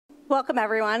Welcome,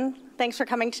 everyone. Thanks for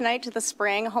coming tonight to the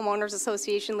Spring Homeowners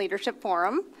Association Leadership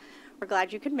Forum. We're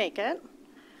glad you could make it.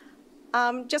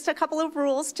 Just a couple of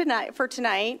rules for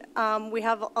tonight. We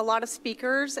have a lot of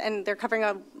speakers, and they're covering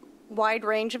a wide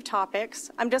range of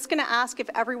topics. I'm just going to ask if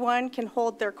everyone can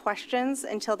hold their questions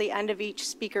until the end of each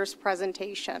speaker's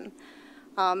presentation.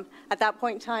 At that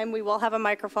point in time, we will have a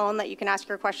microphone that you can ask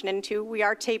your question into. We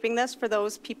are taping this for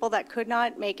those people that could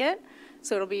not make it,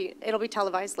 so it'll be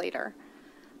televised later.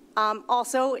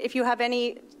 Also, if you have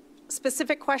any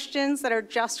specific questions that are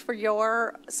just for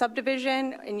your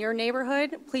subdivision in your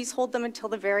neighborhood, please hold them until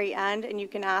the very end, and you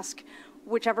can ask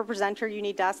whichever presenter you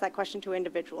need to ask that question to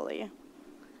individually.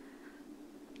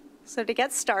 So to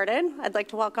get started, I'd like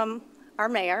to welcome our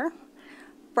mayor.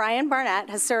 Brian Barnett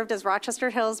has served as Rochester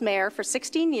Hills mayor for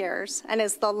 16 years and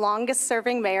is the longest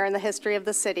serving mayor in the history of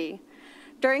the city.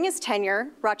 During his tenure,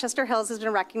 Rochester Hills has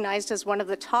been recognized as one of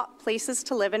the top places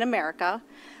to live in America,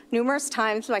 numerous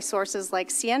times by sources like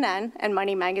CNN and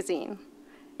Money Magazine.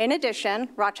 In addition,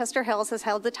 Rochester Hills has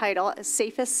held the title as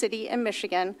safest city in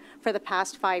Michigan for the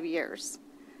past 5 years.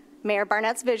 Mayor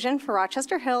Barnett's vision for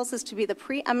Rochester Hills is to be the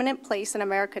preeminent place in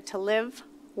America to live,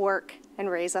 work, and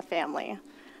raise a family.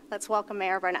 Let's welcome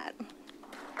Mayor Barnett.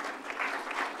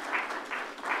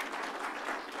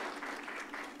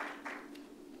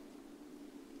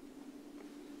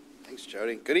 Thanks,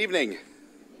 Jody. Good evening.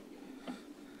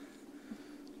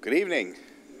 Good evening.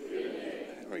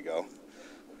 There we go.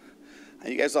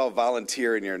 You guys all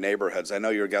volunteer in your neighborhoods. I know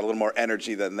you've got a little more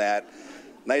energy than that.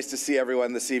 Nice to see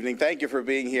everyone this evening. Thank you for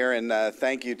being here, and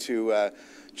thank you to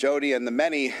Jody and the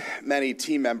many, many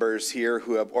team members here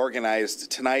who have organized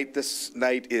tonight. This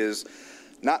night is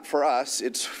not for us,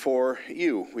 it's for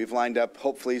you. We've lined up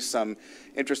hopefully some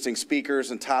interesting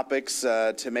speakers and topics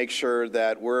to make sure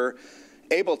that we're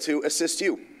able to assist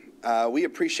you. We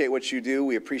appreciate what you do.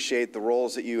 We appreciate the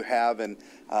roles that you have in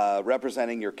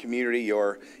representing your community,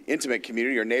 your intimate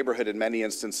community, your neighborhood in many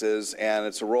instances, and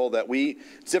it's a role that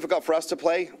it's difficult for us to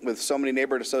play with so many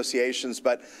neighborhood associations,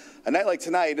 but a night like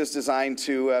tonight is designed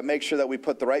to make sure that we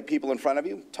put the right people in front of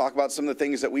you, talk about some of the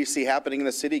things that we see happening in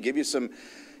the city, give you some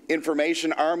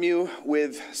information, arm you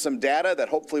with some data that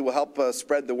hopefully will help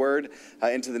spread the word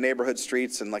into the neighborhood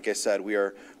streets, and like I said, we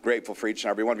are grateful for each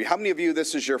and every one of you. How many of you,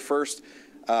 this is your first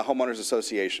Homeowners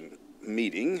Association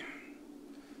meeting?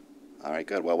 All right,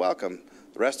 good. Well, welcome.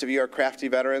 The rest of you are crafty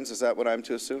veterans. Is that what I'm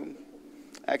to assume?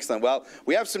 Excellent. Well,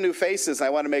 we have some new faces. I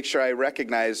want to make sure I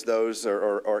recognize those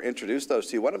or introduce those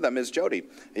to you. One of them is Jody.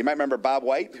 You might remember Bob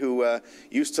White, who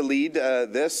used to lead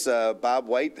this. Bob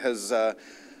White has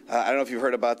I don't know if you've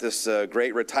heard about this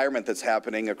great retirement that's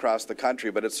happening across the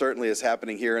country, but it certainly is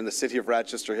happening here in the city of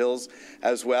Rochester Hills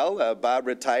as well. Bob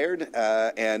retired,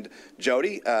 and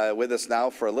Jody, with us now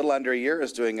for a little under a year,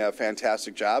 is doing a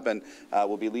fantastic job and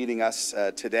will be leading us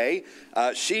today.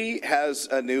 She has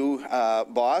a new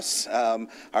boss,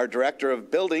 our Director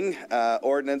of Building,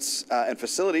 Ordinance, and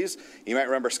Facilities. You might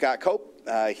remember Scott Cope.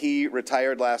 He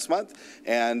retired last month,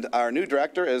 and our new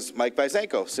director is Mike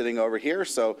Vyzenko, sitting over here.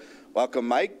 So welcome,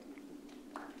 Mike.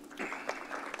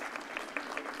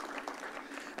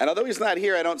 And although he's not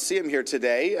here, I don't see him here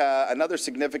today. Another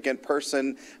significant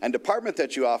person and department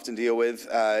that you often deal with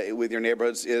your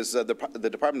neighborhoods is the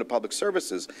Department of Public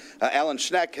Services. Alan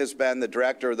Schneck has been the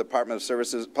director of the Department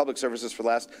of Public Services for the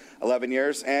last 11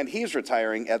 years, and he's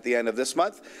retiring at the end of this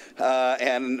month.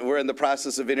 And we're in the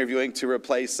process of interviewing to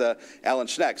replace Alan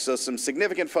Schneck. So some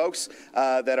significant folks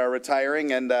that are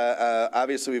retiring, and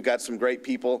obviously we've got some great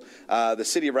people. The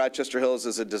city of Rochester Hills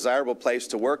is a desirable place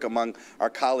to work among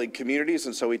our colleague communities,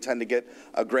 and so we tend to get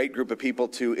a great group of people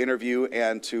to interview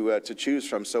and to choose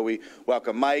from. So we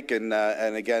welcome Mike and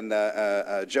again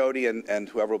Jody and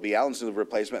whoever will be Alan's new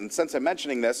replacement. And since I'm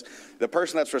mentioning this, the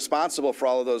person that's responsible for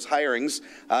all of those hirings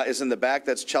is in the back.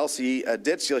 That's Chelsea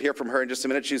Ditz. You'll hear from her in just a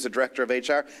minute. She's the director of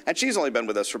HR, and she's only been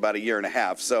with us for about 1.5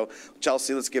 years. So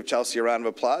Chelsea, let's give Chelsea a round of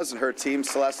applause, and her team,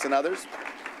 Celeste and others.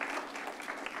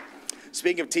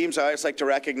 Speaking of teams, I always like to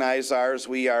recognize ours.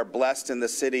 We are blessed in the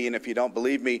city, and if you don't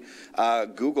believe me,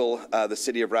 Google the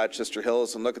city of Rochester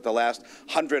Hills and look at the last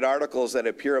 100 articles that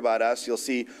appear about us. You'll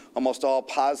see almost all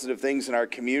positive things in our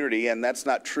community, and that's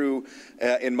not true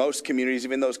in most communities,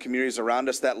 even those communities around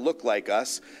us that look like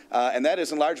us. And that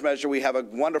is in large measure, we have a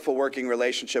wonderful working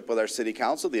relationship with our city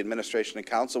council, the administration and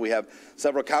council. We have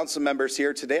several council members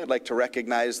here today. I'd like to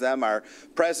recognize them. Our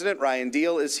president, Ryan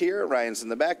Deal, is here. Ryan's in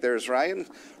the back. There's Ryan.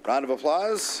 Round of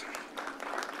applause.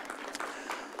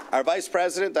 Our Vice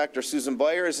President, Dr. Susan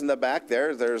Boyer, is in the back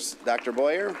there. There's Dr.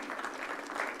 Boyer.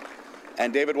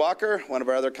 And David Walker, one of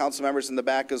our other council members in the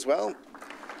back as well.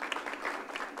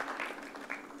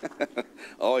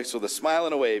 Always with a smile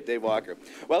and a wave, Dave Walker.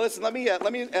 Well, listen, let me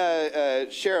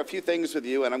share a few things with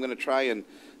you, and I'm going to try and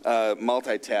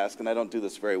multitask, and I don't do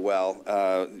this very well,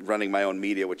 running my own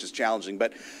media, which is challenging.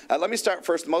 But let me start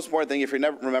first. The most important thing, if you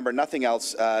never remember nothing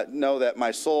else, know that my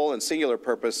sole and singular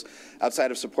purpose outside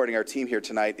of supporting our team here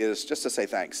tonight is just to say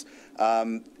thanks.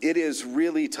 It is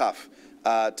really tough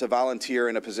to volunteer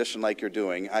in a position like you're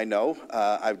doing. I know,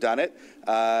 I've done it.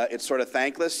 It's sort of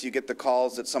thankless. You get the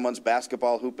calls that someone's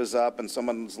basketball hoop is up and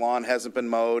someone's lawn hasn't been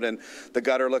mowed and the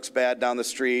gutter looks bad down the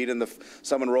street and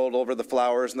someone rolled over the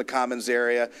flowers in the commons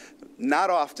area.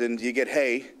 Not often do you get,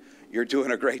 hey, you're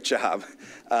doing a great job.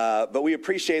 But we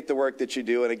appreciate the work that you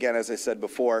do. And again, as I said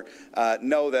before,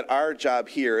 know that our job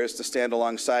here is to stand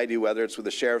alongside you, whether it's with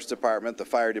the Sheriff's Department, the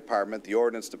Fire Department, the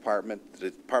Ordnance Department,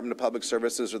 the Department of Public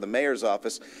Services, or the Mayor's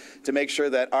Office, to make sure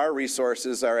that our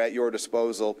resources are at your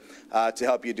disposal to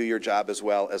help you do your job as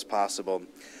well as possible.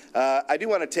 I do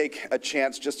want to take a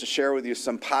chance just to share with you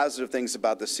some positive things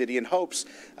about the city in hopes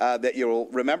that you'll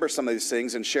remember some of these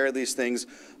things and share these things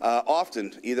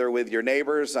often, either with your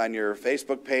neighbors, on your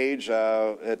Facebook page,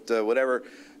 at whatever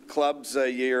clubs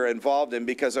you're involved in,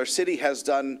 because our city has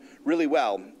done really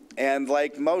well. And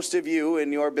like most of you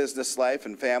in your business life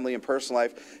and family and personal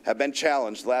life have been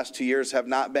challenged, the last 2 years have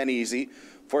not been easy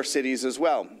for cities as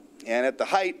well. And at the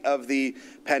height of the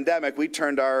pandemic, we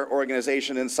turned our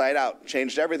organization inside out,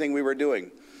 changed everything we were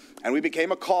doing, and we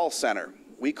became a call center.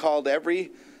 We called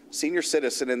every senior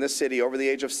citizen in this city over the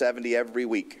age of 70 every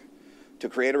week to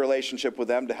create a relationship with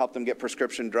them, to help them get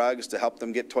prescription drugs, to help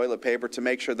them get toilet paper, to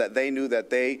make sure that they knew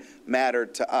that they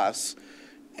mattered to us.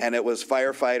 And it was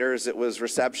firefighters, it was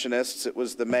receptionists, it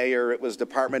was the mayor, it was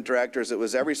department directors, it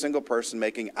was every single person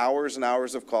making hours and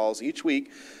hours of calls each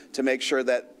week to make sure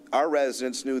that our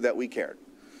residents knew that we cared.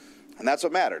 And that's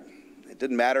what mattered. It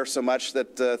didn't matter so much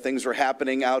that things were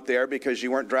happening out there because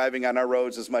you weren't driving on our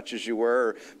roads as much as you were,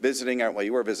 or visiting our, well,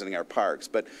 you were visiting our parks,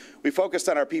 but we focused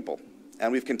on our people.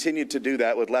 And we've continued to do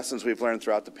that with lessons we've learned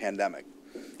throughout the pandemic.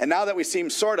 And now that we seem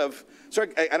sort of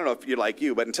I don't know if you're like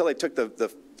you, but until they took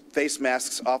the face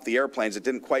masks off the airplanes, it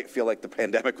didn't quite feel like the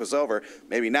pandemic was over.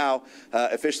 Maybe now,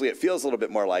 officially, it feels a little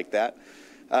bit more like that.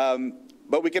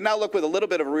 But we can now look with a little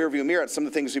bit of a rearview mirror at some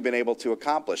of the things we've been able to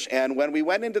accomplish. And when we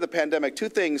went into the pandemic, two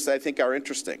things that I think are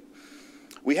interesting.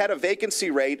 We had a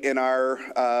vacancy rate in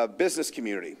our business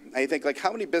community. I think, like,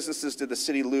 how many businesses did the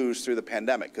city lose through the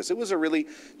pandemic? Because it was a really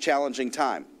challenging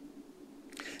time.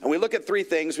 And we look at three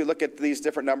things. We look at these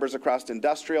different numbers across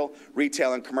industrial,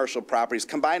 retail, and commercial properties,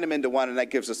 combine them into one, and that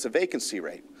gives us a vacancy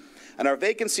rate. And our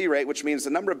vacancy rate, which means the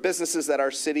number of businesses that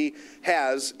our city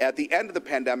has at the end of the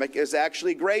pandemic, is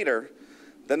actually greater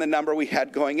than the number we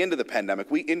had going into the pandemic.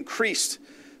 We increased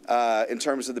in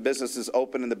terms of the businesses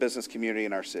open in the business community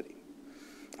in our city.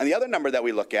 And the other number that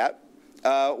we look at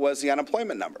was the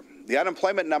unemployment number. The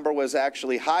unemployment number was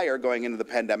actually higher going into the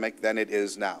pandemic than it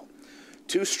is now.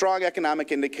 Two strong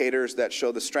economic indicators that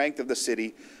show the strength of the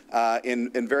city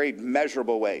in very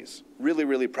measurable ways. Really,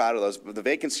 really proud of those. The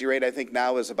vacancy rate, I think,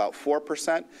 now is about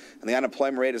 4%, and the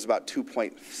unemployment rate is about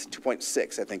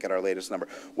 2.6, I think, at our latest number.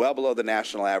 Well below the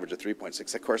national average of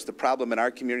 3.6. Of course, the problem in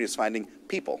our community is finding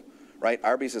people, right?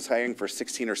 Arby's is hiring for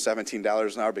 $16 or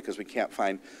 $17 an hour because we can't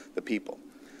find the people.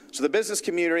 So the business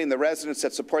community and the residents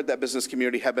that support that business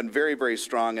community have been very, very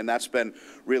strong, and that's been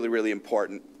really, really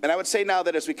important. And I would say now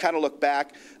that as we kind of look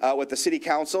back, what the city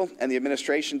council and the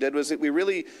administration did was that we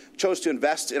really chose to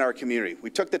invest in our community. We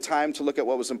took the time to look at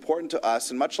what was important to us,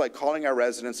 and much like calling our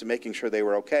residents and making sure they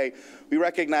were okay, we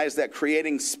recognized that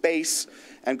creating space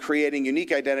and creating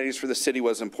unique identities for the city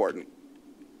was important.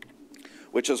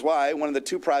 Which is why one of the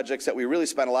two projects that we really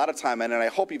spent a lot of time on, and I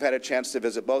hope you've had a chance to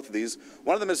visit both of these,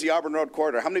 one of them is the Auburn Road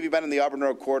Corridor. How many of you have been in the Auburn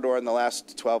Road Corridor in the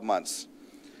last 12 months?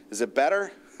 Is it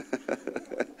better?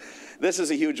 This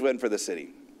is a huge win for the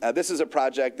city. This is a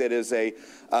project that is a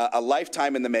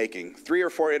lifetime in the making. 3 or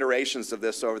 4 iterations of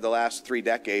this over the last 3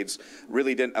 decades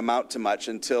really didn't amount to much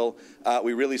until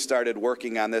we really started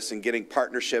working on this and getting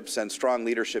partnerships and strong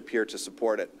leadership here to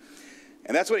support it.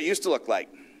 And that's what it used to look like.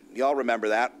 You all remember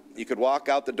that. You could walk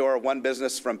out the door of one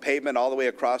business from pavement all the way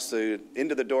across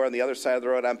into the door on the other side of the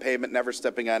road on pavement, never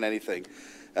stepping on anything.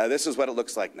 This is what it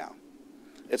looks like now.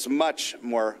 It's much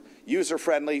more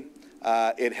user-friendly.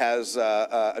 It has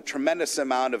a tremendous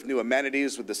amount of new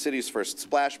amenities with the city's first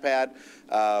splash pad,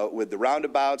 with the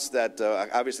roundabouts that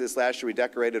obviously this last year we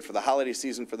decorated for the holiday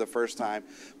season for the first time.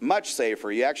 Much safer.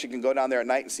 You actually can go down there at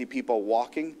night and see people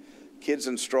walking. Kids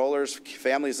in strollers,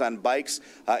 families on bikes,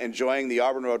 enjoying the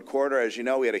Auburn Road Corridor. As you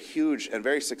know, we had a huge and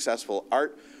very successful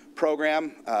art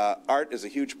program. Art is a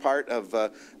huge part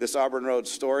of this Auburn Road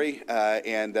story,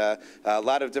 and a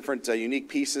lot of different unique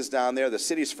pieces down there. The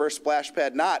city's first splash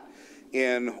pad, not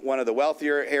in one of the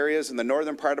wealthier areas in the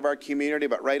northern part of our community,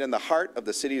 but right in the heart of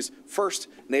the city's first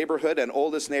neighborhood and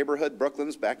oldest neighborhood,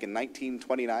 Brooklands. Back in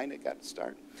 1929, it got its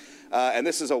start. And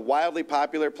this is a wildly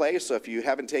popular place, so if you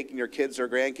haven't taken your kids or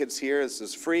grandkids here, this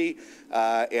is free,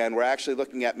 and we're actually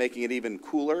looking at making it even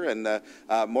cooler and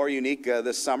more unique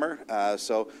this summer.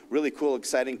 So really cool,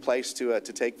 exciting place to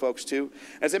take folks to.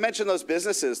 As I mentioned, those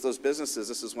businesses,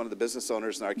 this is one of the business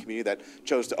owners in our community that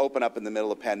chose to open up in the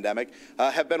middle of the pandemic,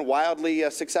 have been wildly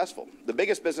successful. The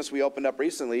biggest business we opened up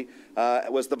recently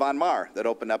was the Von Maur that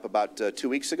opened up about 2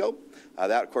 weeks ago.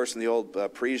 That, of course, in the old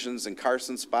Parisians and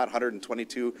Carson spot,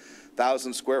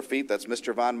 122,000 square feet. That's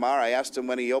Mr. Von Maur. I asked him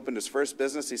when he opened his first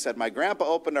business. He said, my grandpa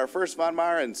opened our first Von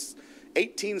Maur in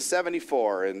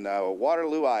 1874 in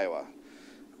Waterloo, Iowa.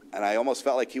 And I almost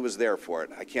felt like he was there for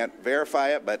it. I can't verify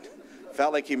it, but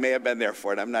felt like he may have been there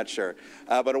for it. I'm not sure.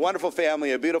 But a wonderful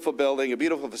family, a beautiful building, a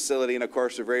beautiful facility, and of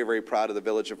course, we're very, very proud of the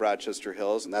village of Rochester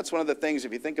Hills. And that's one of the things,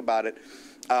 if you think about it,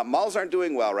 malls aren't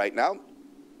doing well right now.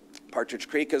 Partridge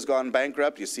Creek has gone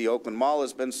bankrupt. You see Oakland Mall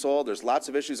has been sold. There's lots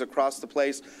of issues across the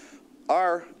place.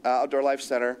 Our Outdoor Life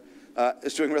Center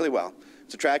is doing really well.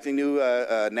 It's attracting new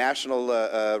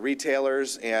national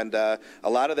retailers, and a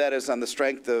lot of that is on the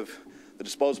strength of the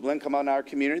disposable income on our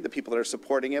community, the people that are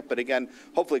supporting it, but again,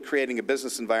 hopefully creating a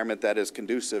business environment that is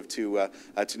conducive to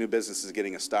new businesses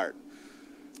getting a start.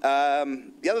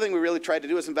 The other thing we really tried to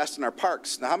do is invest in our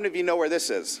parks. Now, how many of you know where this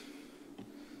is?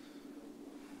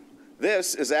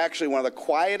 This is actually one of the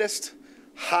quietest,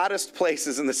 hottest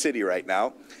places in the city right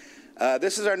now.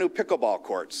 This is our new pickleball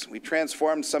courts. We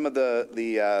transformed some of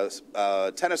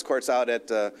the tennis courts out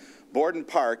at Borden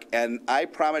Park, and I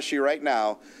promise you right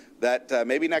now that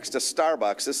maybe next to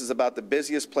Starbucks, this is about the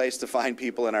busiest place to find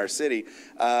people in our city.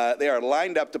 They are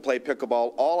lined up to play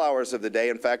pickleball all hours of the day.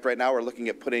 In fact, right now we're looking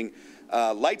at putting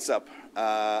lights up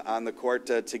on the court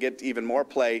to get even more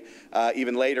play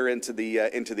even later into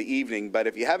the evening. But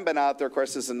if you haven't been out there, of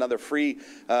course, this is another free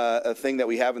thing that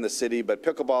we have in the city. But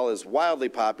pickleball is wildly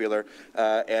popular,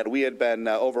 and we had been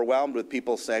overwhelmed with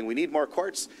people saying we need more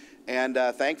courts. And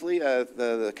thankfully,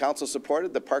 the council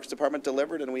supported, the Parks Department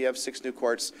delivered, and we have 6 new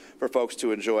courts for folks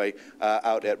to enjoy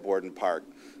out at Borden Park.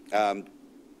 Our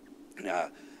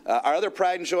other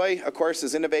pride and joy, of course,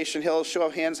 is Innovation Hills. Show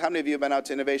of hands, how many of you have been out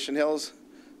to Innovation Hills?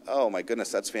 Oh, my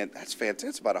goodness, that's fantastic.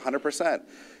 It's about 100%.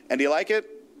 And do you like it?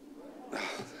 Oh,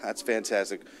 that's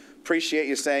fantastic. Appreciate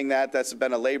you saying that. That's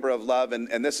been a labor of love,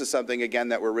 and this is something, again,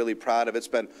 that we're really proud of. It's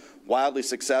been wildly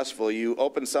successful. You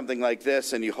open something like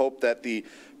this, and you hope that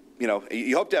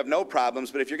you hope to have no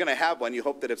problems, but if you're going to have one, you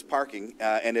hope that it's parking,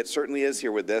 and it certainly is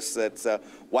here with this. It's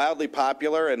wildly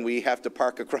popular, and we have to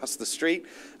park across the street.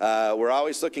 We're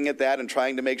always looking at that and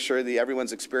trying to make sure that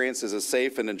everyone's experience is as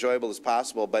safe and enjoyable as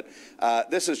possible, but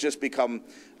this has just become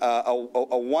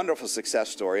a wonderful success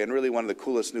story and really one of the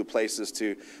coolest new places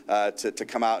to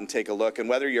come out and take a look. And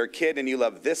whether you're a kid and you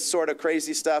love this sort of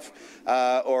crazy stuff,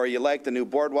 or you like the new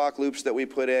boardwalk loops that we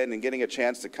put in and getting a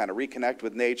chance to kind of reconnect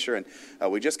with nature, and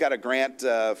we just got a grant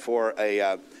for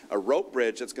a rope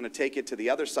bridge that's going to take you to the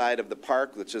other side of the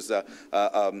park, which is a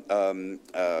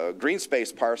green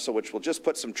space parcel, which will just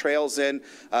put some trails in.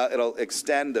 It'll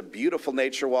extend the beautiful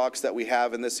nature walks that we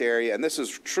have in this area, and this is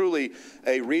truly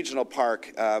a regional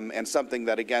park, and something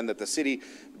that, again, that the city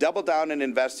doubled down and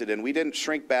invested in. We didn't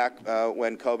shrink back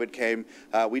when COVID came.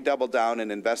 We doubled down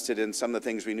and invested in some of the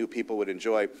things we knew people would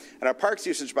enjoy. And our parks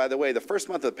usage, by the way, the first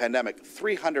month of the pandemic,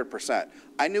 300%.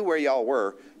 I knew where y'all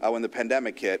were when the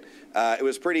pandemic hit. It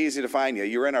was pretty easy to find you.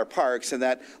 You were in our parks, and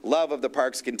that love of the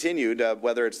parks continued,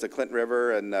 whether it's the Clinton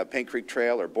River and Paint Creek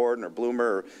Trail or Borden or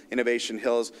Bloomer or Innovation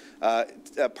Hills.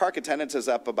 Park attendance is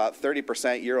up about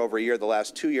 30% year over year the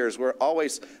last 2 years. We're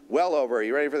always well over, are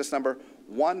you ready for this number?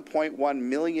 1.1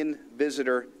 million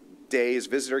visitor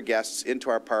guests into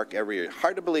our park every year.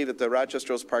 Hard to believe that the Rochester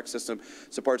Hills Park System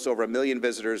supports over 1 million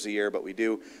visitors a year, but we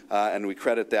do, and we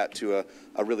credit that to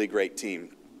a really great team.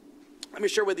 Let me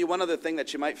share with you one other thing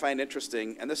that you might find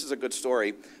interesting, and this is a good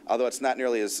story, although it's not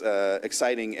nearly as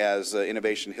exciting as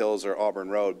Innovation Hills or Auburn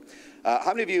Road.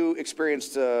 How many of you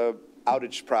experienced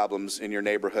outage problems in your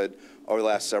neighborhood over the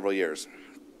last several years?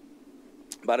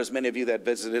 About as many of you that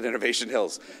visited Innovation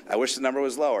Hills. I wish the number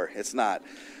was lower. It's not.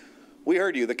 We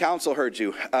heard you. The council heard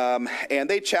you. And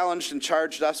they challenged and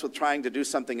charged us with trying to do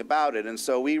something about it. And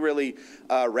so we really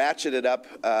ratcheted up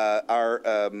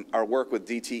our work with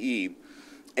DTE.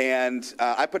 And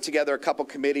I put together a couple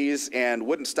committees and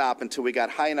wouldn't stop until we got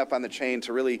high enough on the chain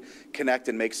to really connect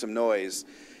and make some noise.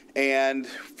 And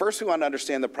first we want to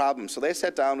understand the problem. So they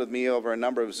sat down with me over a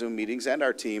number of Zoom meetings, and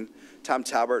our team. Tom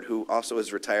Talbert, who also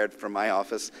is retired from my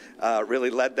office, really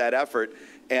led that effort.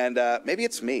 And maybe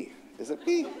it's me. Is it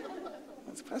me?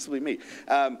 It's possibly me.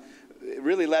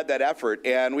 Really led that effort,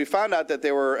 and we found out that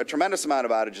there were a tremendous amount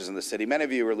of outages in the city. Many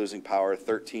of you are losing power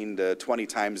 13 to 20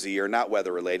 times a year, not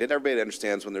weather related. Everybody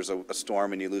understands when there's a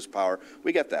storm and you lose power.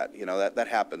 We get that, that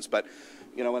happens. But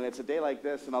when it's a day like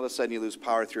this and all of a sudden you lose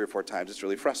power 3 or 4 times, it's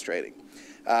really frustrating.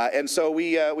 And so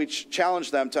we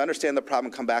challenged them to understand the problem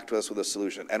and come back to us with a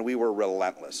solution. And we were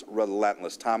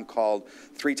relentless. Tom called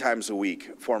 3 times a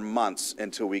week for months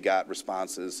until we got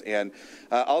responses. And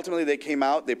ultimately they came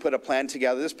out, they put a plan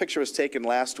together. This picture was taken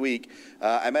last week.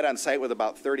 I met on site with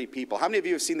about 30 people. How many of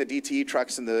you have seen the DTE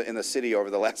trucks in the city over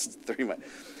the last 3 months?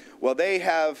 Well, they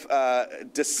have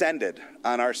descended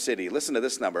on our city. Listen to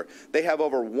this number. They have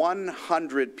over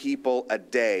 100 people a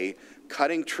day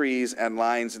cutting trees and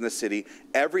lines in the city,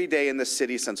 every day in the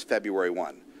city since February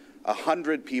 1.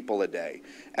 100 people a day.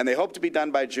 And they hope to be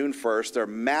done by June 1st. They're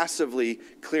massively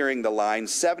clearing the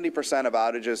lines. 70% of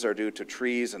outages are due to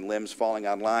trees and limbs falling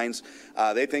on lines.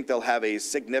 They think they'll have a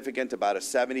significant, about a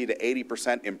 70 to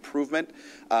 80% improvement.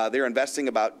 They're investing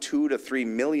about $2 to $3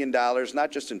 million,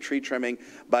 not just in tree trimming,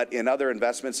 but in other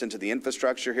investments into the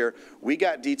infrastructure here. We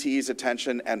got DTE's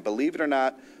attention, and believe it or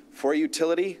not, for a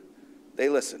utility, they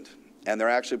listened. And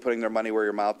they're actually putting their money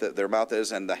where their mouth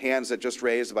is. And the hands that just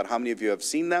raised, about how many of you have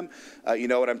seen them, you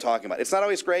know what I'm talking about. It's not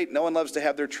always great. No one loves to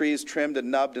have their trees trimmed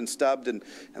and nubbed and stubbed, and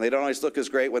they don't always look as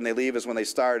great when they leave as when they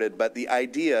started. But the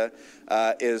idea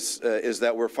is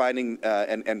that we're finding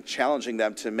and challenging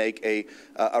them to make a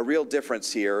real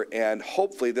difference here. And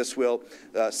hopefully this will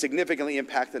significantly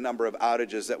impact the number of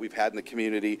outages that we've had in the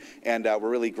community. And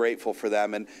we're really grateful for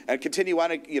them. And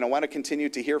want to continue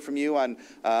to hear from you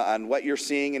on what you're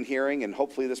seeing and hearing. And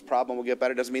hopefully this problem will get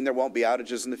better. Doesn't mean there won't be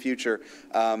outages in the future,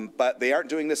 but they aren't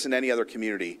doing this in any other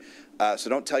community. So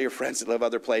don't tell your friends that live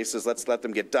other places. Let's let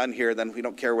them get done here. Then we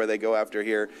don't care where they go after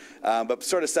here. But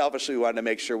sort of selfishly, we wanted to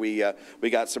make sure we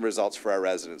got some results for our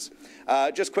residents.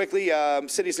 Just quickly,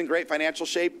 city's in great financial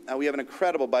shape. We have an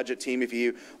incredible budget team. If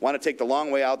you want to take the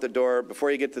long way out the door,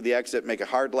 before you get to the exit, make a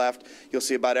hard left. You'll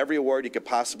see about every award you could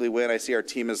possibly win. I see our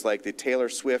team is like the Taylor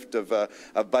Swift of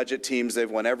budget teams.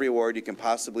 They've won every award you can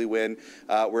possibly win.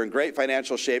 We're in great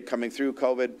financial shape coming through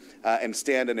COVID and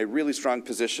stand in a really strong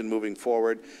position moving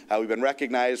forward. We've been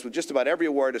recognized with just about every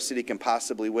award a city can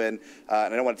possibly win.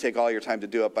 And I don't want to take all your time to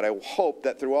do it, but I hope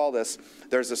that through all this,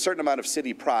 there's a certain amount of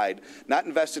city pride, not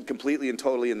invested completely and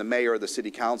totally in the mayor or the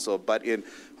city council, but in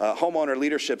homeowner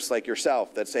leaderships like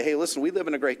yourself that say, hey, listen, we live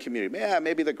in a great community. Yeah,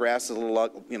 maybe the grass is a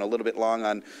little bit long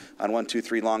on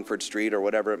 123 Longford Street or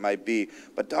whatever it might be,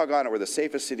 but doggone it, we're the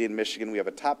safest city in Michigan. We have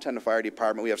a top 10 fire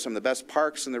department. We have some of the best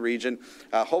parks in the region.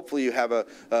 Hopefully you have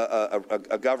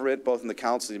a government, both in the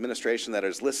council and the administration, that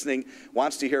is listening,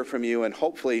 wants to hear from you, and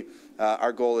hopefully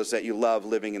our goal is that you love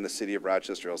living in the city of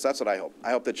Rochester Hills. That's what I hope.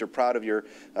 I hope that you're proud of your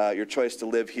choice to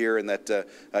live here, and that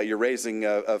you're raising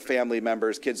family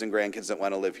members, kids and grandkids that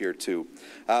want to live here too.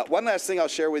 One last thing I'll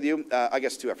share with you, I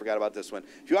guess two, I forgot about this one.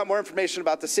 If you want more information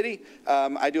about the city,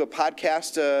 I do a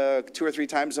podcast 2 or 3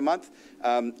 times a month.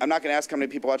 I'm not going to ask how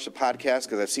many people watch the podcast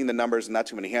because I've seen the numbers and not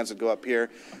too many hands would go up here.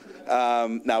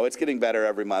 No, it's getting better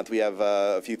every month. We have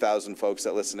a few thousand folks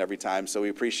that listen every time, so we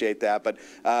appreciate that. But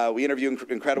we interview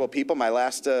incredible people. My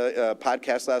last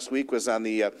podcast last week was on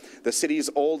the city's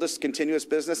oldest continuous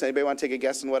business. Anybody want to take a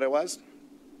guess on what it was?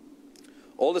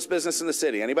 Oldest business in the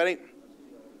city. Anybody?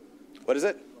 What is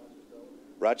it?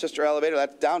 Rochester Elevator.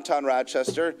 That's downtown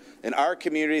Rochester. In our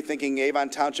community, thinking Avon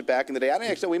Township back in the day. I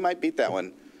didn't actually, we might beat that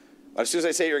one. But as soon as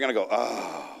I say it, you're going to go,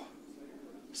 oh,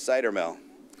 cider mill.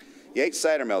 Yates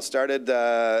Cider Mill started,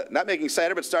 not making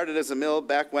cider, but started as a mill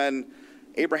back when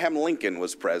Abraham Lincoln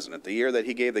was president, the year that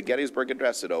he gave the Gettysburg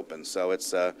Address it opened. So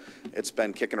it's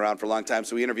been kicking around for a long time.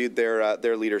 So we interviewed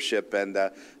their leadership, and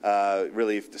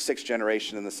really the 6th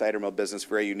generation in the cider mill business,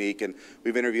 very unique. And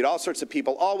we've interviewed all sorts of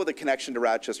people, all with a connection to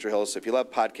Rochester Hills. So if you love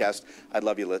podcasts, I'd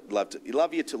love you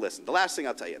to listen. The last thing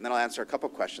I'll tell you, and then I'll answer a couple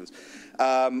of questions.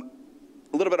 A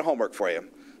little bit of homework for you.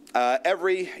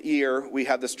 Every year, we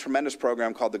have this tremendous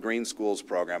program called the Green Schools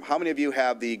Program. How many of you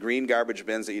have the green garbage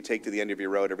bins that you take to the end of your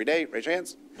road every day? Raise your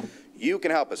hands. You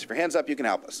can help us. If your hand's up, you can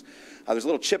help us. There's a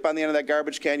little chip on the end of that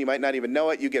garbage can. You might not even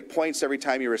know it. You get points every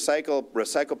time you recycle.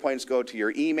 Recycle points go to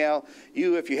your email.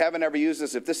 If you haven't ever used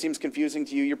this, if this seems confusing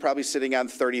to you, you're probably sitting on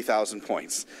 30,000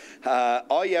 points.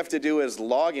 All you have to do is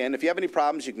log in. If you have any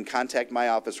problems, you can contact my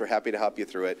office. We're happy to help you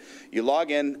through it. You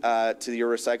log in to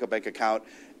your Recycle Bank account,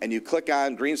 and you click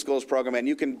on Green Schools Program, and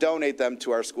you can donate them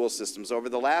to our school systems. Over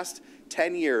the last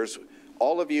 10 years,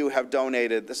 all of you have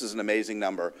donated, this is an amazing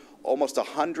number, almost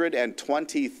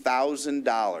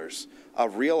 $120,000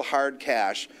 of real hard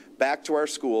cash back to our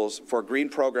schools for green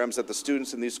programs that the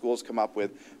students in these schools come up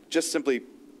with, just simply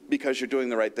because you're doing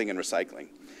the right thing in recycling.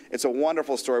 It's a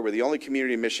wonderful story. We're the only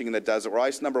community in Michigan that does it. We're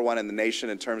always #1 in the nation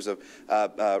in terms of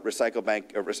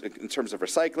in terms of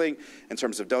recycling, in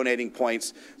terms of donating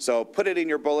points. So put it in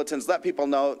your bulletins. Let people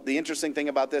know. The interesting thing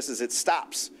about this is it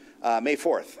stops May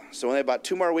 4th. So only about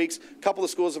 2 more weeks. A couple of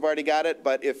schools have already got it,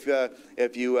 but if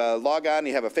you log on,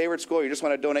 you have a favorite school, you just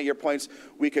want to donate your points,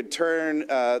 we could turn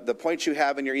the points you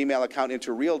have in your email account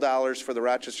into real dollars for the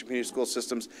Rochester Community School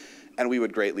Systems, and we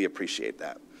would greatly appreciate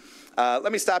that.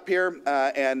 Let me stop here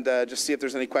and just see if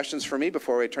there's any questions for me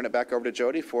before I turn it back over to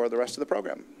Jody for the rest of the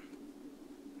program.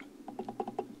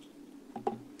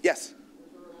 Yes.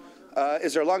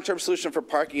 Is there a long-term solution for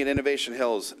parking at Innovation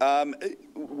Hills? On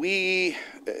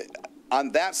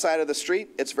that side of the street,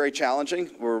 it's very challenging.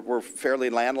 We're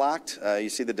fairly landlocked. You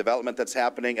see the development that's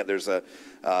happening. There's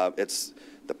it's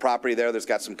the property there's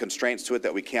got some constraints to it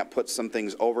that we can't put some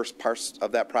things over parts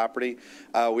of that property.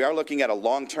 We are looking at a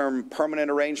long-term permanent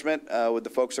arrangement with the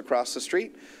folks across the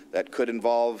street that could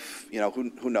involve,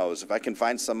 who knows. If I can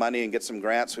find some money and get some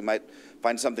grants, we might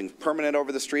find something permanent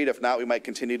over the street. If not, we might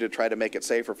continue to try to make it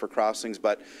safer for crossings.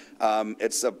 But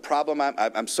it's a problem.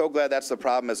 I'm so glad that's the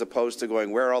problem, as opposed to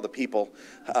going, where are all the people?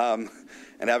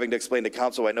 And having to explain to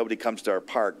council why nobody comes to our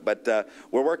park. But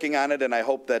we're working on it, and I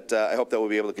hope that we'll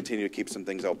be able to continue to keep some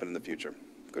things open in the future.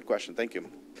 Good question. Thank you.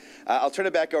 I'll turn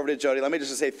it back over to Jody. Let me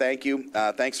just say thank you.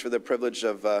 Thanks for the privilege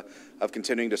of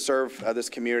continuing to serve this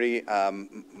community.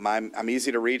 I'm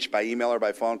easy to reach by email or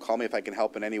by phone. Call me if I can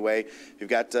help in any way. You've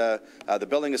got the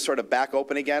building is sort of back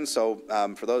open again. So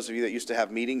for those of you that used to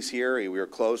have meetings here, we were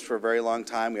closed for a very long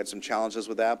time. We had some challenges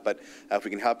with that. But if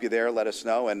we can help you there, let us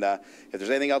know. And if there's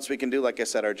anything else we can do, like I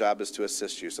said, our job is to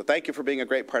assist you. So thank you for being a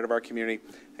great part of our community.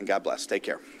 And God bless. Take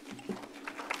care.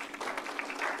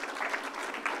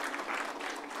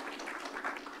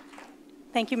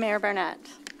 Thank you, Mayor Barnett.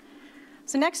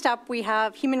 So next up, we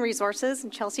have Human Resources,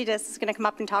 and Chelsea Diss is going to come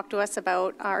up and talk to us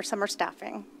about our summer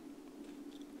staffing.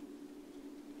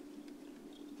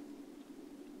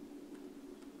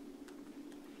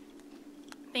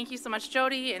 Thank you so much,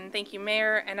 Jody, and thank you,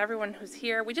 Mayor, and everyone who's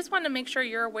here. We just wanted to make sure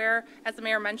you're aware, as the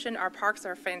Mayor mentioned, our parks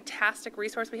are a fantastic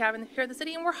resource we have here in the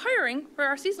city, and we're hiring for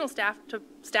our seasonal staff to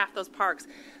staff those parks.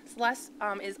 Celeste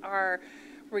is our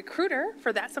recruiter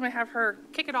for that, so I'm going to have her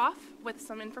kick it off with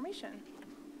some information.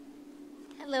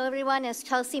 Hello, everyone. As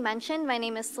Chelsea mentioned, my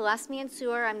name is Celeste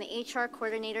Mansour. I'm the HR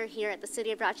coordinator here at the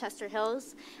City of Rochester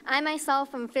Hills. I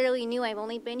myself am fairly new. I've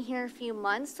only been here a few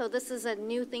months, so this is a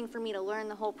new thing for me to learn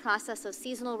the whole process of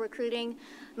seasonal recruiting.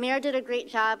 Mayor did a great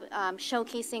job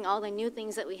showcasing all the new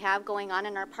things that we have going on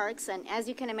in our parks, and as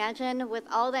you can imagine, with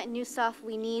all that new stuff,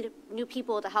 we need new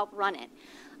people to help run it.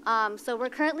 So we're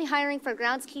currently hiring for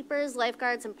groundskeepers,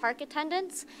 lifeguards, and park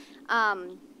attendants.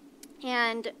 And,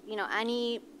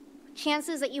 any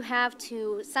chances that you have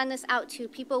to send this out to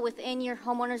people within your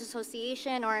homeowners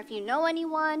association, or if you know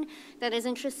anyone that is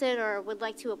interested or would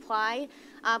like to apply,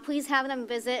 please have them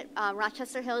visit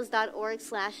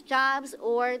rochesterhills.org/jobs,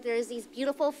 or there's these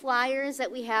beautiful flyers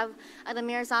that we have at the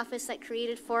mayor's office that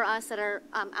created for us that are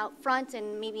out front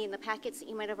and maybe in the packets that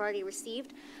you might have already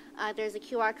received. There's a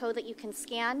QR code that you can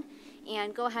scan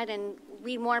and go ahead and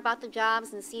read more about the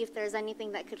jobs and see if there's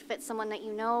anything that could fit someone that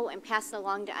you know and pass it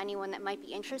along to anyone that might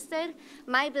be interested.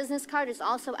 My business card is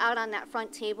also out on that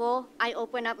front table. I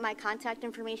open up my contact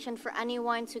information for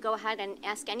anyone to go ahead and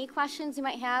ask any questions you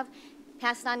might have,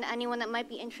 pass it on to anyone that might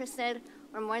be interested.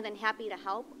 We're more than happy to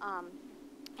help.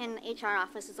 And the HR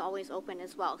office is always open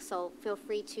as well, so feel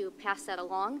free to pass that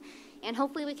along. And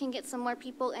hopefully we can get some more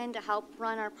people in to help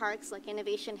run our parks like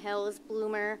Innovation Hills,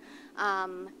 Bloomer,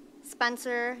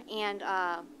 Spencer, and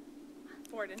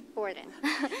Borden,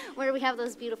 where we have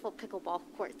those beautiful pickleball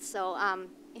courts. So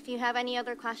if you have any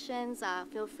other questions,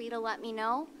 feel free to let me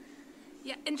know.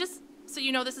 Yeah, and just so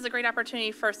you know, this is a great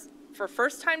opportunity for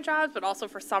first-time jobs, but also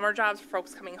for summer jobs, for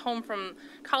folks coming home from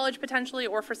college potentially,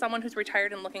 or for someone who's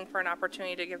retired and looking for an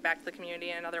opportunity to give back to the community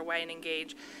in another way and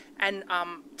engage. And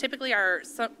typically our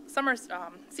summer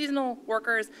seasonal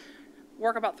workers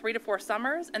work about 3 to 4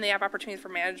 summers, and they have opportunities for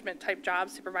management-type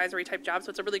jobs, supervisory-type jobs, so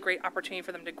it's a really great opportunity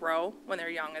for them to grow when they're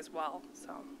young as well.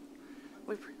 So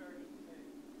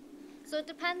it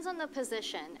depends on the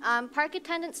position. Park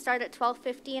attendants start at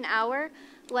 $12.50 an hour.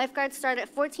 Lifeguards start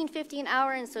at $14.50 an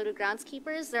hour, and so do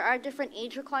groundskeepers. There are different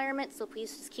age requirements, so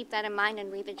please just keep that in mind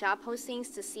and read the job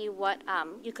postings to see what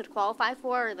you could qualify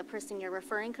for, or the person you're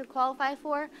referring could qualify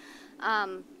for.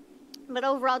 But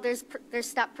overall, there's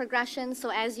step progression.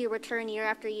 So as you return year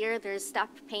after year, there's step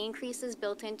pay increases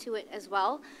built into it as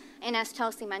well. And as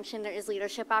Chelsea mentioned, there is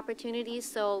leadership opportunities.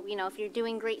 So, you know, if you're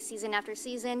doing great season after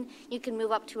season, you can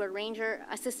move up to a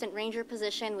assistant ranger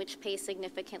position, which pays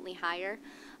significantly higher.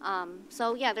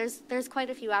 So yeah, there's quite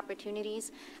a few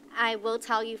opportunities. I will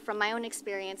tell you from my own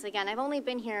experience, again, I've only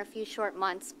been here a few short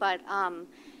months, but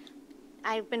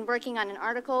I've been working on an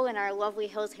article in our lovely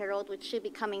Hills Herald, which should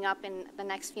be coming up in the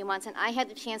next few months, and I had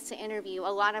the chance to interview a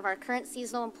lot of our current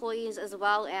seasonal employees as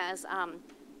well as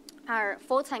our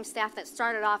full-time staff that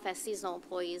started off as seasonal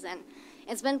employees, and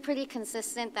it's been pretty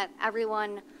consistent that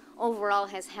everyone overall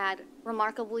has had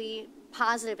remarkably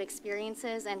positive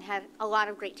experiences and had a lot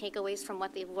of great takeaways from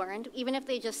what they've learned, even if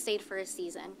they just stayed for a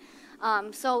season.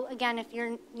 So again, if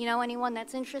you know anyone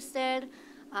that's interested,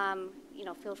 you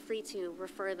know, feel free to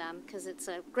refer them because it's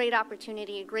a great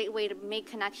opportunity, a great way to make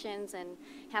connections and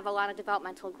have a lot of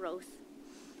developmental growth.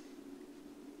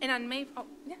 And on May,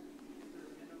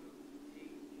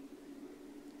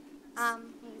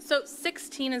 so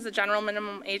 16 is the general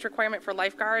minimum age requirement for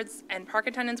lifeguards and park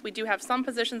attendants. We do have some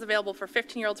positions available for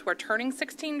 15-year-olds who are turning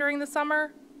 16 during the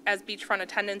summer as beachfront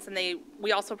attendants, and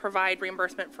we also provide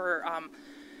reimbursement for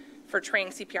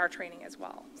training, CPR training as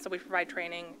well. So we provide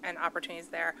training and opportunities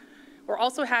there. We're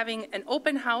also having an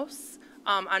open house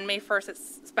on May 1st at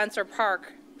Spencer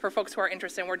Park for folks who are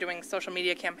interested. We're doing social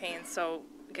media campaigns, so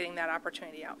getting that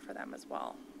opportunity out for them as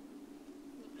well.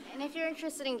 And if you're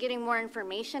interested in getting more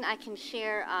information, I can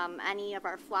share any of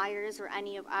our flyers or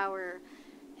any of our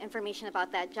information about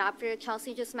that job fair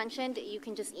Chelsea just mentioned. You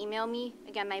can just email me.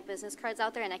 Again, my business card's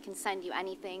out there, and I can send you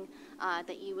anything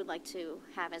that you would like to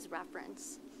have as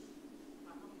reference.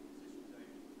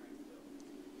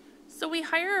 So we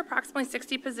hire approximately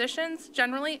 60 positions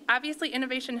generally. Obviously,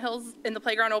 Innovation Hills in the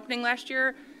playground opening last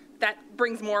year, that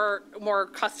brings more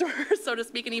customers, so to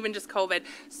speak, and even just COVID.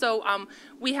 So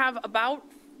we have about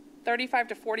 35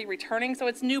 to 40 returning, so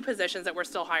it's new positions that we're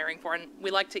still hiring for, and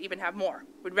we like to even have more.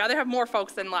 We'd rather have more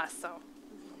folks than less, so.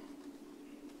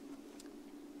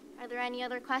 Are there any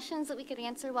other questions that we could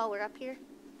answer while we're up here?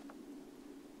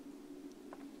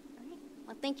 All right.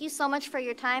 Well, thank you so much for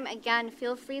your time. Again,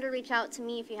 feel free to reach out to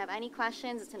me if you have any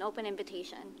questions. It's an open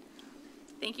invitation.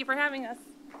 Thank you for having us.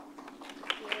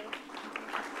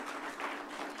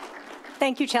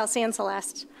 Thank you, Chelsea and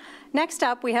Celeste. Next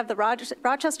up, we have the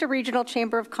Rochester Regional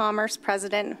Chamber of Commerce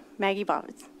President, Maggie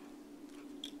Bobbins.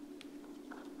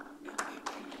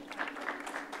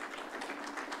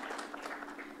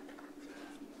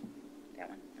 That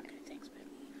one? Okay, thanks, babe.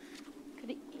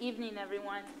 Good evening,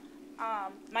 everyone.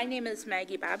 My name is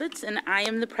Maggie Bobbins, and I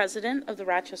am the president of the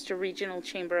Rochester Regional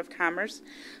Chamber of Commerce.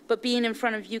 But being in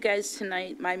front of you guys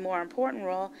tonight, my more important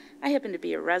role, I happen to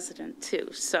be a resident too.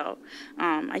 So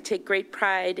I take great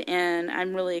pride, and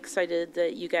I'm really excited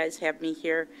that you guys have me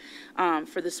here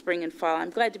for the spring and fall. I'm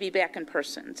glad to be back in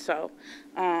person. So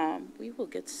we will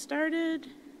get started.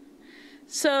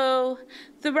 So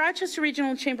the Rochester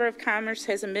Regional Chamber of Commerce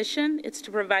has a mission. It's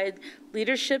to provide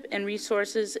leadership and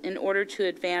resources in order to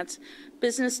advance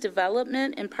business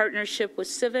development in partnership with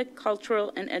civic,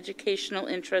 cultural, and educational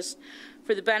interests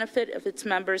for the benefit of its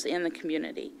members and the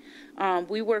community.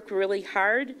 We work really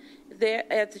hard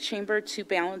at the Chamber to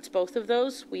balance both of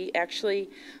those. We actually,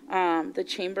 the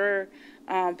Chamber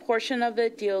portion of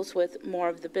it deals with more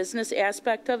of the business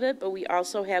aspect of it, but we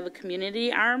also have a community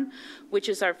arm, which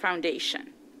is our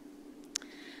foundation.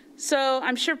 So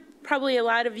I'm sure probably a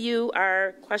lot of you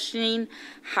are questioning,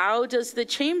 how does the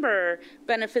Chamber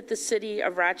benefit the city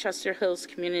of Rochester Hills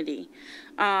community?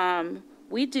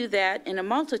 We do that in a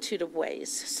multitude of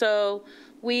ways. So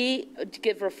we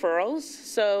give referrals.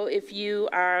 So if you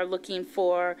are looking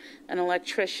for an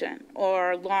electrician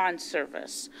or lawn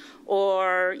service,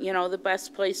 or, you know, the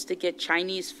best place to get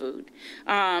Chinese food,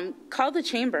 call the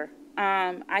Chamber.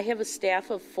 I have a staff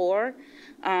of 4,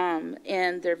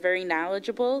 and they're very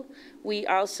knowledgeable. We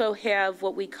also have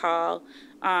what we call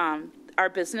our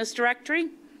business directory,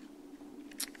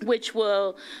 which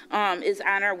will is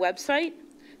on our website.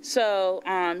 So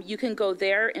you can go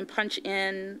there and punch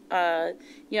in,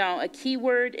 you know, a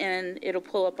keyword, and it'll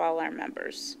pull up all our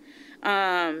members.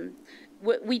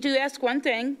 We do ask one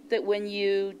thing, that when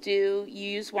you do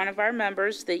use one of our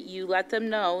members, that you let them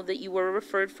know that you were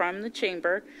referred from the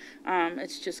Chamber.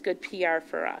 It's just good PR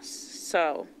for us.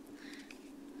 So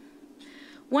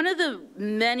one of the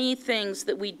many things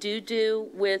that we do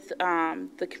with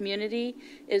the community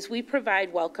is we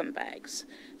provide welcome bags.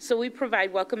 So we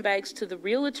provide welcome bags to the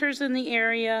realtors in the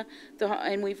area,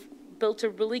 and we've built a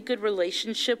really good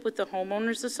relationship with the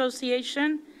Homeowners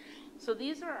Association. So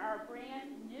these are our brand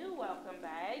new welcome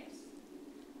bags.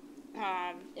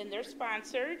 and they're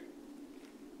sponsored.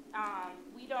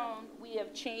 We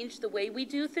have changed the way we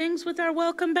do things with our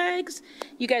welcome bags.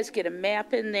 You guys get a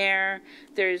map in there.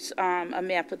 There's a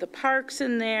map of the parks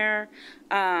in there.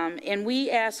 And we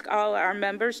ask all our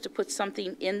members to put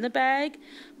something in the bag,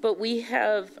 but we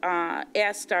have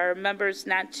asked our members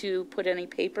not to put any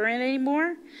paper in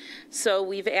anymore. So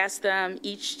we've asked them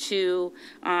each to,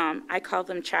 I call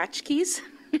them tchotchkes.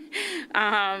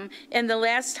 And the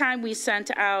last time we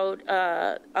sent out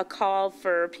a call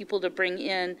for people to bring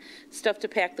in stuff to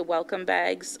pack the welcome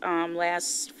bags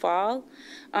last fall,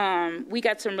 we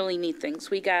got some really neat things.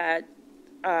 We got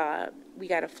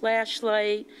a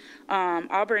flashlight.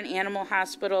 Auburn Animal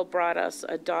Hospital brought us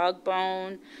a dog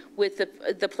bone with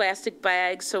the plastic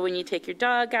bag, so when you take your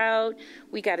dog out.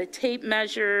 We got a tape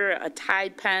measure, a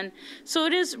Tide pen. So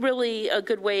it is really a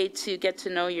good way to get to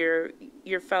know your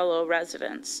fellow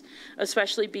residents,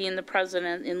 especially being the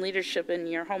president in leadership in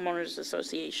your homeowners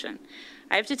association.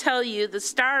 I have to tell you, the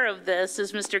star of this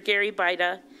is Mr. Gary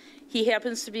Bida. He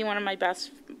happens to be one of my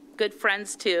good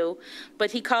friends too,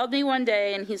 but he called me one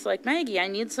day and he's like, Maggie, I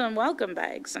need some welcome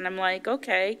bags. And I'm like,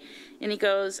 okay. And he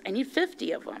goes, I need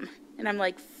 50 of them. And I'm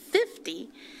like, 50?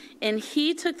 And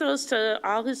he took those to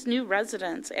all his new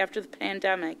residents after the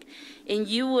pandemic. And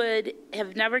you would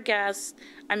have never guessed,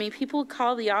 I mean, people would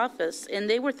call the office and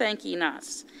they were thanking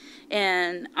us.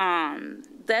 And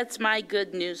that's my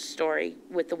good news story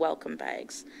with the welcome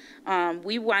bags.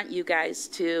 We want you guys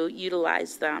to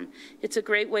utilize them. It's a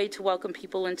great way to welcome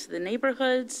people into the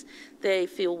neighborhoods. They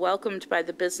feel welcomed by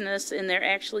the business, and they're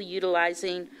actually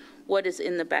utilizing what is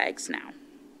in the bags now.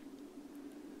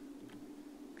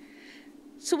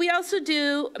 So we also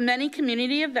do many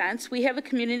community events. We have a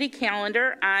community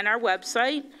calendar on our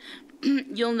website.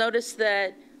 You'll notice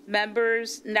that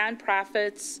members,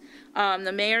 nonprofits,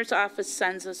 the mayor's office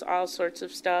sends us all sorts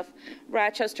of stuff.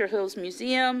 Rochester Hills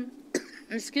Museum,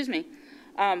 excuse me,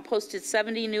 posted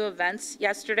 70 new events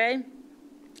yesterday.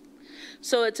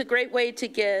 So it's a great way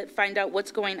to find out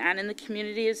what's going on in the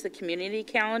community is the community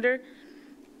calendar.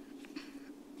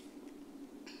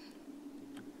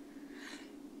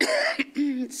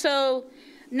 So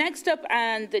next up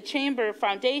on the Chamber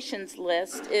Foundation's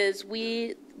list is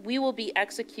we will be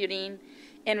executing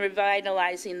and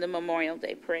revitalizing the Memorial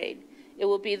Day Parade. It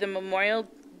will be the Memorial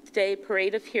Day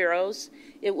Parade of Heroes.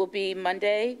 It will be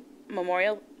Monday,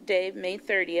 Memorial Day, May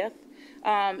 30th.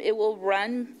 It will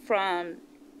run from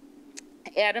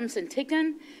Adams and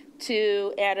Tickon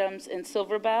to Adams and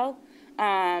Silverbell.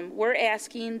 We're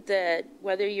asking that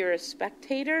whether you're a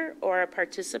spectator or a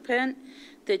participant,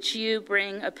 that you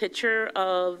bring a picture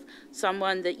of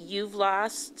someone that you've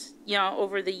lost,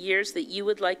 over the years that you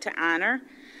would like to honor.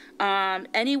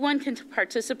 Anyone can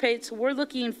participate, so we're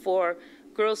looking for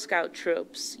Girl Scout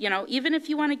troops. Even if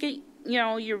you want to get,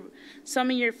 some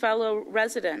of your fellow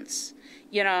residents,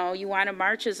 you want to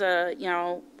march as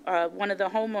one of the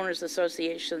homeowners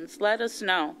associations, let us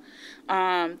know.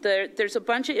 There's a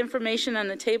bunch of information on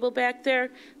the table back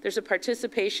there. There's a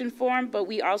participation form, but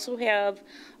we also have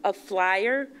a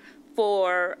flyer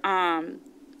for all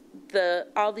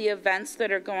the events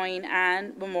that are going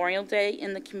on Memorial Day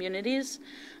in the communities.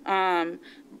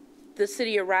 The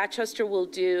city of Rochester will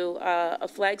do a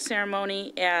flag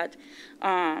ceremony at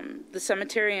the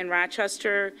cemetery in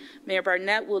Rochester. Mayor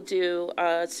Barnett will do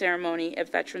a ceremony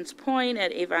at Veterans Point,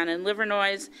 at Avon and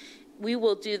Livernois. We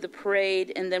will do the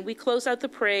parade, and then we close out the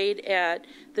parade at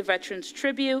the Veterans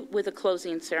Tribute with a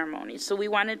closing ceremony. So we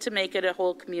wanted to make it a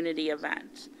whole community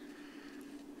event.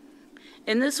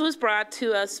 And this was brought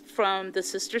to us from the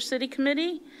Sister City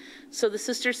Committee. So the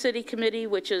Sister City Committee,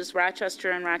 which is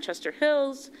Rochester and Rochester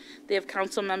Hills, they have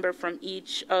council member from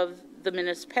each of the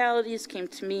municipalities, came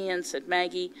to me and said,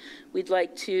 Maggie, we'd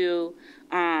like to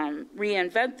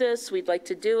reinvent this. We'd like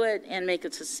to do it and make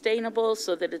it sustainable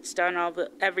so that it's done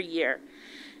every year.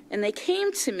 And they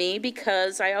came to me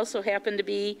because I also happen to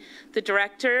be the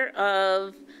director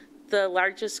of the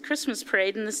largest Christmas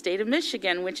parade in the state of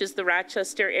Michigan, which is the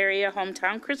Rochester Area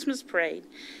Hometown Christmas Parade.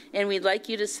 And we'd like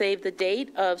you to save the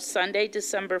date of Sunday,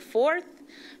 December 4th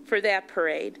for that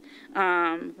parade.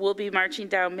 We'll be marching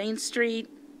down Main Street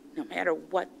no matter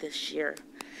what this year.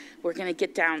 We're going to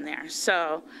get down there.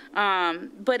 So,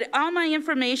 but all my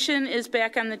information is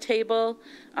back on the table.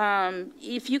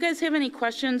 If you guys have any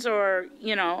questions or,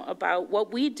 about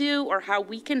what we do or how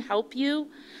we can help you,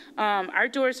 our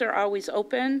doors are always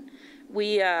open.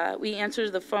 We answer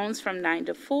the phones from 9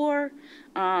 to 4.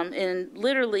 And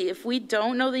literally, if we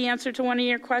don't know the answer to one of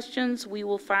your questions, we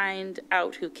will find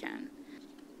out who can.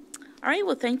 All right,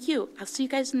 well, thank you. I'll see you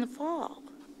guys in the fall.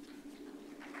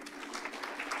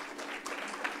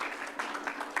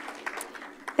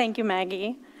 Thank you,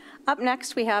 Maggie. Up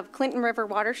next, we have Clinton River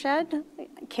Watershed,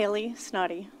 Kaylee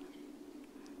Snoddy.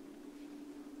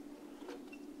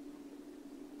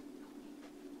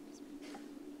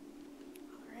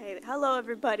 Hello,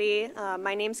 everybody.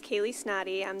 My name's Kaylee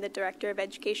Snoddy. I'm the Director of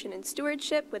Education and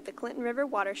Stewardship with the Clinton River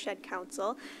Watershed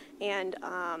Council, and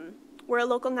we're a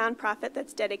local nonprofit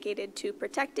that's dedicated to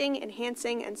protecting,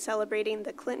 enhancing, and celebrating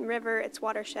the Clinton River, its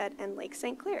watershed, and Lake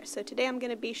St. Clair. So today I'm going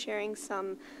to be sharing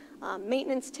some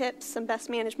maintenance tips, some best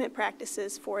management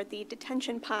practices for the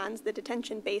detention ponds, the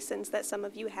detention basins that some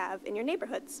of you have in your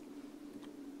neighborhoods.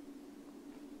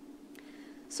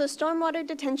 So stormwater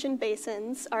detention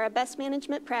basins are a best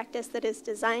management practice that is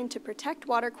designed to protect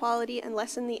water quality and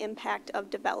lessen the impact of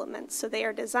development. So they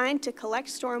are designed to collect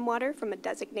stormwater from a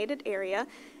designated area,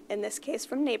 in this case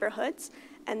from neighborhoods,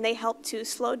 and they help to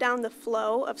slow down the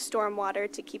flow of stormwater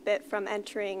to keep it from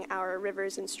entering our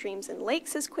rivers and streams and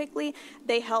lakes as quickly.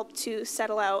 They help to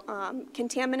settle out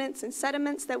contaminants and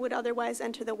sediments that would otherwise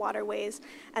enter the waterways,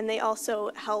 and they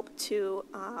also help to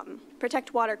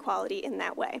protect water quality in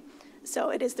that way.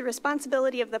 So it is the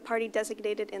responsibility of the party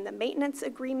designated in the maintenance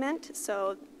agreement,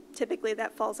 so typically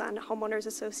that falls on homeowners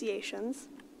associations.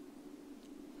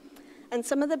 And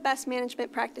some of the best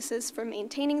management practices for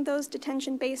maintaining those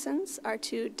detention basins are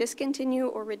to discontinue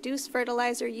or reduce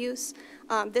fertilizer use.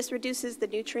 This reduces the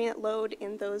nutrient load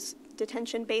in those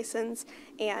detention basins,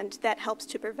 and that helps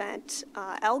to prevent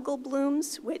algal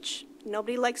blooms, which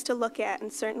nobody likes to look at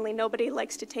and certainly nobody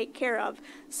likes to take care of.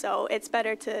 So it's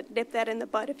better to nip that in the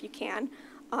bud if you can.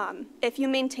 If you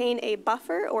maintain a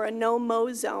buffer or a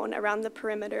no-mow zone around the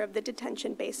perimeter of the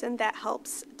detention basin, that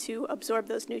helps to absorb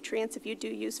those nutrients if you do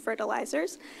use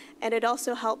fertilizers. And it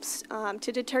also helps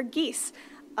to deter geese.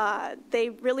 They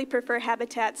really prefer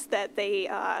habitats that they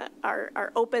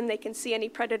are open. They can see any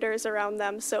predators around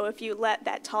them. So if you let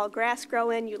that tall grass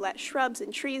grow in, you let shrubs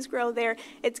and trees grow there,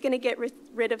 it's going to get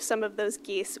rid of some of those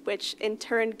geese, which in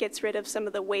turn gets rid of some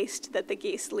of the waste that the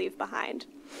geese leave behind.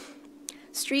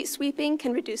 Street sweeping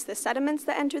can reduce the sediments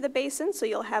that enter the basin, so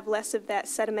you'll have less of that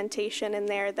sedimentation in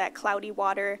there, that cloudy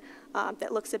water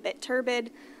that looks a bit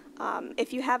turbid.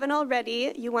 If you haven't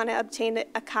already, you want to obtain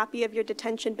a copy of your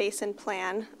detention basin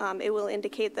plan. It will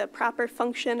indicate the proper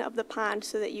function of the pond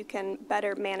so that you can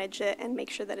better manage it and make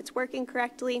sure that it's working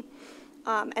correctly.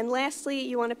 And lastly,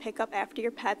 you want to pick up after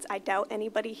your pets. I doubt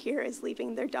anybody here is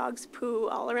leaving their dog's poo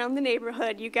all around the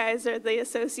neighborhood. You guys are the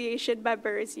association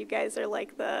members. You guys are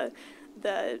like the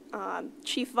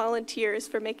chief volunteers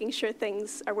for making sure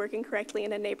things are working correctly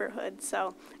in a neighborhood.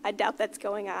 So I doubt that's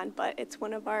going on, but it's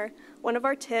one of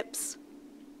our tips.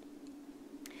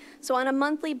 So on a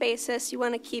monthly basis, you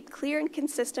want to keep clear and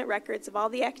consistent records of all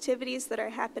the activities that are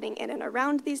happening in and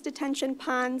around these detention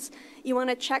ponds. You want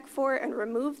to check for and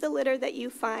remove the litter that you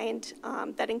find.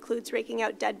 That includes raking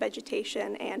out dead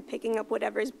vegetation and picking up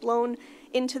whatever is blown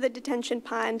into the detention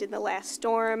pond in the last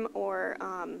storm or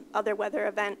other weather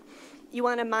event. You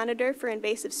want to monitor for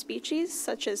invasive species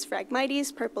such as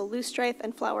Phragmites, purple loosestrife,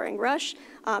 and flowering rush.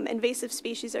 Invasive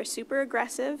species are super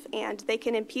aggressive and they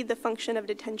can impede the function of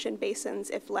detention basins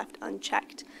if left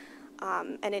unchecked.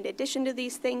 And in addition to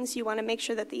these things, you want to make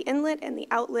sure that the inlet and the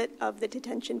outlet of the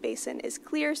detention basin is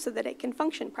clear so that it can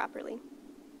function properly.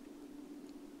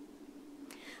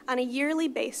 On a yearly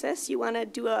basis, you want to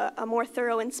do a more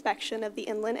thorough inspection of the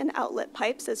inlet and outlet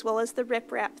pipes, as well as the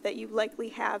riprap that you likely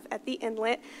have at the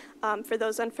inlet. For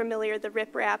those unfamiliar, the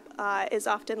riprap is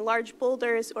often large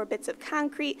boulders or bits of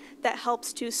concrete that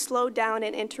helps to slow down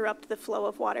and interrupt the flow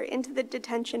of water into the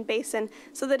detention basin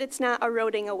so that it's not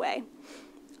eroding away.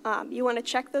 You want to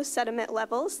check those sediment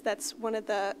levels. That's one of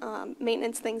the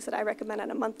maintenance things that I recommend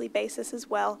on a monthly basis as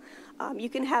well.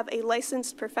 You can have a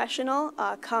licensed professional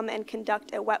come and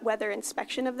conduct a wet weather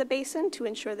inspection of the basin to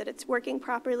ensure that it's working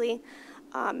properly.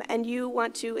 And you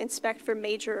want to inspect for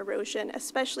major erosion,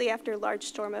 especially after large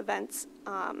storm events,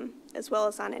 as well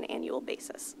as on an annual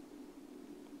basis.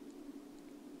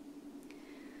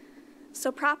 So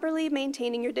properly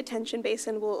maintaining your detention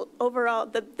basin will overall,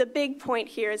 the big point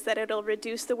here is that it'll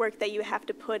reduce the work that you have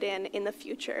to put in the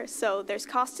future. So there's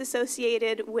costs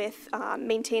associated with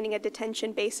maintaining a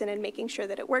detention basin and making sure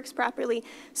that it works properly.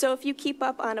 So if you keep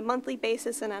up on a monthly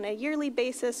basis and on a yearly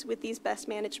basis with these best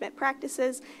management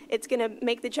practices, it's going to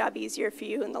make the job easier for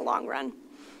you in the long run.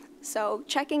 So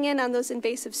checking in on those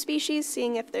invasive species,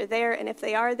 seeing if they're there, and if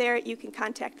they are there, you can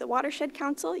contact the Watershed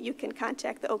Council, you can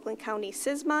contact the Oakland County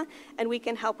SISMA, and we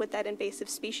can help with that invasive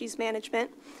species management.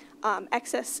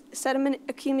 Excess sediment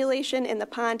accumulation in the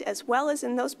pond as well as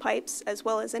in those pipes, as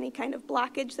well as any kind of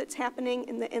blockage that's happening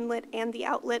in the inlet and the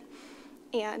outlet.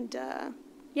 And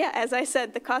Yeah, as I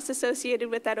said, the costs associated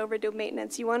with that overdue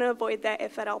maintenance, you want to avoid that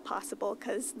if at all possible,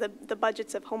 because the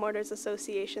budgets of homeowners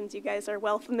associations, you guys are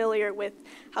well familiar with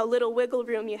how little wiggle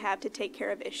room you have to take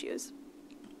care of issues.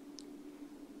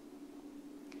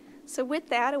 So with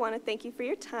that, I want to thank you for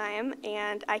your time,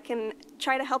 and I can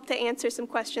try to help to answer some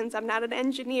questions. I'm not an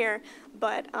engineer,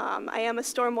 but I am a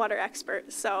stormwater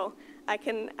expert, so I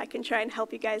can try and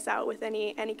help you guys out with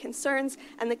any concerns.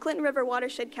 And the Clinton River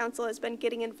Watershed Council has been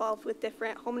getting involved with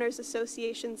different homeowners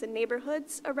associations and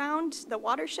neighborhoods around the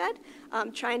watershed,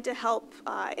 trying to help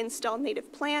install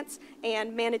native plants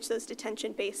and manage those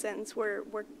detention basins.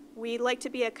 We like to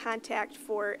be a contact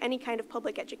for any kind of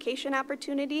public education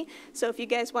opportunity. So if you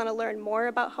guys want to learn more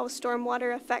about how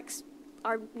stormwater affects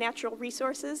our natural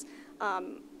resources,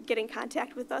 get in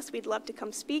contact with us. We'd love to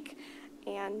come speak.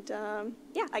 And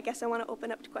yeah, I guess I want to open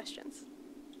up to questions.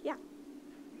 Yeah.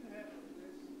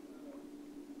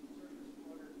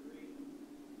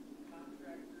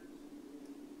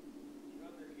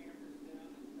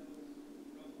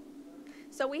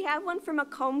 So we have one for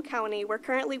Macomb County. We're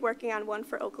currently working on one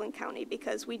for Oakland County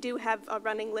because we do have a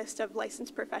running list of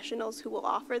licensed professionals who will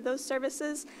offer those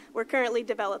services. We're currently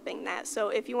developing that. So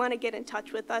if you want to get in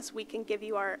touch with us, we can give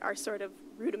you our sort of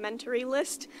rudimentary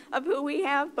list of who we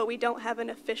have, but we don't have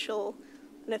an official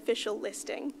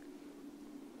listing.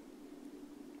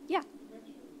 Yeah.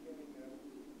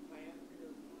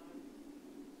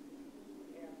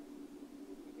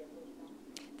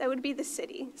 That would be the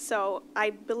city. So I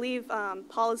believe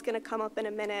Paul is going to come up in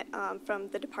a minute from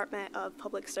the Department of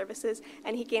Public Services,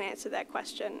 and he can answer that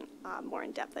question more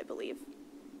in depth, I believe.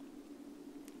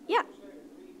 Yeah.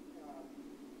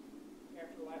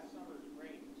 After last summer's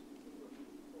rains, which were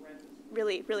horrendous.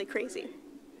 Really, really crazy.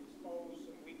 Exposed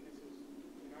some weaknesses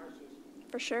in our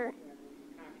system. For sure. And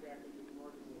we contracted with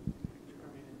Morgan to come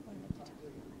in and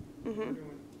upgrade. We're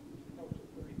doing close to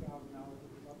 $30,000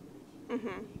 of upgrades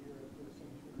this year for the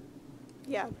sanctuary.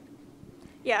 Yeah.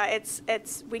 Yeah,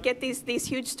 it's we get these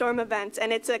huge storm events,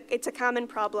 and it's a common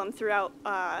problem throughout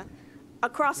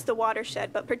across the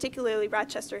watershed, but particularly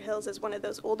Rochester Hills is one of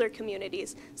those older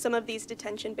communities. Some of these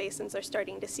detention basins are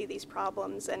starting to see these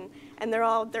problems, and they're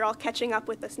all catching up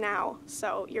with us now.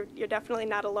 So you're definitely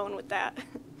not alone with that.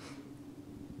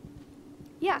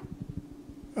 Yeah.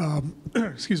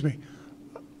 Excuse me.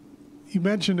 You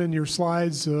mentioned in your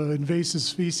slides invasive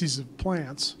species of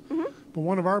plants, but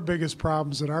one of our biggest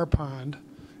problems at our pond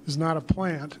is not a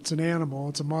plant, it's an animal,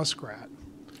 it's a muskrat.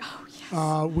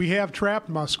 Oh, yes. We have trapped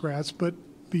muskrats, but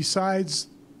besides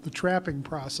the trapping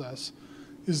process,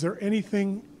 is there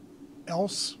anything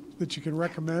else that you can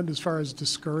recommend as far as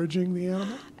discouraging the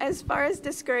animal? As far as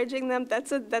discouraging them,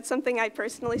 that's something I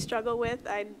personally struggle with.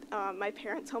 My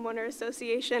parents' homeowner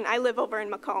association, I live over in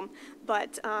Macomb,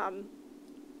 but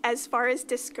as far as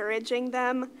discouraging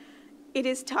them, it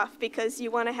is tough because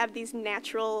you want to have these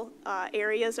natural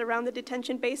areas around the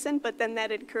detention basin, but then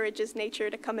that encourages nature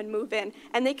to come and move in.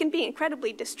 And they can be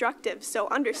incredibly destructive, so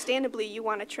understandably you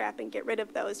want to trap and get rid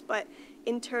of those. But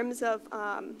in terms of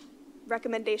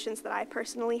recommendations that I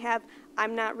personally have,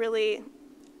 I'm not really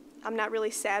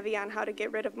savvy on how to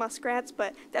get rid of muskrats,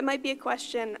 but that might be a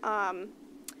question.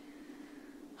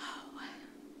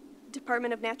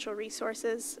 Department of Natural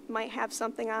Resources might have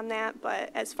something on that, but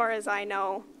as far as I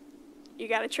know, you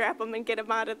got to trap them and get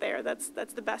them out of there. That's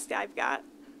the best I've got.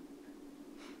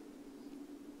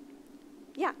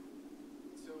 Yeah.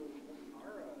 So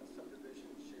our subdivision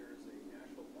shares a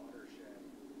natural watershed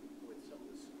with some of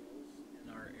the schools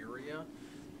in our area.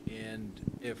 And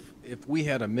if we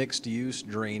had a mixed-use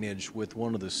drainage with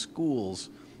one of the schools,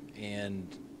 and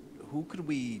who could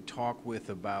we talk with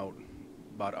about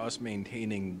us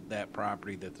maintaining that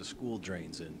property that the school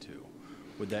drains into?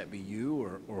 Would that be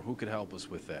you, or who could help us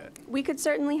with that? We could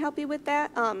certainly help you with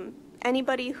that.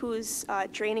 Anybody who's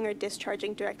draining or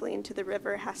discharging directly into the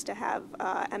river has to have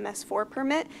MS4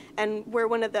 permit, and we're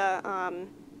one of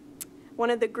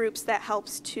the groups that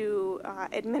helps to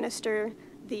administer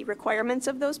the requirements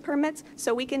of those permits.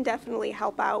 So we can definitely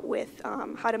help out with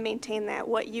how to maintain that,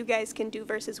 what you guys can do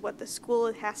versus what the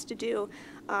school has to do.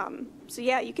 So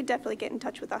yeah, you could definitely get in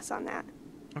touch with us on that.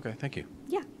 Okay, thank you.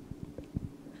 Yeah.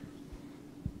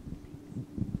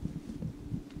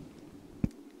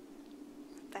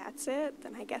 That's it.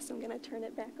 Then I guess I'm going to turn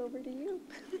it back over to you.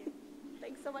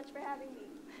 Thanks so much for having me.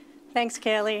 Thanks,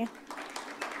 Kaylee.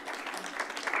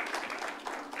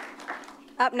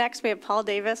 Up next, we have Paul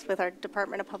Davis with our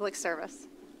Department of Public Service.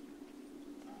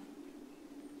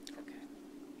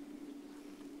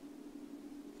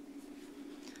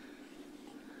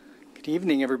 Good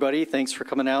evening, everybody. Thanks for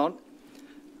coming out.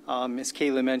 As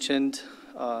Kayla mentioned,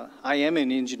 I am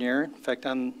an engineer. In fact,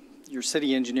 I'm your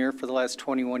city engineer for the last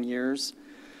 21 years.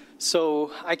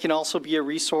 So I can also be a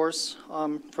resource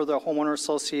for the Homeowner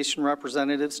Association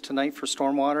representatives tonight for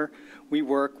stormwater. We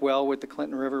work well with the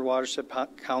Clinton River Watershed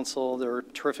Council. They're a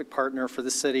terrific partner for the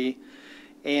city.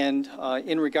 And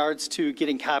in regards to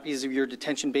getting copies of your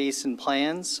detention basin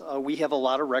plans, we have a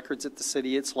lot of records at the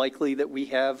city. It's likely that we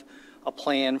have a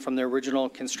plan from the original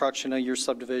construction of your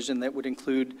subdivision that would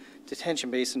include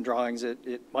detention basin drawings.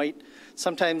 It might,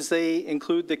 sometimes they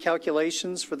include the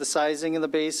calculations for the sizing of the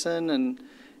basin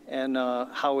and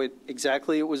how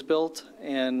exactly it was built,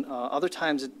 and other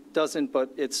times it doesn't, but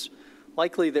it's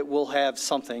likely that we'll have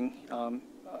something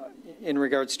in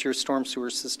regards to your storm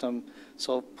sewer system.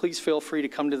 So please feel free to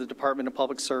come to the Department of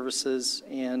Public Services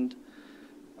and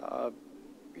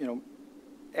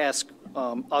ask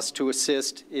us to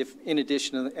assist if, in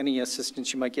addition to any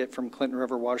assistance you might get from Clinton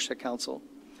River Watershed Council.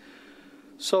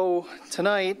 So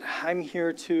tonight, I'm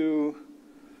here to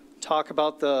talk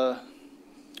about the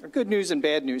good news and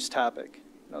bad news topic.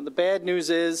 The bad news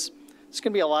is there's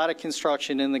going to be a lot of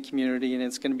construction in the community, and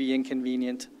it's going to be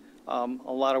inconvenient. A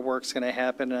lot of work's going to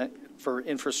happen for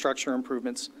infrastructure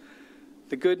improvements.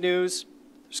 The good news,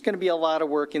 there's going to be a lot of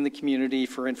work in the community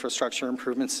for infrastructure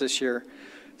improvements this year.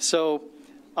 So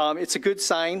it's a good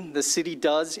sign. The city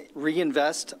does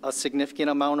reinvest a significant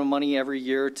amount of money every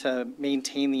year to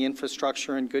maintain the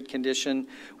infrastructure in good condition.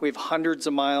 We have hundreds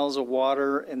of miles of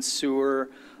water and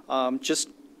sewer, just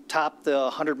topped the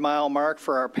 100-mile mark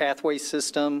for our pathway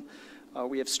system.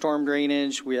 We have storm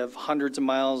drainage. We have hundreds of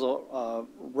miles of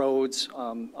roads,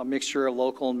 a mixture of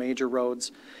local and major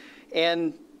roads.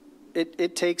 And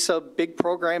it takes a big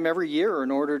program every year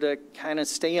in order to kind of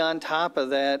stay on top of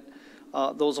that,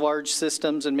 those large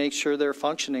systems and make sure they're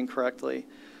functioning correctly.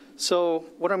 So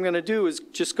what I'm going to do is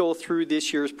just go through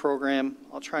this year's program.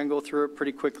 I'll try and go through it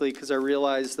pretty quickly because I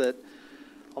realize that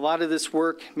a lot of this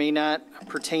work may not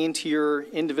pertain to your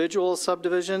individual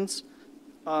subdivisions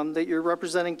that you're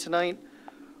representing tonight,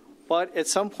 but at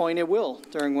some point it will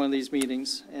during one of these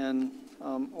meetings. And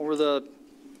over the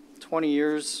 20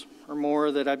 years or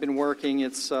more that I've been working,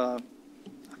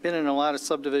 I've been in a lot of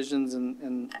subdivisions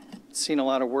and seen a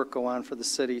lot of work go on for the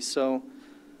city. So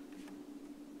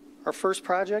our first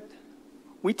project,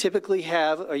 we typically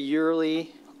have a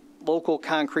yearly local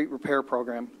concrete repair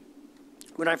program.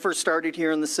 When I first started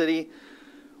here in the city,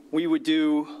 we would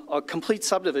do a complete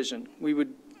subdivision. We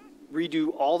would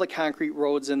redo all the concrete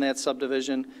roads in that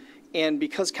subdivision. And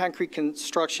because concrete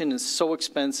construction is so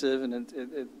expensive and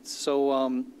it's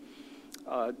so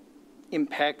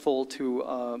impactful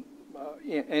to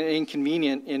and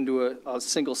inconvenient into a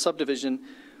single subdivision,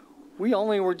 we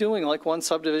only were doing like one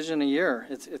subdivision a year.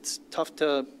 It's tough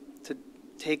to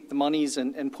take the monies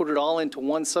and put it all into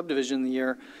one subdivision in the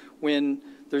year when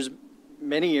there's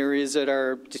many areas that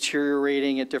are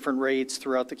deteriorating at different rates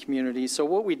throughout the community. So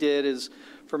what we did is,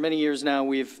 for many years now,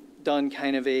 we've done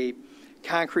kind of a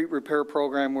concrete repair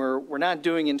program where we're not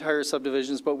doing entire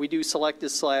subdivisions, but we do selective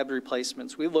slab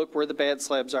replacements. We look where the bad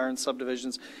slabs are in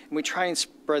subdivisions, and we try and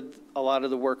spread a lot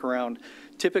of the work around.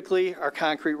 Typically, our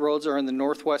concrete roads are in the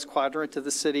northwest quadrant of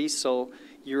the city, so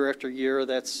year after year,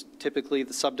 that's typically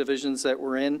the subdivisions that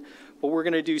we're in. But we're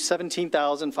going to do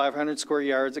 17,500 square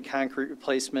yards of concrete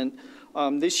replacement.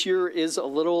 This year is a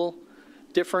little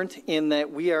different in that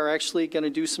we are actually going to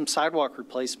do some sidewalk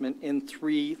replacement in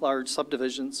 3 large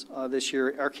subdivisions this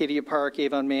year: Arcadia Park,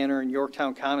 Avon Manor, and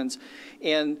Yorktown Commons.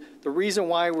 And the reason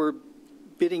why we're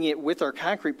bidding it with our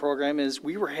concrete program is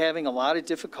we were having a lot of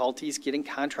difficulties getting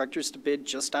contractors to bid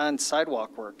just on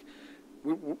sidewalk work.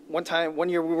 One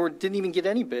year we didn't even get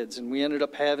any bids, and we ended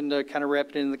up having to kind of wrap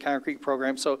it in the concrete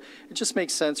program. So it just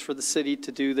makes sense for the city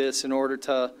to do this in order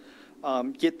to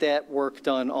get that work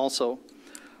done also.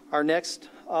 Our next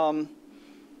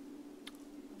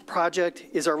project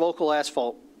is our local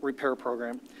asphalt repair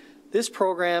program. This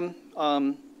program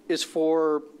is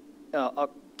for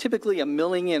typically a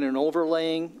milling and an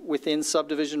overlaying within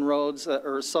subdivision roads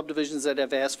or subdivisions that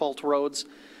have asphalt roads.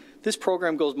 This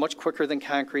program goes much quicker than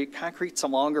concrete. Concrete's a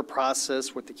longer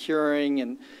process with the curing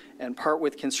and part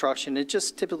with construction. It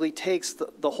just typically takes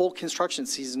the whole construction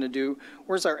season to do,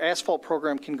 whereas our asphalt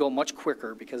program can go much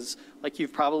quicker because, like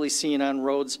you've probably seen on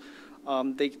roads,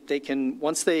 they can,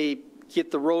 once they get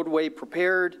the roadway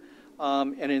prepared,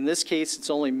 and in this case,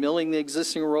 it's only milling the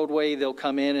existing roadway, they'll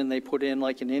come in and they put in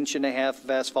like 1.5 inches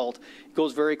of asphalt. It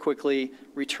goes very quickly,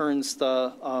 returns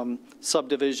the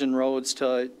subdivision roads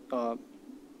to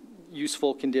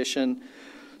useful condition.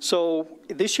 So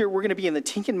this year we're going to be in the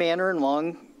Tinkin Manor and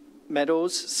Long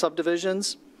Meadows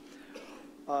subdivisions.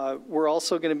 We're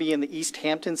also going to be in the East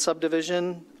Hampton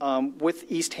subdivision. With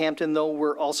East Hampton, though,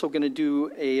 we're also going to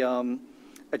do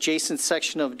adjacent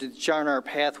section of the Jarnar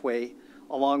pathway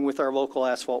along with our local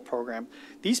asphalt program.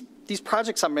 These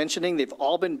projects I'm mentioning, they've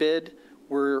all been bid.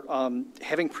 We're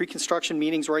having pre-construction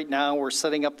meetings right now. We're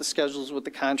setting up the schedules with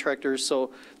the contractors,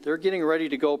 so they're getting ready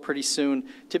to go pretty soon.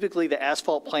 Typically, the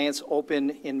asphalt plants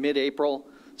open in mid-April,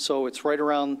 so it's right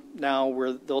around now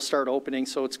where they'll start opening,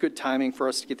 so it's good timing for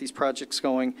us to get these projects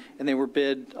going, and they were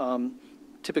bid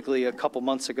typically a couple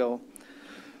months ago.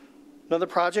 Another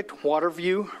project,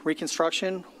 Waterview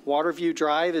reconstruction. Waterview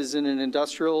Drive is in an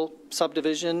industrial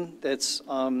subdivision that's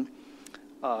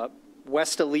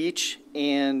west of Leach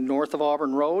and north of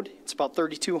Auburn Road. It's about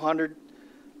 3,200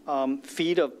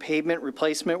 feet of pavement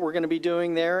replacement we're going to be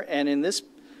doing there. And in this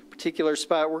particular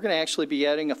spot, we're going to actually be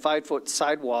adding a 5-foot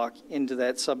sidewalk into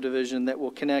that subdivision that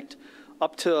will connect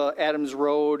up to Adams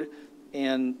Road,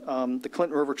 and the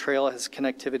Clinton River Trail has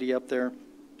connectivity up there.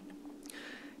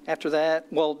 After that,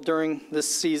 well, during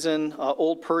this season,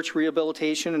 Old Perch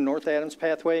rehabilitation in North Adams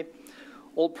Pathway.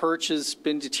 Old Perch has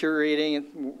been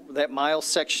deteriorating. That mile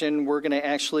section, we're going to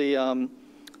actually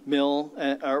mill,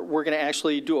 or we're going to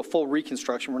actually do a full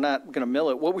reconstruction. We're not going to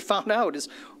mill it. What we found out is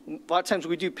a lot of times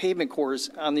we do pavement cores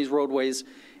on these roadways,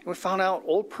 and we found out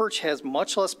Old Perch has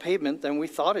much less pavement than we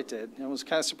thought it did. It was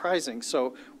kind of surprising.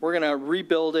 So we're going to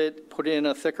rebuild it, put in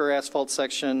a thicker asphalt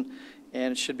section,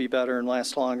 and it should be better and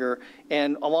last longer.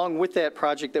 And along with that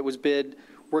project that was bid,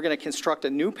 we're going to construct a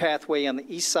new pathway on the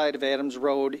east side of Adams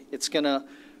Road. It's going to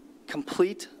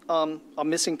complete a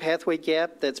missing pathway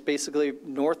gap that's basically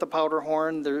north of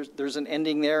Powderhorn. There's an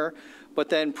ending there. But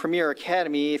then Premier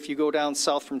Academy, if you go down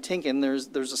south from Tinkin, there's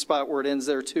a spot where it ends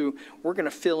there too. We're going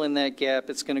to fill in that gap.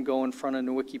 It's going to go in front of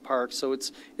Nowicki Park. So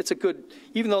it's a good,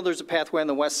 even though there's a pathway on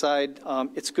the west side,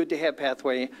 it's good to have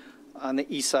pathway on the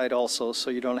east side also, so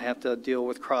you don't have to deal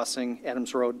with crossing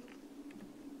Adams Road.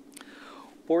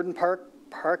 Borden Park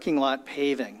parking lot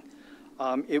paving.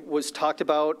 It was talked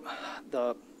about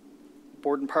the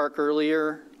Borden Park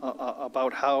earlier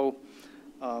about how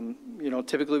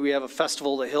typically we have a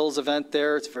Festival of the Hills event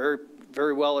there. It's very,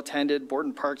 very well attended.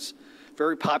 Borden Park's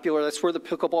very popular. That's where the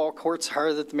pickleball courts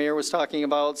are that the mayor was talking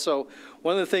about. So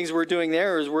one of the things we're doing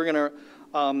there is we're going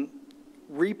to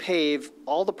repave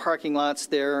all the parking lots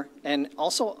there and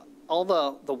also all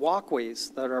the walkways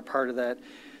that are a part of that.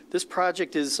 This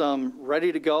project is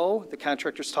ready to go. The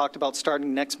contractors talked about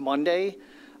starting next Monday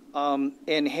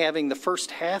and having the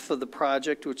first half of the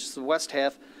project, which is the west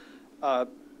half,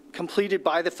 completed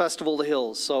by the Festival of the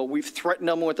Hills. So we've threatened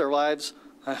them with their lives.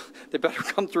 They better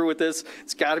come through with this.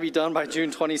 It's got to be done by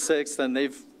June 26th, and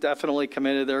they've definitely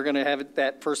committed. They're going to have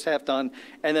that first half done,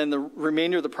 and then the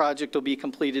remainder of the project will be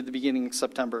completed at the beginning of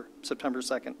September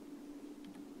 2nd.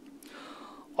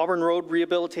 Auburn Road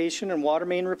rehabilitation and water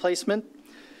main replacement.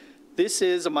 This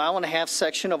is a 1.5 mile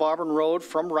section of Auburn Road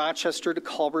from Rochester to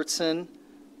Culbertson.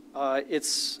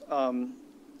 It's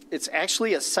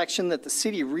actually a section that the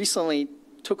city recently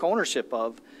took ownership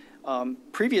of. A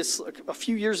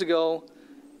few years ago,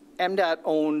 MDOT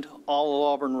owned all of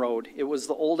Auburn Road. It was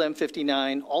the old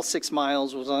M59. All 6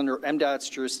 miles was under MDOT's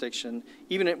jurisdiction.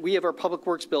 We have our Public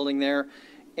Works building there,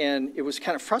 and it was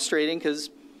kind of frustrating because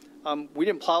we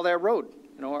didn't plow that road.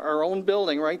 Our own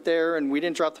building right there, and we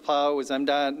didn't drop the plow. It was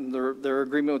MDOT and their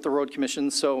agreement with the road commission.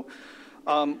 So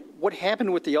what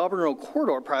happened with the Auburn Road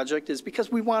Corridor project is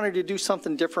because we wanted to do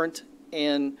something different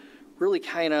and really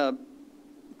kind of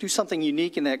do something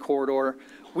unique in that corridor,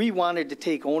 we wanted to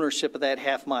take ownership of that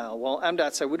half mile. Well,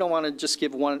 MDOT said we don't want to just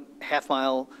give 1.5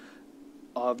 mile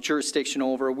of jurisdiction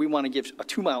over. We want to give a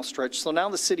 2 mile stretch. So now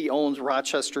the city owns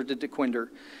Rochester to DeQuinder.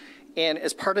 And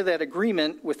as part of that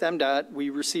agreement with MDOT, we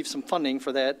received some funding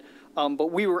for that.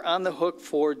 But we were on the hook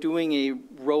for doing a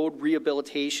road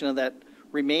rehabilitation of that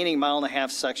remaining 1.5 mile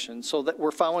section. So that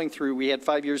we're following through. We had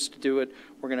 5 years to do it.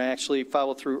 We're going to actually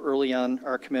follow through early on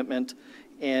our commitment.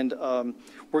 And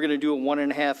we're going to do a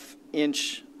 1.5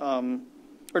 inch, a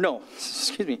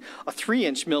 3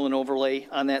 inch mill and overlay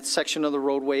on that section of the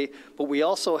roadway. But we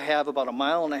also have about 1.5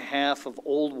 miles of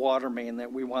old water main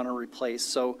that we want to replace.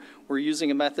 So we're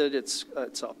using a method. It's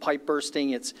a pipe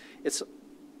bursting. It's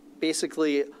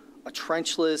basically a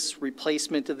trenchless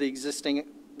replacement of the existing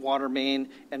water main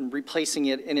and replacing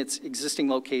it in its existing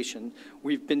location.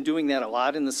 We've been doing that a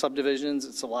lot in the subdivisions.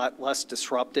 It's a lot less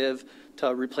disruptive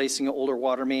to replacing older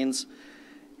water mains.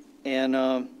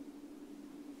 And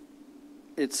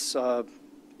it's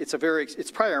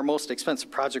probably our most expensive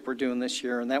project we're doing this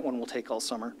year, and that one will take all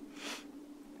summer.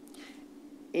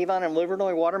 Avon and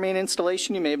Livernois water main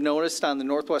installation. You may have noticed on the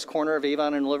northwest corner of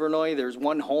Avon and Livernois, there's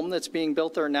one home that's being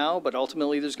built there now, but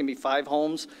ultimately there's going to be 5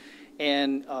 homes.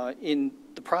 And in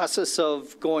the process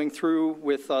of going through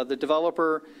with the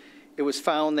developer it was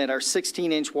found that our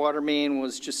 16-inch water main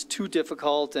was just too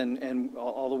difficult, and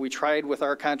although we tried with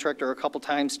our contractor a couple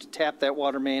times to tap that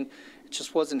water main, it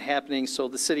just wasn't happening. So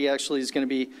the city actually is going to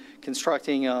be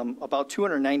constructing about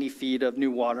 290 feet of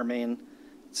new water main.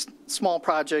 It's a small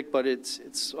project, but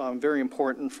it's very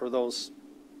important for those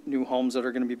new homes that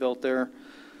are going to be built there.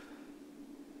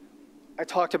 I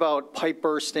talked about pipe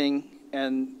bursting,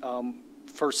 and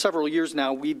for several years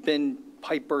now, we've been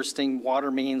pipe bursting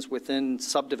water mains within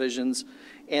subdivisions.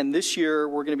 And this year,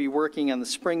 we're going to be working on the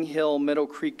Spring Hill Meadow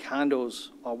Creek condos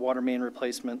water main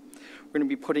replacement. We're going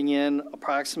to be putting in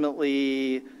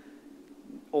approximately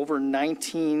over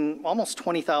 19, almost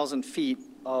 20,000 feet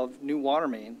of new water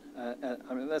main.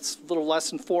 I mean, that's a little less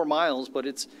than 4 miles, but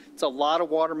it's a lot of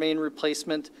water main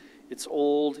replacement. It's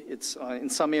old. It's in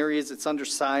some areas it's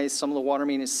undersized. Some of the water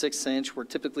main is 6-inch, where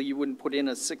typically you wouldn't put in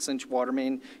a 6-inch water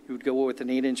main. You would go with an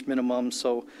 8-inch minimum.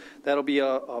 So that'll be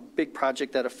a big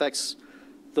project that affects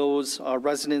those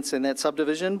residents in that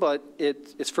subdivision, but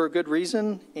it's for a good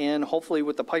reason, and hopefully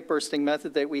with the pipe bursting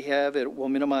method that we have, it will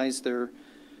minimize their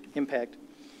impact.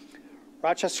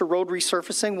 Rochester Road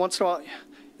resurfacing, once in a while,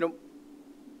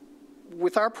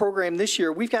 with our program this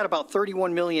year, we've got about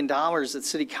 $31 million that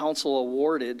City Council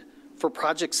awarded for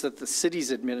projects that the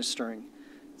city's administering.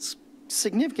 It's a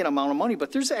significant amount of money,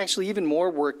 but there's actually even more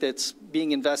work that's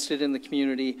being invested in the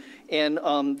community.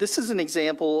 And this is an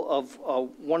example of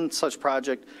one such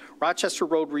project, Rochester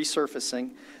Road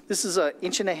resurfacing. This is an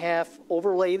 1.5-inch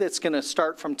overlay that's going to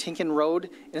start from Tinkin Road,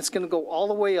 and it's going to go all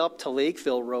the way up to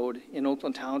Lakeville Road in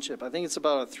Oakland Township. I think it's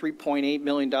about a $3.8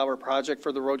 million project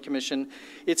for the Road Commission.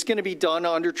 It's going to be done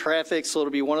under traffic, so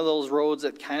it'll be one of those roads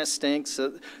that kind of stinks.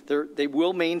 They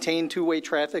will maintain two-way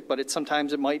traffic, but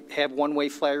sometimes it might have one-way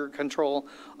flagger control.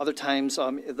 Other times,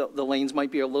 the lanes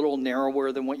might be a little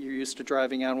narrower than what you're used to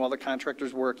driving on while the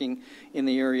contractor's working in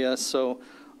the area. So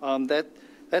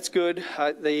that's good.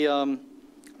 They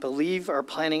believe are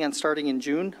planning on starting in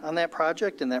June on that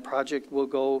project, and that project will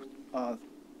go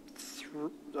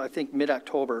through, I think,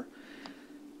 mid-October.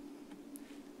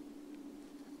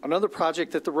 Another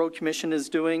project that the Road Commission is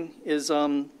doing is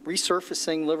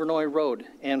resurfacing Livernois Road.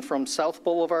 And from South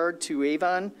Boulevard to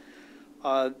Avon,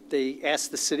 they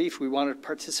asked the city if we wanted to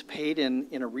participate in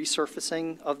a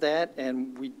resurfacing of that,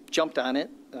 and we jumped on it.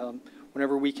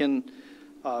 Whenever we can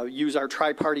use our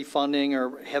tri-party funding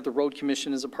or have the Road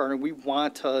Commission as a partner, we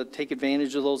want to take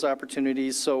advantage of those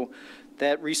opportunities. So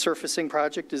that resurfacing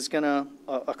project is going to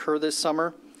occur this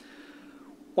summer.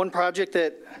 One project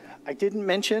that I didn't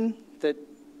mention that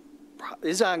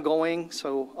is ongoing,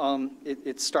 so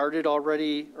it started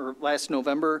already, or last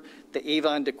November, the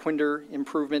Avon to Quinder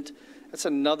improvement. That's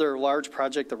another large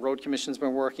project the Road Commission's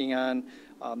been working on.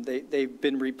 They've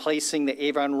been replacing the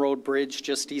Avon Road Bridge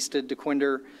just east of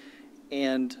DeQuinder,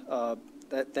 and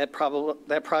that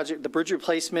project, the bridge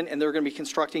replacement, and they're going to be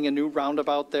constructing a new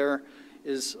roundabout there,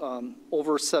 is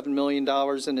over $7 million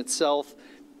in itself.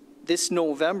 This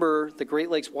November, the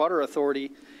Great Lakes Water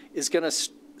Authority is going to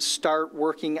start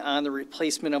working on the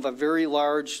replacement of a very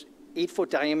large 8-foot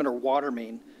diameter water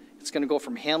main. It's going to go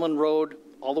from Hamlin Road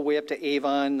all the way up to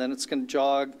Avon, then it's going to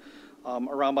jog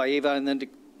around by Avon, and then to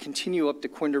continue up to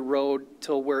Quinder Road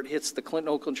till where it hits the Clinton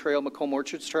Oakland Trail, Macomb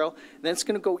Orchards Trail. And then it's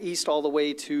going to go east all the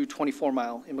way to 24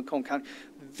 Mile in Macomb County.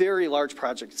 Very large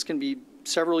project. It's going to be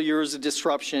several years of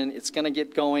disruption. It's going to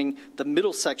get going. The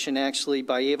middle section, actually,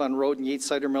 by Avon Road and Yates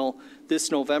Cider Mill this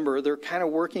November, they're kind of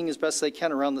working as best they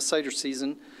can around the cider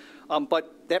season.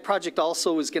 But that project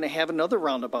also is going to have another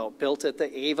roundabout built at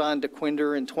the Avon,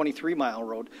 DeQuinder, and 23 Mile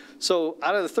Road. So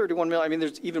out of the 31 million, I mean,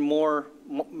 there's even more,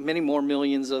 many more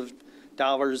millions of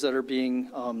dollars that are being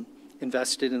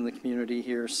invested in the community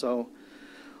here. So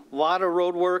a lot of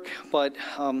road work, but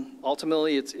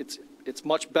ultimately it's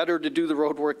much better to do the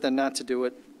road work than not to do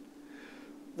it.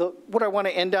 What I want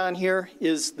to end on here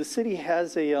is the city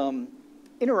has a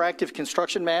interactive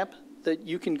construction map that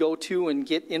you can go to and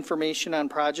get information on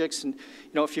projects. And,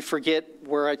 if you forget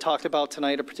where I talked about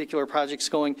tonight, a particular project's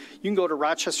going, you can go to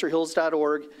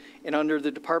rochesterhills.org, and under the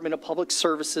Department of Public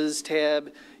Services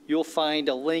tab, you'll find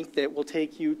a link that will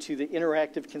take you to the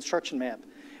interactive construction map.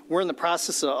 We're in the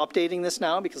process of updating this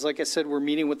now because, like I said, we're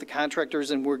meeting with the contractors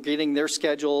and we're getting their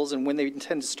schedules and when they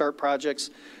intend to start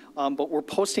projects. But we're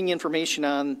posting information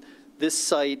on this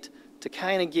site to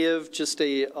kind of give just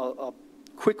a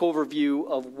quick overview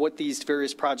of what these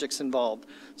various projects involve.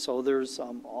 So there's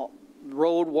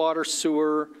road, water,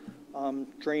 sewer,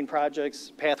 drain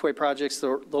projects, pathway projects.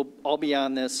 They'll all be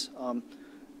on this.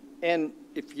 And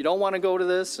if you don't want to go to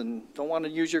this and don't want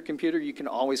to use your computer, you can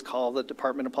always call the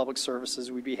Department of Public Services.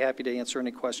 We'd be happy to answer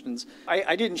any questions.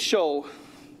 I didn't show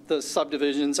the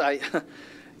subdivisions.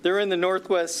 They're in the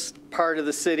northwest part of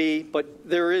the city, but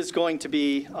there is going to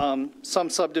be some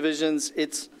subdivisions.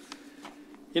 It's,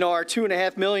 our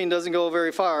 2.5 million doesn't go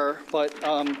very far, but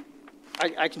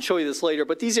I can show you this later.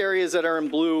 But these areas that are in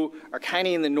blue are kind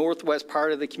of in the northwest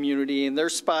part of the community, and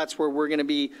there's spots where we're going to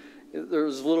be,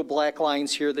 there's little black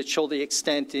lines here that show the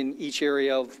extent in each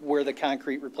area of where the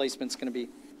concrete replacement's going to be.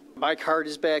 My card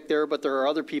is back there, but there are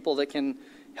other people that can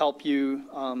help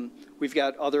you. We've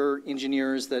got other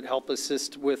engineers that help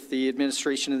assist with the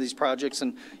administration of these projects.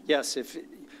 And yes, if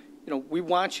we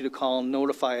want you to call and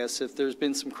notify us if there's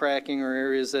been some cracking or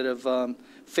areas that have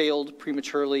failed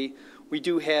prematurely. We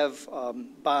do have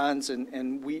bonds,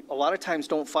 and we a lot of times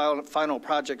don't file final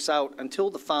projects out until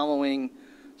the following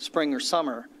spring or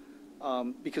summer.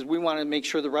 Because we want to make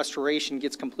sure the restoration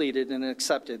gets completed and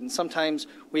accepted. And sometimes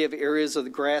we have areas of the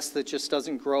grass that just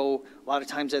doesn't grow. A lot of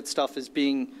times that stuff is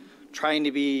trying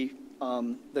to be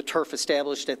the turf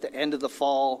established at the end of the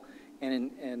fall.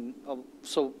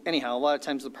 So anyhow, a lot of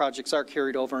times the projects are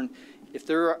carried over. And if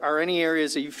there are any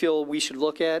areas that you feel we should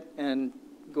look at and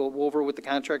go over with the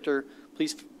contractor,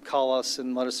 please call us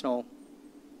and let us know.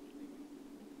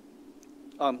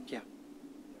 Yeah.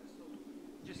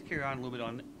 Just carry on a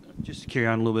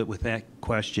little bit with that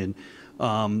question.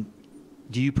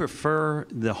 Do you prefer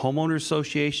the homeowner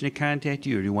association to contact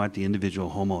you, or do you want the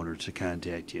individual homeowner to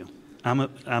contact you?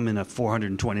 I'm in a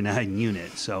 429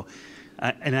 unit, so,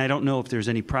 and I don't know if there's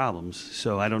any problems,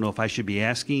 so I don't know if I should be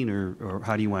asking, or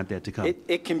how do you want that to come?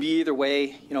 It can be either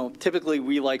way. Typically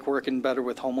we like working better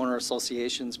with homeowner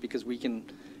associations because we can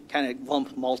kind of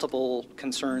lump multiple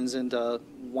concerns into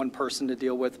one person to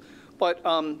deal with. But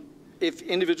if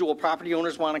individual property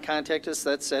owners want to contact us,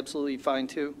 that's absolutely fine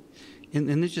too. And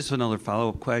there's just another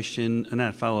follow-up question,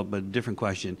 not follow-up, but a different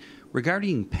question.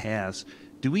 Regarding paths,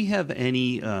 do we have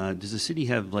any, does the city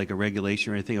have like a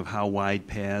regulation or anything of how wide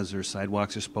paths or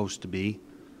sidewalks are supposed to be?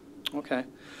 Okay.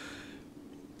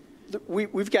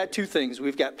 We've got two things.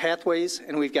 We've got pathways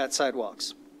and we've got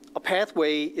sidewalks. A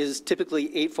pathway is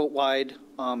typically 8 foot wide,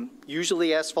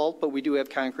 usually asphalt, but we do have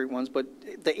concrete ones. But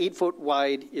the 8 foot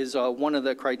wide is one of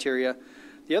the criteria.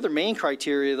 The other main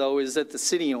criteria, though, is that the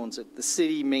city owns it. The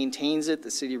city maintains it.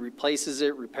 The city replaces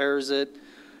it, repairs it,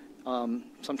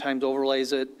 sometimes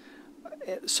overlays it.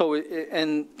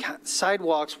 And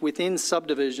sidewalks within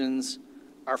subdivisions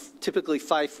are typically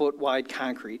 5 foot wide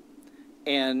concrete.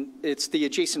 And it's the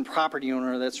adjacent property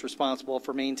owner that's responsible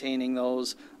for maintaining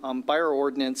those by our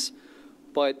ordinance.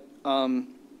 But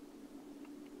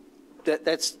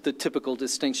that's the typical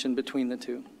distinction between the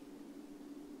two.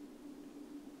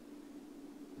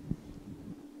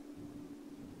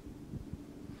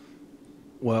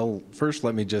 Well, first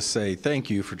let me just say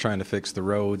thank you for trying to fix the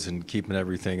roads and keeping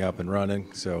everything up and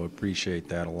running, so appreciate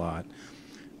that a lot.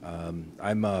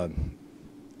 I'm a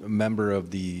member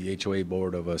of the HOA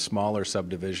board of a smaller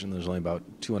subdivision. There's only about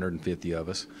 250 of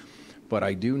us. But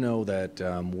I do know that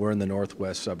we're in the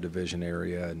northwest subdivision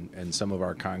area, and some of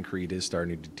our concrete is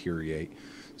starting to deteriorate.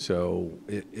 So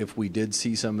if we did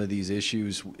see some of these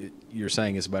issues, you're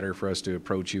saying it's better for us to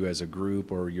approach you as a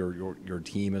group or your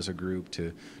team as a group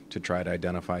to try to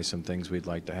identify some things we'd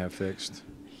like to have fixed?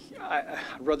 I'd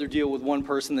rather deal with one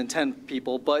person than 10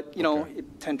 people, but,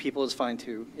 10 people is fine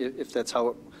too, if that's how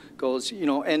it goes,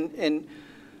 and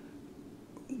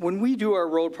when we do our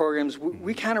road programs,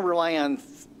 we kind of rely on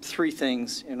three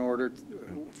things in order.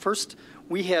 First,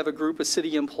 we have a group of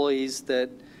city employees that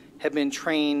have been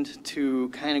trained to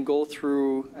kind of go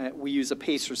through, we use a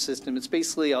PACER system. It's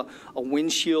basically a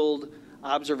windshield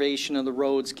observation of the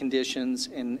road's conditions,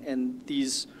 and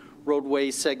these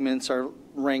roadway segments are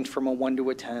ranked from a 1 to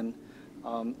a 10.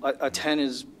 A 10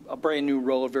 is a brand new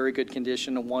road, very good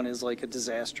condition. A 1 is like a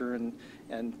disaster and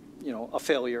a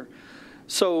failure.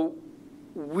 So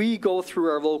we go through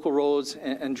our local roads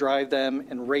and drive them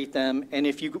and rate them. And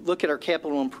if you look at our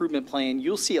capital improvement plan,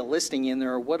 you'll see a listing in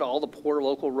there of what all the poor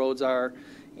local roads are.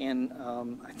 And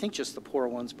I think just the poor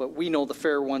ones, but we know the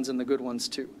fair ones and the good ones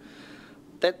too.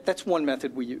 That's one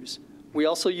method we use. We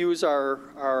also use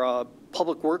our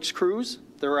public works crews.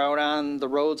 They're out on the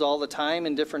roads all the time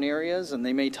in different areas, and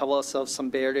they may tell us of some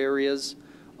bad areas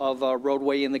of a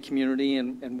roadway in the community,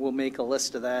 and we'll make a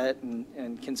list of that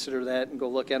and consider that and go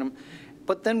look at them.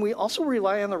 But then we also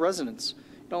rely on the residents.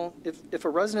 If a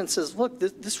resident says, look,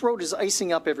 this road is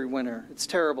icing up every winter, it's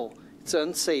terrible, it's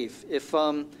unsafe. If,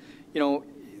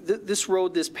 this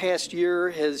road this past year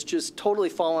has just totally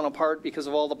fallen apart because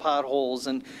of all the potholes,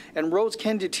 and roads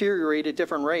can deteriorate at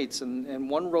different rates, and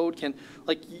one road can,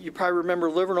 like you probably remember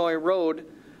Livernois Road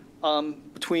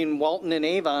between Walton and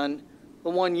Avon, the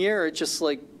one year it just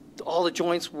like all the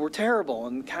joints were terrible,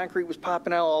 and concrete was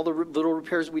popping out. All the little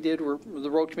repairs we did,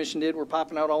 the road commission did, were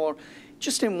popping out all over.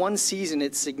 Just in one season,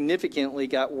 it significantly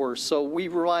got worse. So we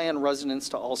rely on residents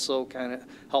to also kind of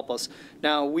help us.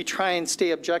 Now, we try and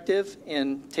stay objective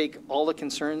and take all the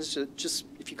concerns. Just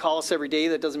if you call us every day,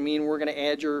 that doesn't mean we're going to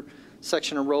add your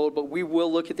section of road, but we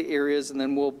will look at the areas, and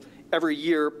then we'll every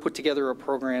year put together a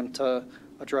program to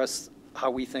address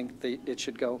how we think it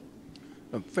should go.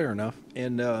 Fair enough.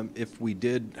 And if we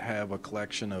did have a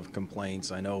collection of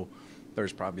complaints, I know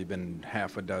there's probably been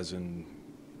half a dozen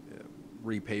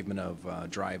repavement of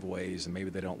driveways, and maybe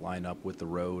they don't line up with the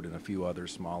road, and a few other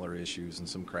smaller issues and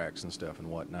some cracks and stuff and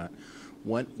whatnot.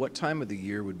 What time of the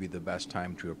year would be the best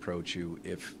time to approach you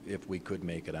if we could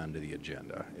make it onto the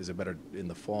agenda? Is it better in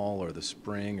the fall or the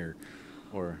spring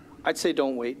or? I'd say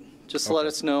don't wait. Just let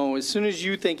us know. As soon as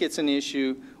you think it's an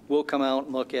issue, we'll come out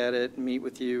and look at it and meet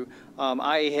with you.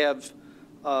 I have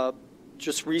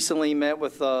just recently met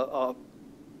with a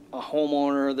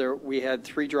homeowner. We had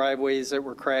 3 driveways that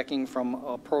were cracking from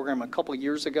a program a couple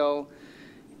years ago,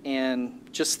 and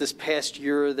just this past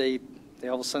year they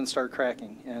all of a sudden started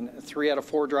cracking, and 3 out of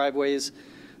 4 driveways.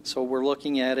 So we're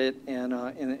looking at it, and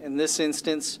in this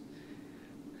instance,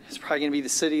 it's probably going to be the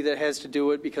city that has to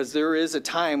do it, because there is a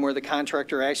time where the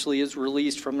contractor actually is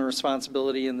released from the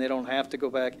responsibility and they don't have to go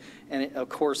back. And of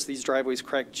course, these driveways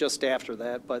crack just after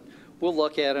that. But we'll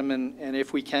look at them, and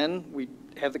if we can, we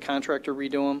have the contractor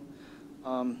redo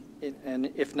them.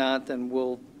 And if not, then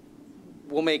we'll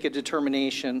make a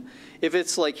determination. If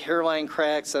it's like hairline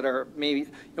cracks that are maybe,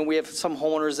 we have some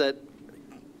homeowners that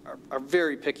are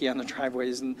very picky on the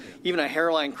driveways, and even a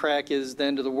hairline crack is the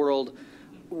end of the world.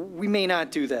 We may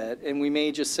not do that, and we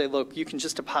may just say, look, you can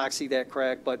just epoxy that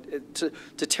crack, but to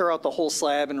tear out the whole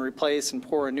slab and replace and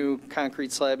pour a new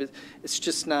concrete slab, it's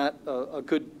just not a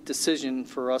good decision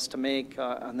for us to make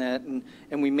on that,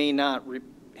 and we may not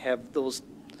have those,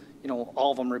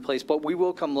 all of them replaced, but we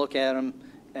will come look at them,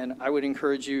 and I would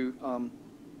encourage you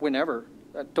whenever.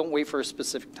 Don't wait for a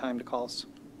specific time to call us.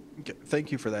 Okay,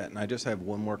 thank you for that, and I just have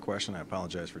one more question. I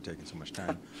apologize for taking so much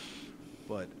time,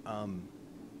 but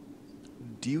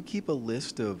do you keep a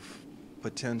list of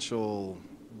potential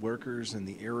workers in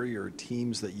the area or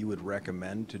teams that you would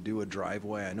recommend to do a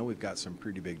driveway? I know we've got some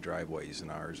pretty big driveways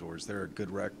in ours, or is there a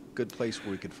good place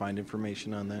where we could find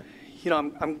information on that?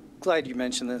 I'm glad you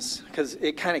mentioned this, because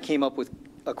it kind of came up with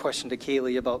a question to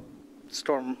Kaylee about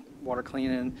storm water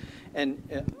cleaning,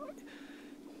 and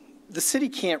the city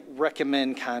can't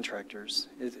recommend contractors.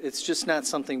 It's just not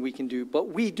something we can do, but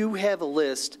we do have a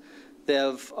list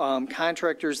of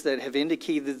contractors that have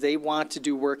indicated they want to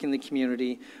do work in the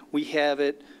community. We have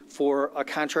it for a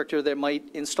contractor that might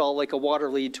install like a water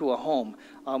lead to a home.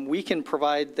 We can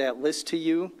provide that list to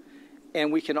you,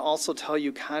 and we can also tell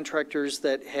you contractors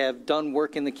that have done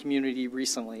work in the community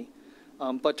recently.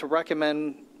 But to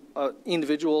recommend an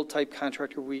individual type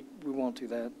contractor, we won't do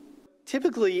that.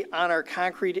 Typically on our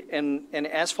concrete and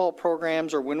asphalt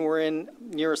programs, or when we're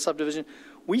near a subdivision,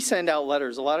 we send out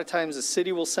letters. A lot of times the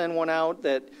city will send one out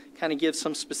that kind of gives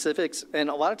some specifics, and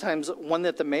a lot of times one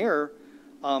that the mayor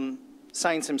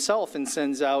signs himself and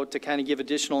sends out to kind of give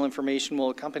additional information will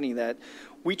accompany that.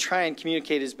 We try and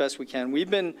communicate as best we can.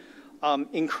 We've been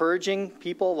encouraging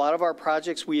people. A lot of our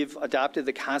projects, we've adopted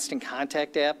the Constant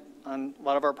Contact app on a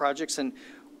lot of our projects, and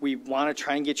we want to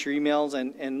try and get your emails,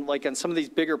 and like on some of these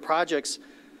bigger projects,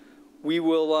 we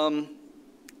will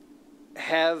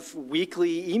have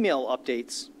weekly email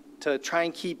updates to try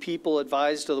and keep people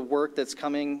advised of the work that's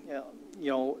coming,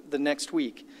 the next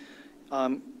week.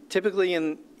 Typically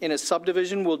in a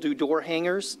subdivision, we'll do door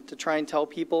hangers to try and tell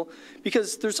people,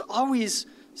 because there's always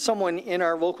someone in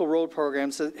our local road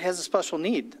programs that has a special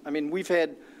need. I mean, we've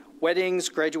had weddings,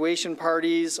 graduation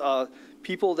parties,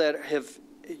 people that have,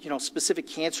 specific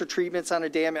cancer treatments on a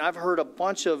day. I mean, I've heard a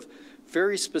bunch of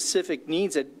very specific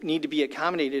needs that need to be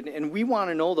accommodated, and we want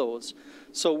to know those.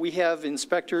 So we have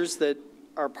inspectors that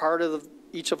are part of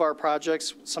each of our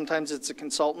projects. Sometimes it's a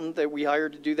consultant that we hire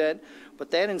to do that,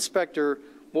 but that inspector,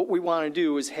 what we want to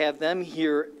do is have them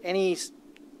hear any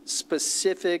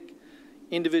specific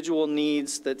individual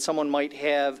needs that someone might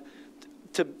have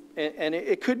and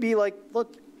it could be like,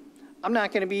 look, I'm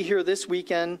not going to be here this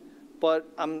weekend, but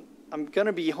I'm going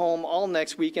to be home all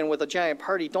next weekend with a giant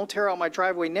party. Don't tear out my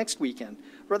driveway next weekend.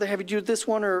 I'd rather have you do this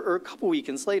one or a couple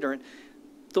weekends later. And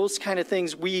those kind of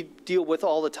things we deal with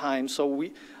all the time. So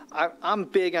I'm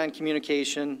big on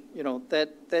communication.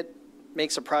 That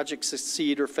makes a project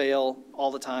succeed or fail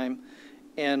all the time.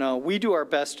 And we do our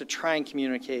best to try and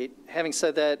communicate. Having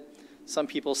said that, some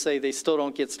people say they still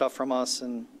don't get stuff from us,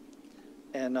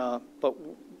 but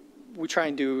we try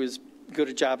and do good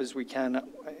a job as we can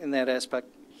in that aspect.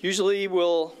 Usually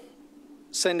we'll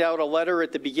send out a letter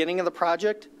at the beginning of the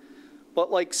project,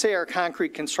 but like say our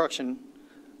concrete construction,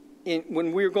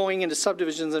 when we're going into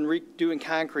subdivisions and redoing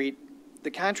concrete,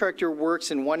 the contractor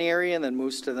works in one area and then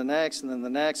moves to the next and then the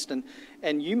next, and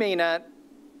you may not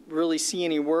really see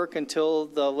any work until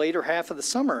the later half of the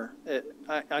summer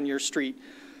on your street.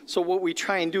 So what we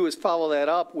try and do is follow that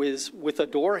up with a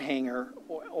door hanger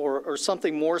or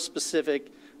something more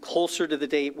specific closer to the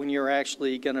date when you're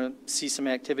actually going to see some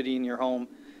activity in your home.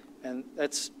 And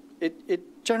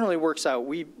it generally works out.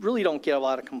 We really don't get a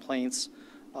lot of complaints.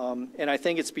 And I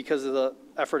think it's because of the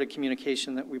effort of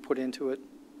communication that we put into it.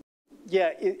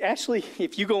 Yeah, actually,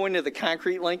 if you go into the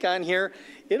concrete link on here,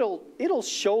 it'll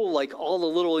show like all the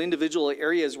little individual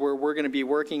areas where we're going to be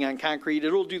working on concrete.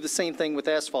 It'll do the same thing with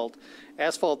asphalt.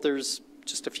 Asphalt, there's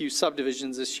just a few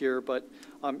subdivisions this year, but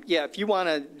yeah, if you want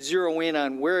to zero in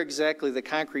on where exactly the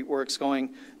concrete work's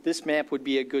going, this map would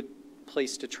be a good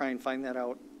place to try and find that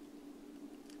out.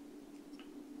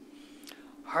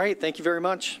 All right, thank you very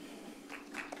much.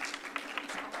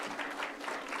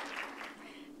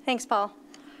 Thanks, Paul.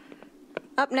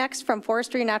 Up next from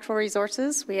Forestry and Natural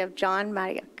Resources, we have John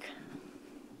Madiak.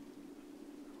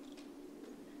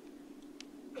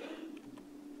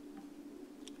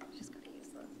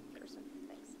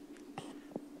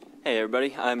 Hey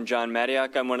everybody, I'm John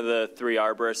Madiak. I'm one of the 3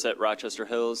 arborists at Rochester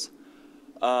Hills,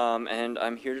 and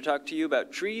I'm here to talk to you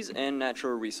about trees and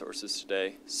natural resources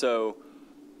today. So,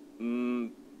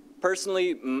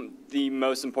 personally, the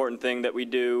most important thing that we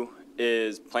do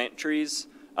is plant trees.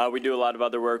 We do a lot of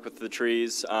other work with the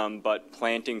trees, but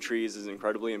planting trees is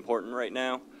incredibly important right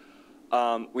now.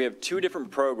 We have 2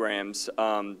 different programs.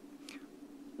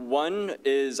 One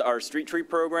is our street tree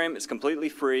program. It's completely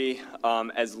free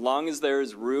as long as there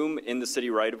is room in the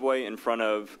city right-of-way in front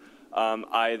of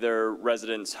either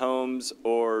residents' homes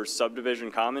or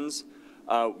subdivision commons.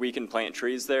 We can plant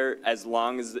trees there as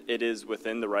long as it is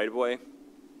within the right-of-way.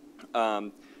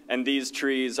 And these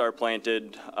trees are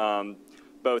planted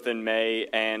both in May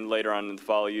and later on in the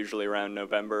fall, usually around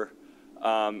November.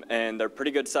 And they're pretty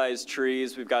good sized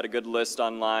trees. We've got a good list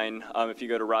online if you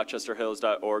go to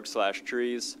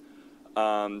rochesterhills.org/trees.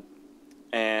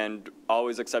 And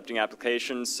always accepting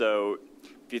applications. So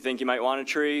if you think you might want a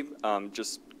tree,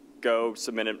 just go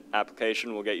submit an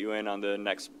application. We'll get you in on the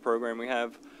next program we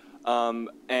have.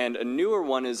 And a newer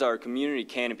one is our community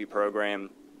canopy program.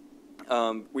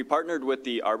 We partnered with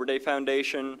the Arbor Day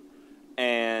Foundation,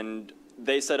 and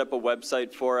they set up a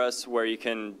website for us where you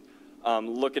can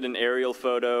look at an aerial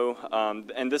photo,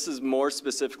 and this is more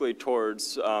specifically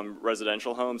towards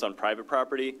residential homes on private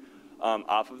property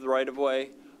off of the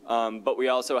right-of-way. But we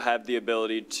also have the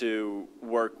ability to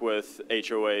work with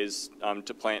HOAs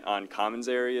to plant on commons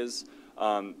areas.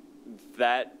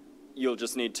 That you'll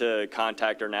just need to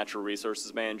contact our natural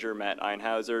resources manager, Matt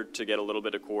Einhauser, to get a little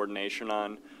bit of coordination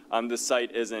on. The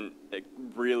site isn't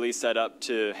really set up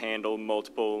to handle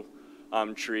multiple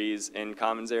trees in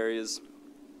commons areas.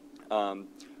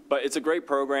 But it's a great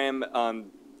program.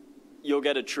 You'll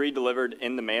get a tree delivered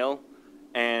in the mail,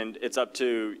 and it's up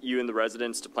to you and the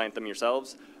residents to plant them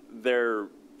yourselves. They're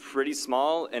pretty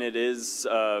small, and it is,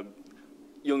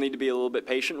 you'll need to be a little bit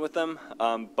patient with them,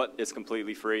 but it's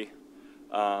completely free.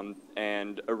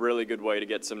 And a really good way to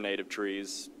get some native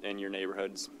trees in your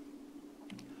neighborhoods.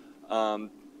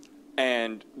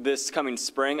 And this coming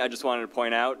spring, I just wanted to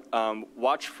point out,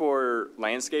 watch for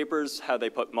landscapers, how they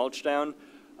put mulch down.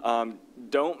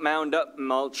 Don't mound up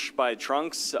mulch by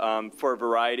trunks. For a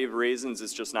variety of reasons,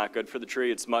 it's just not good for the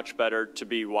tree. It's much better to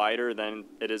be wider than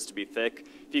it is to be thick.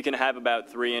 If you can have about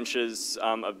 3 inches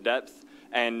of depth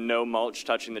and no mulch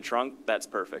touching the trunk, that's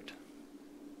perfect.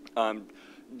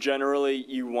 Generally,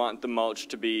 you want the mulch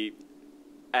to be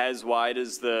as wide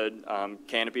as the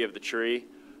canopy of the tree.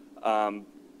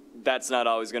 That's not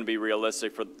always going to be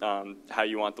realistic for how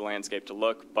you want the landscape to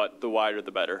look, but the wider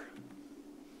the better.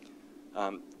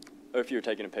 If you're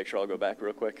taking a picture, I'll go back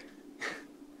real quick.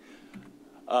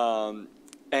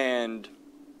 And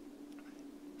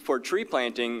for tree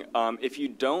planting, if you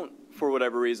don't, for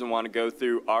whatever reason, want to go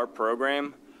through our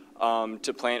program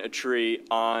to plant a tree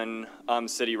on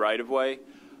city right-of-way,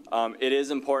 it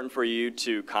is important for you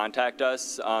to contact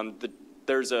us.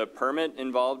 There's a permit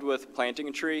involved with planting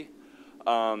a tree.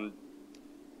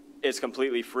 It's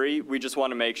completely free. We just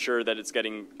want to make sure that it's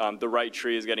getting, the right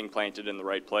tree is getting planted in the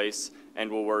right place,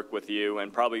 and we'll work with you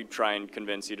and probably try and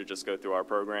convince you to just go through our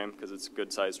program because it's a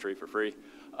good sized tree for free.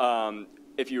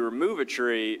 If you remove a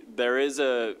tree, there is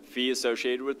a fee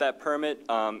associated with that permit,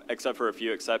 except for a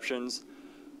few exceptions.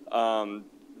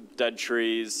 Dead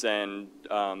trees and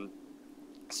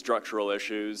structural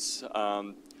issues.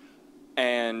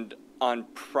 And on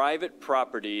private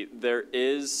property, there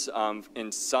is,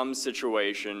 in some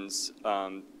situations,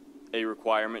 a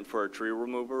requirement for a tree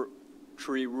removal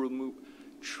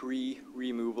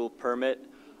permit.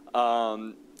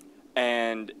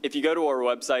 And if you go to our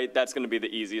website, that's going to be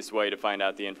the easiest way to find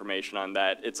out the information on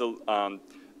that.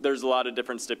 There's a lot of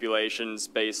different stipulations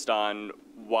based on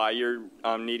why you're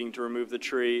needing to remove the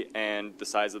tree and the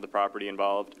size of the property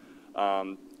involved.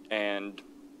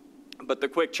 But the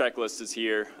quick checklist is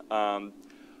here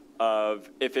of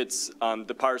if it's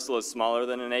the parcel is smaller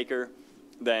than an acre,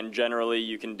 then generally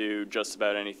you can do just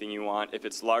about anything you want. If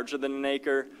it's larger than an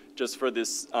acre, just for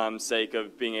this sake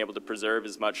of being able to preserve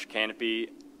as much canopy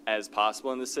as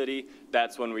possible in the city,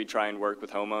 that's when we try and work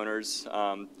with homeowners.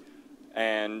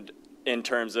 And in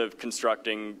terms of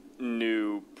constructing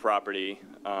new property,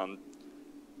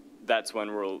 that's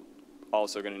when we're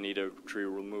also going to need a tree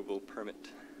removal permit.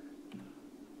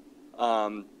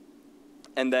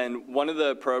 And then one of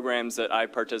the programs that I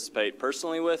participate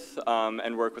personally with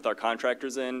and work with our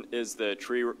contractors in is the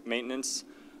tree maintenance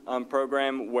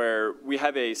program, where we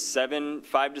have a 5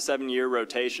 to 7 year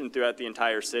rotation throughout the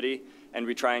entire city, and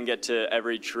we try and get to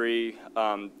every tree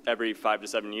every 5 to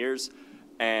 7 years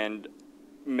and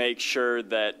make sure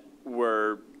that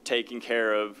we're taking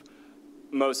care of,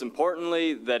 most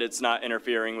importantly, that it's not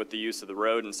interfering with the use of the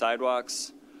road and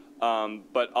sidewalks,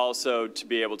 but also to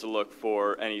be able to look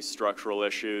for any structural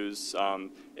issues.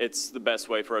 It's the best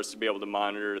way for us to be able to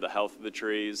monitor the health of the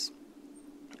trees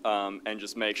and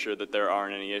just make sure that there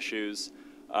aren't any issues.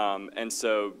 And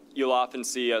so you'll often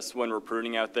see us when we're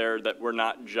pruning out there that we're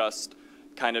not just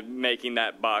kind of making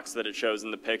that box that it shows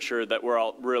in the picture, that we're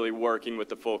all really working with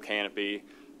the full canopy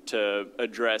to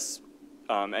address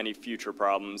any future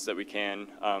problems that we can,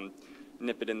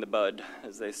 nip it in the bud,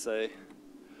 as they say.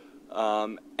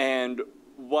 And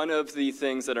one of the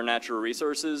things that our natural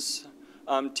resources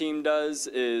team does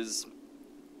is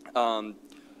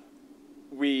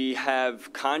we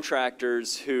have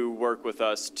contractors who work with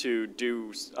us to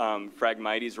do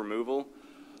Phragmites removal.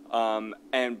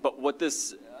 But what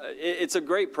this, it's a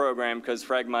great program because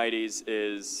Phragmites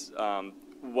is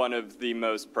one of the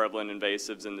most prevalent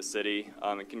invasives in the city.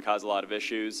 It can cause a lot of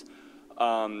issues.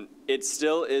 It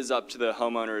still is up to the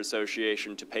homeowner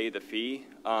association to pay the fee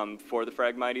for the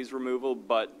Phragmites removal,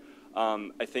 but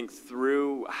I think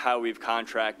through how we've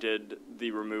contracted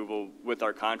the removal with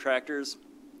our contractors,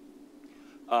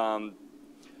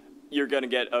 you're going to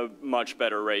get a much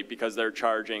better rate because they're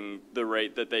charging the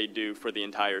rate that they do for the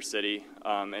entire city.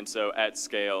 And so at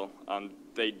scale,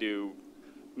 they do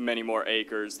many more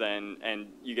acres and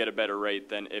you get a better rate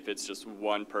than if it's just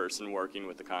one person working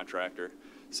with the contractor.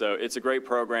 So it's a great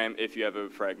program if you have a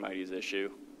Phragmites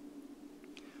issue.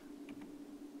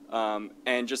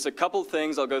 And just a couple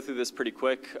things, I'll go through this pretty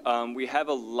quick. We have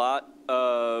a lot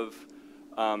of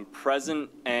present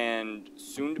and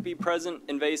soon to be present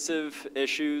invasive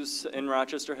issues in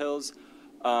Rochester Hills.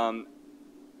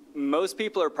 Most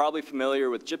people are probably familiar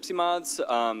with gypsy moths.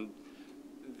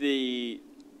 The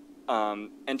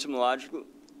entomological,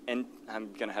 and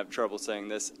I'm going to have trouble saying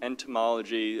this,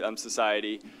 Entomology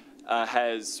Society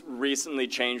has recently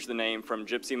changed the name from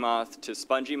gypsy moth to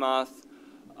spongy moth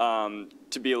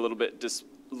to be a little bit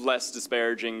less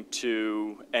disparaging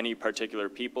to any particular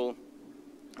people.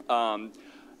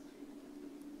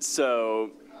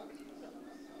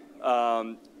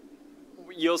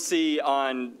 You'll see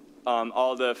on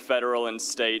all the federal and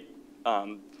state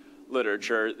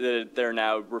literature that they're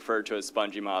now referred to as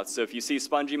spongy moths. So if you see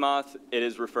spongy moth, it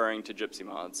is referring to gypsy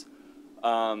moths.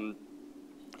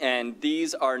 And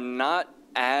these are not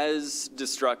as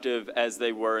destructive as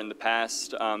they were in the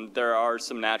past. There are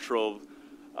some natural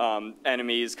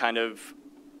enemies kind of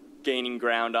gaining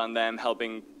ground on them,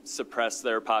 helping suppress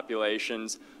their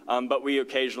populations. But we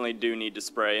occasionally do need to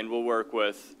spray, and we'll work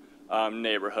with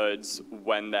neighborhoods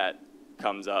when that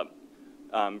comes up.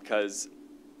 Because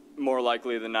more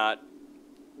likely than not,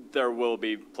 there will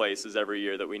be places every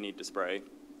year that we need to spray.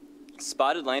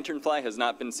 Spotted lanternfly has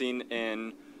not been seen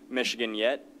in Michigan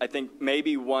yet. I think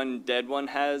maybe one dead one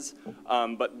has,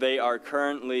 but they are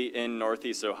currently in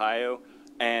Northeast Ohio,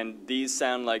 and these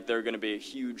sound like they're going to be a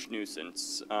huge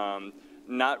nuisance.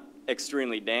 Not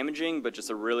extremely damaging, but just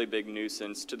a really big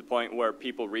nuisance to the point where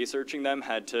people researching them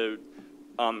had to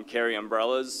carry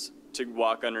umbrellas to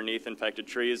walk underneath infected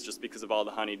trees just because of all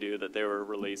the honeydew that they were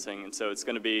releasing. And so it's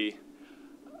going to be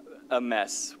a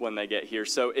mess when they get here.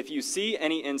 So if you see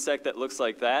any insect that looks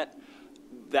like that,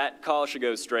 that call should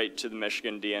go straight to the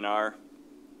Michigan DNR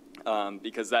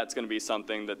because that's going to be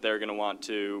something that they're going to want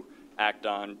to act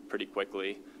on pretty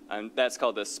quickly. And that's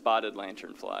called the spotted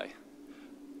lanternfly.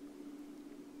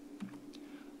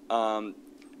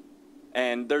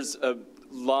 And there's a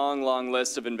long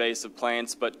list of invasive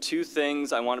plants, but two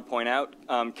things I want to point out.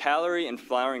 Calorie and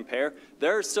flowering pear,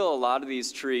 there are still a lot of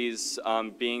these trees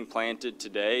being planted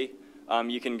today.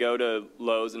 You can go to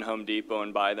Lowe's and Home Depot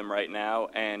and buy them right now,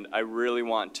 and I really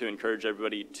want to encourage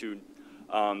everybody to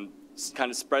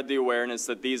kind of spread the awareness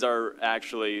that these are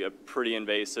actually a pretty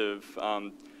invasive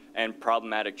and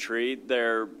problematic tree.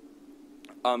 They're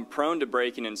prone to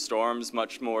breaking in storms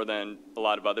much more than a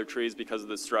lot of other trees because of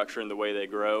the structure and the way they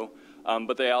grow.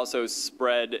 But they also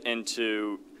spread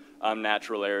into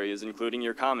natural areas, including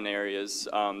your common areas,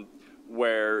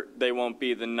 where they won't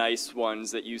be the nice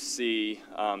ones that you see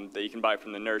that you can buy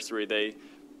from the nursery. They,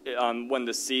 when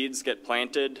the seeds get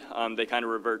planted, they kind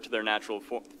of revert to their natural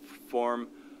form,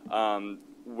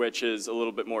 which is a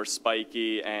little bit more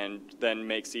spiky and then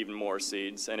makes even more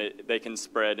seeds. And they can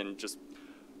spread and just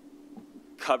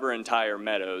cover entire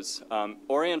meadows.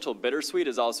 Oriental bittersweet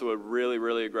is also a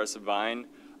really aggressive vine.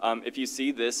 If you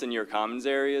see this in your commons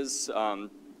areas,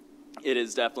 it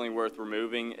is definitely worth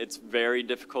removing. It's very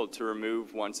difficult to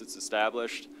remove once it's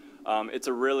established. It's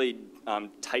a really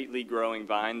tightly growing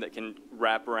vine that can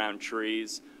wrap around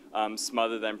trees,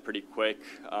 smother them pretty quick,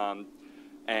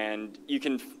 and you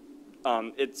can.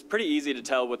 It's pretty easy to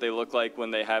tell what they look like when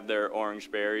they have their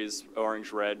orange berries,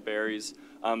 orange-red berries,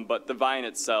 but the vine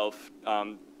itself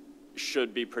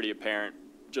should be pretty apparent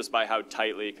just by how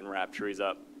tightly it can wrap trees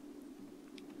up.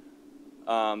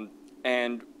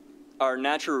 And our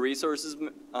natural resources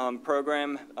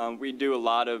program, we do a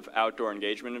lot of outdoor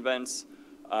engagement events.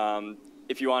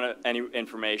 If you want any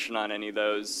information on any of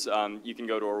those, you can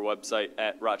go to our website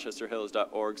at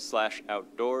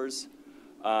rochesterhills.org/outdoors.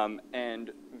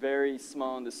 And very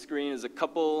small on the screen is a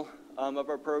couple of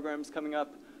our programs coming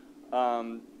up.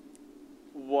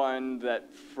 One that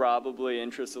probably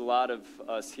interests a lot of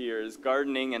us here is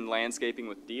gardening and landscaping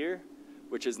with deer,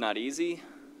 which is not easy.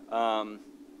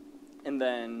 And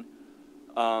then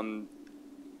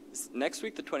next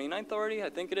week, the 29th already, I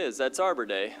think it is, that's Arbor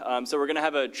Day. So we're going to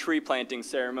have a tree planting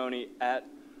ceremony at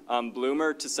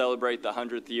Bloomer to celebrate the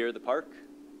 100th year of the park.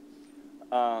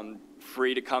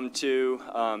 Free to come to,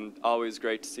 always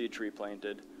great to see a tree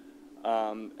planted.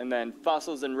 And then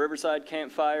Fossils in Riverside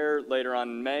Campfire later on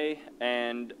in May,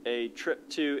 and a trip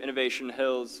to Innovation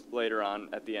Hills later on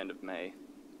at the end of May.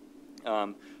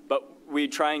 But we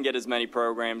try and get as many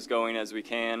programs going as we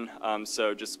can,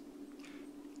 so just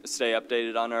stay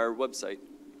updated on our website.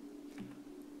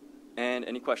 And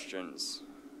any questions?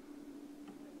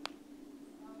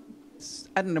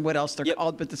 I don't know what else they're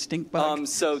called, but the stink bug.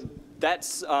 So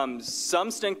that's,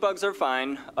 some stink bugs are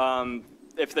fine.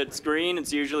 If it's green,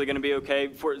 it's usually going to be okay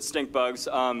for stink bugs.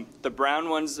 The brown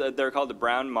ones, they're called the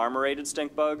brown marmorated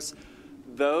stink bugs.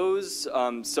 Those,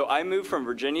 so I moved from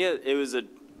Virginia. It was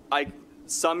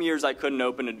some years I couldn't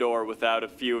open a door without a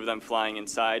few of them flying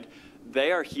inside.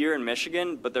 They are here in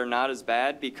Michigan, but they're not as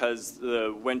bad because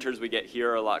the winters we get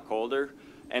here are a lot colder.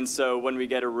 And so when we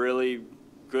get a really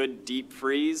good deep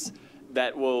freeze,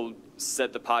 that will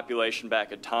set the population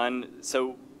back a ton.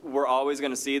 So we're always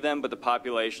going to see them, but the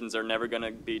populations are never going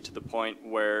to be to the point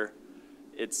where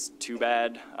it's too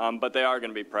bad. But they are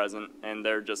going to be present, and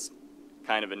they're just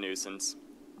kind of a nuisance.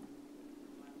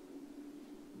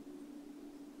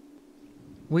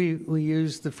 We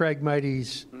use the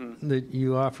Phragmites that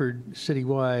you offered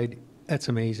citywide. That's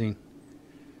amazing.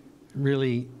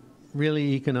 Really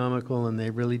economical, and they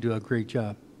really do a great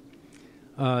job.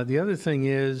 The other thing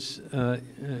is, an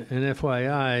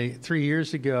FYI, 3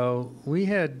 years ago, we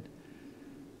had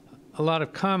a lot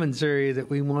of commons area that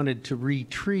we wanted to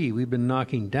re-tree. We've been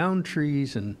knocking down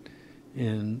trees and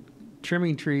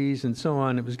trimming trees and so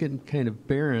on. It was getting kind of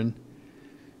barren.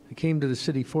 I came to the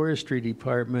city forestry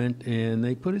department, and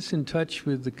they put us in touch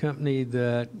with the company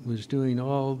that was doing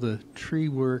all the tree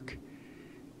work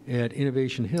at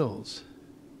Innovation Hills.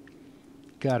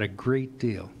 Got a great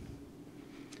deal.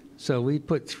 So we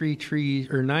put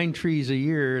 9 trees a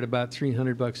year at about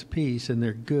 $300 a piece, and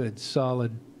they're good,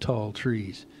 solid, tall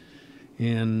trees,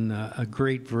 and a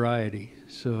great variety.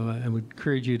 So I would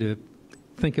encourage you to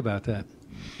think about that.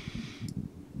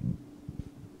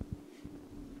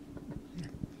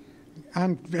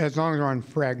 As long as we're on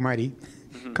Phragmite,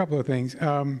 a couple of things.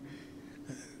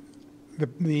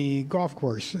 The golf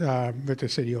course that the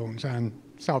city owns on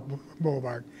South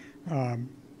Boulevard,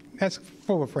 that's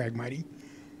full of Phragmite.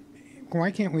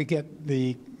 Why can't we get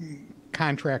the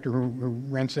contractor who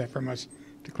rents that from us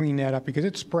to clean that up? Because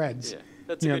it spreads. Yeah,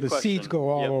 that's a good the question. seeds go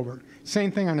all over.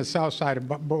 Same thing on the south side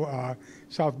of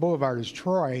South Boulevard is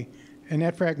Troy, and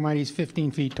that Phragmite is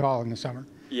 15 feet tall in the summer.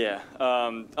 Yeah,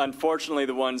 unfortunately,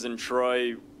 the ones in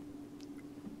Troy,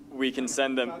 we can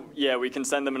send them. Yeah, we can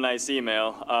send them a nice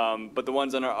email. But the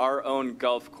ones on our own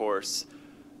golf course,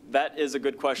 that is a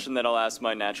good question that I'll ask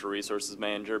my natural resources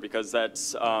manager, because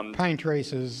that's Pine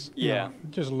Traces.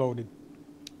 Just loaded.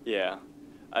 Yeah,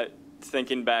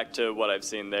 thinking back to what I've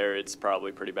seen there, it's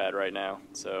probably pretty bad right now.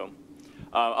 So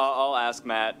I'll ask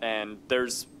Matt, and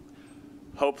there's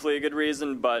hopefully a good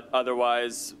reason, but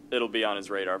otherwise it'll be on his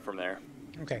radar from there.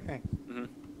 Okay, thanks. Mm-hmm.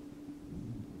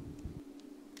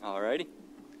 All righty.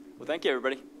 Well, thank you,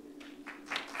 everybody.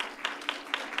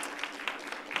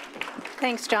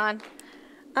 Thanks, John.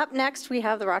 Up next, we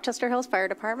have the Rochester Hills Fire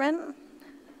Department.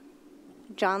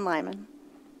 John Lyman.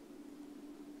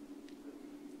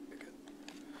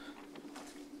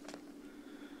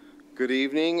 Good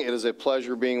evening. It is a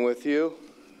pleasure being with you.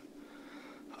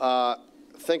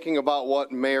 Thinking about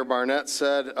what Mayor Barnett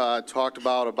said, talked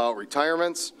about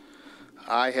retirements.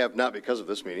 I have, not because of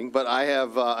this meeting, but I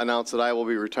have announced that I will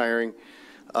be retiring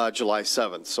July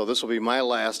 7th. So this will be my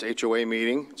last HOA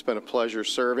meeting. It's been a pleasure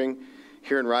serving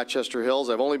here in Rochester Hills.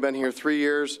 I've only been here 3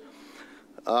 years,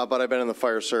 but I've been in the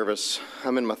fire service.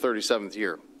 I'm in my 37th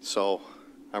year, so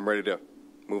I'm ready to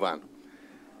move on.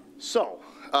 So,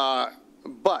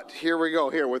 but here we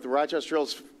go here with the Rochester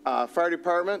Hills Fire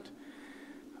Department.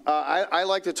 I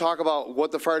like to talk about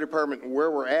what the fire department,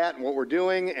 where we're at and what we're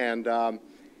doing, and a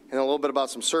little bit about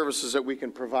some services that we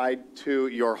can provide to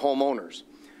your homeowners.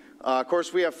 Of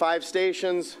course, we have 5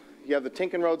 stations. You have the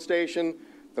Tinkin Road Station,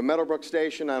 the Meadowbrook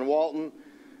Station on Walton.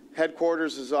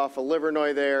 Headquarters is off of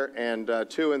Livernois there, and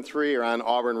 2 and 3 are on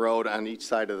Auburn Road on each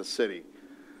side of the city.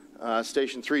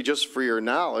 Station 3, just for your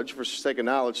knowledge, for sake of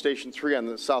knowledge, Station 3 on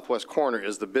the southwest corner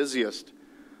is the busiest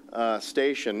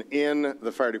station in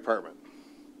the fire department.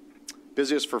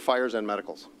 Busiest for fires and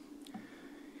medicals.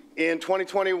 In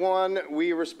 2021,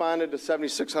 we responded to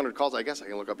 7,600 calls. I guess I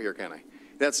can look up here, can't I?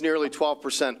 That's nearly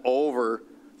 12% over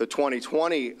the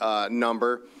 2020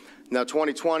 number. Now,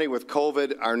 2020 with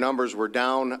COVID, our numbers were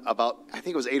down about, I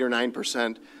think it was 8 or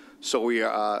 9%. So we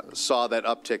saw that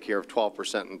uptick here of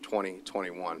 12% in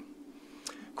 2021.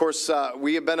 Of course,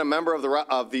 we have been a member of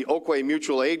the Oakway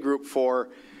Mutual Aid Group for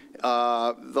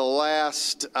the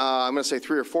last, I'm going to say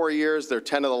 3 or 4 years. They're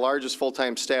 10 of the largest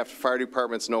full-time staffed fire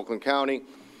departments in Oakland County,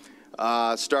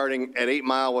 starting at 8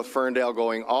 Mile with Ferndale,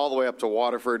 going all the way up to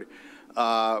Waterford,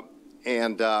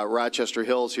 and Rochester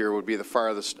Hills here would be the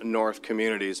farthest north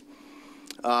communities.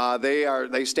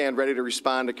 They stand ready to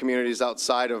respond to communities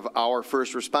outside of our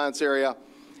first response area,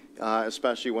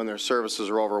 especially when their services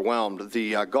are overwhelmed.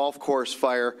 The golf course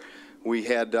fire, we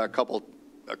had a couple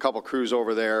crews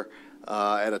over there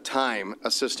at a time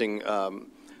assisting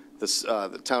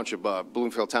the township,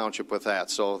 Bloomfield Township, with that.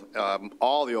 So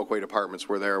all the Oakway departments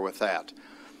were there with that.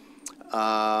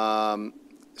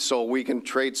 So we can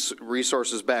trade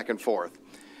resources back and forth.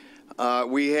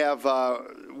 We have,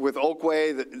 with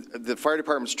Oakway, the fire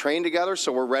department's trained together,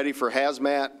 so we're ready for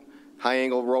hazmat,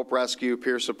 high-angle rope rescue,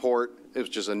 peer support. It was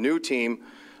just a new team,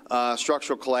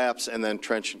 structural collapse, and then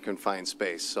trench and confined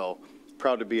space. So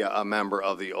proud to be a member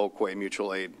of the Oakway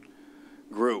Mutual Aid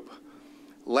Group.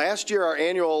 Last year, our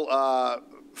annual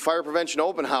fire prevention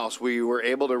open house, we were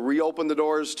able to reopen the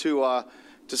doors to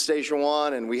Station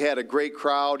 1, and we had a great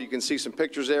crowd. You can see some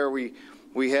pictures there. We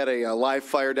had a live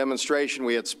fire demonstration.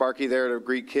 We had Sparky there to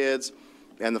greet kids,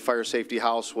 and the fire safety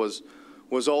house was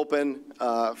open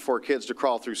for kids to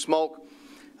crawl through smoke.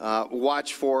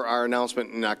 Watch for our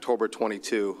announcement in October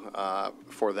 22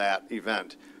 for that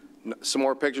event. Some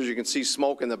more pictures. You can see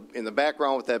smoke in the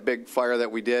background with that big fire that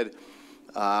we did.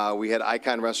 We had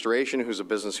Icon Restoration, who's a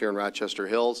business here in Rochester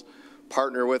Hills,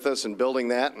 partner with us in building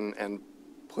that and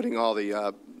putting all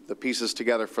the pieces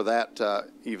together for that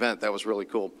event. That was really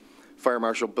cool. Fire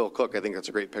Marshal Bill Cook, I think that's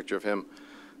a great picture of him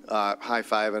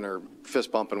high-fiving or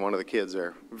fist-bumping one of the kids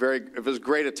there. It was a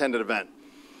great attended event.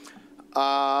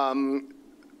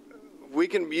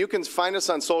 You can find us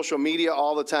on social media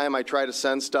all the time. I try to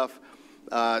send stuff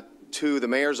to the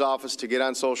mayor's office to get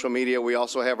on social media. We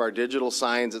also have our digital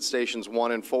signs at stations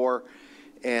 1 and 4.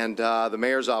 And the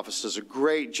mayor's office does a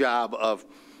great job of,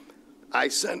 I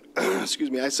send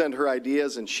her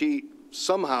ideas, and she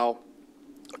somehow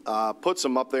puts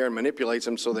them up there and manipulates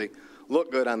them so they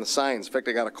look good on the signs. In fact,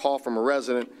 I got a call from a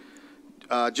resident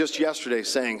just yesterday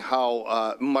saying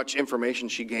how much information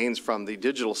she gains from the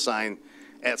digital sign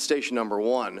at station number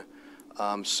 1.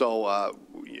 So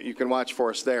you can watch for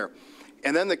us there.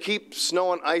 And then to keep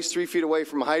snow and ice 3 feet away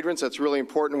from hydrants, that's really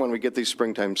important when we get these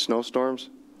springtime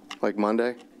snowstorms, like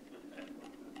Monday.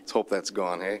 Let's hope that's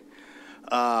gone, hey?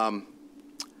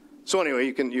 So anyway,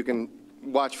 you can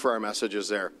watch for our messages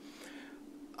there.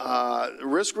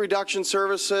 Risk reduction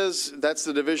services, that's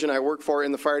the division I work for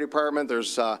in the fire department.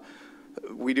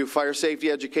 We do fire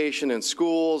safety education in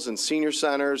schools and senior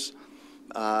centers.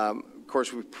 Of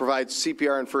course, we provide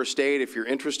CPR and first aid. If you're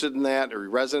interested in that, or your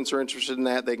residents are interested in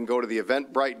that, they can go to the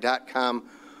eventbrite.com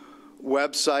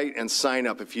website and sign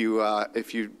up. If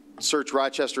you search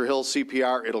Rochester Hills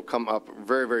CPR, it'll come up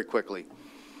very, very quickly.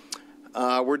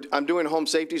 I'm doing home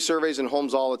safety surveys in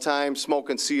homes all the time, smoke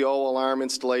and CO alarm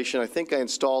installation. I think I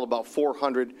installed about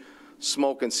 400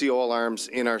 smoke and CO alarms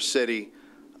in our city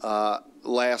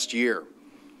last year.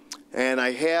 And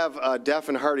I have deaf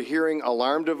and hard of hearing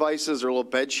alarm devices or little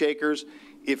bed shakers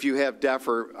if you have deaf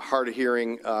or hard of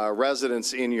hearing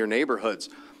residents in your neighborhoods.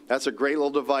 That's a great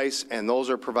little device, and those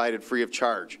are provided free of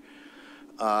charge.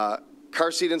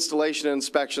 Car seat installation and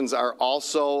inspections are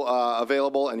also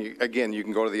available, and again, you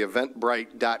can go to the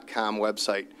eventbrite.com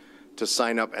website to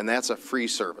sign up, and that's a free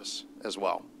service as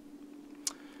well.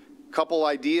 Couple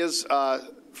ideas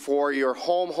for your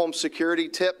home security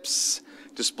tips.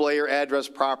 Display your address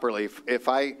properly.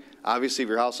 Obviously, if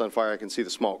your house is on fire, I can see the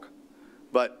smoke.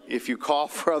 But if you call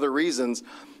for other reasons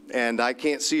and I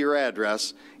can't see your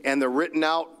address, and the written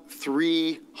out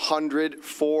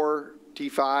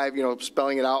 345,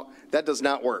 spelling it out, that does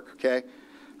not work, okay?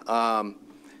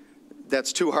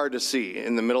 That's too hard to see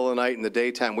in the middle of the night, in the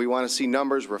daytime. We want to see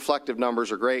numbers. Reflective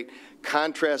numbers are great.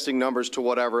 Contrasting numbers to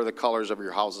whatever the colors of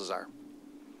your houses are.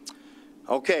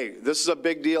 Okay, this is a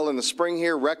big deal in the spring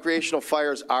here. Recreational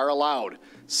fires are allowed.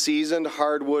 Seasoned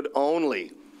hardwood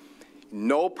only.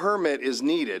 No permit is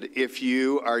needed if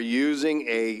you are using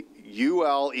a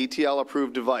UL ETL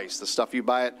approved device, the stuff you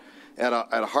buy at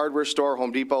a hardware store,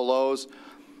 Home Depot, Lowe's.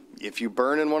 If you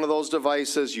burn in one of those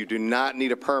devices, you do not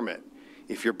need a permit.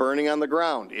 If you're burning on the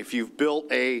ground, if you've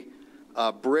built a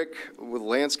brick with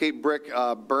landscape brick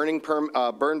burn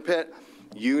pit,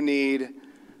 you need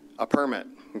a permit.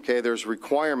 Okay, there's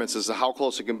requirements as to how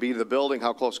close it can be to the building,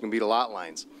 how close it can be to lot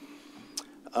lines.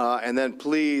 And then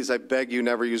please, I beg you,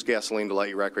 never use gasoline to light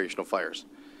your recreational fires,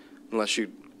 unless you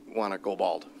want to go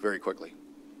bald very quickly.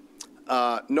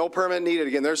 No permit needed.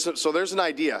 Again, there's an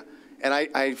idea, and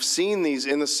I've seen these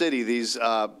in the city. These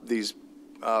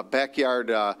backyard,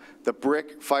 the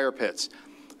brick fire pits.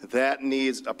 That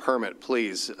needs a permit,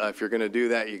 please. If you're going to do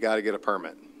that, you got to get a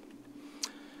permit.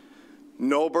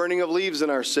 No burning of leaves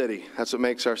in our city. That's what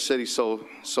makes our city so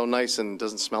nice and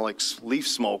doesn't smell like leaf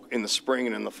smoke in the spring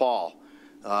and in the fall.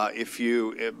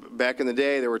 Back in the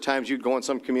day, there were times you'd go in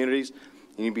some communities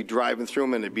and you'd be driving through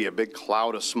them and it'd be a big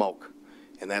cloud of smoke.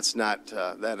 And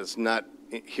that is not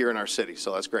here in our city,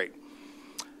 so that's great.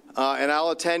 And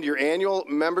I'll attend your annual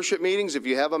membership meetings. If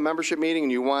you have a membership meeting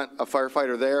and you want a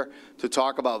firefighter there to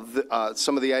talk about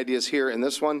some of the ideas here in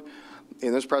this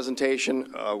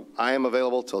presentation, I am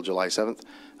available till July 7th.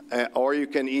 Or you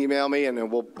can email me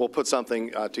and we'll put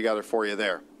something together for you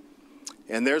there.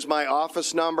 And there's my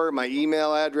office number, my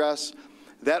email address.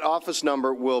 That office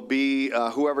number will be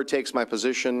whoever takes my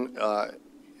position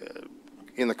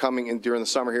during the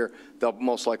summer here, they'll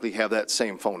most likely have that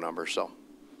same phone number. So,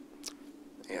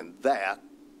 and that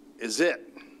is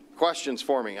it. Questions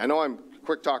for me? I know I'm a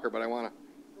quick talker, but I want to.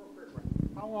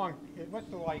 How long? What's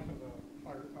the life of the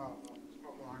fire,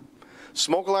 smoke alarm?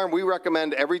 Smoke alarm, we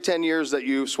recommend every 10 years that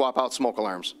you swap out smoke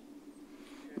alarms.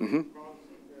 Mm-hmm.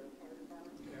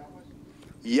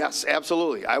 Yes,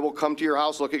 absolutely. I will come to your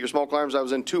house, look at your smoke alarms. I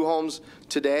was in 2 homes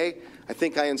today. I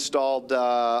think I installed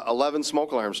 11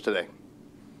 smoke alarms today.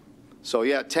 So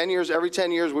yeah, 10 years, every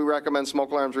 10 years we recommend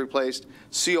smoke alarms replaced.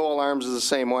 CO alarms is the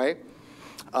same way.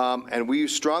 And we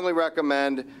strongly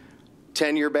recommend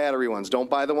 10-year battery ones. Don't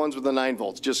buy the ones with the 9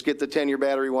 volts. Just get the 10-year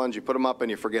battery ones. You put them up and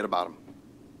you forget about them.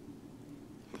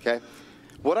 Okay?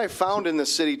 What I found in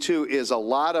this city too is a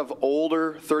lot of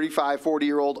older 35,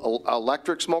 40-year-old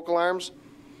electric smoke alarms.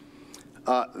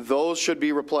 Those should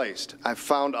be replaced. I've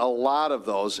found a lot of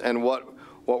those, and what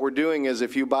we're doing is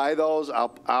if you buy those,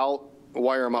 I'll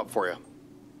wire them up for you.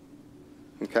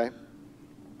 Okay?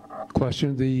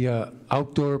 Question, the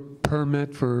outdoor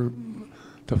permit for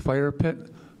the fire pit,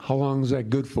 how long is that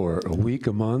good for? A week,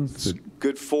 a month? It's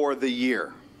good for the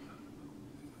year,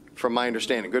 from my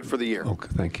understanding. Good for the year. Okay,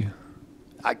 thank you.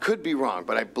 I could be wrong,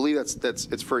 but I believe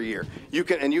it's for a year. You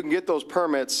can get those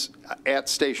permits at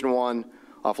Station 1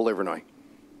 off of Livernois.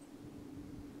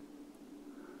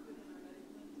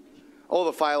 Oh,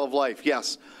 the file of life,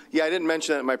 yes. Yeah, I didn't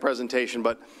mention that in my presentation,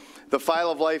 but the file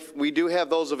of life, we do have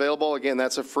those available. Again,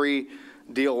 that's a free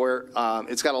deal where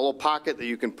it's got a little pocket that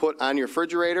you can put on your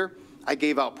refrigerator. I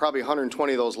gave out probably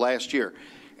 120 of those last year.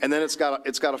 And then it's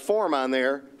got a form on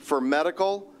there for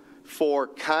medical, for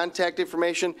contact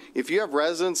information. If you have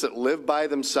residents that live by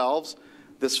themselves,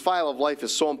 this file of life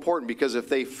is so important because if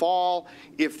they fall,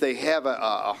 if they have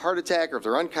a heart attack, or if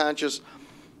they're unconscious,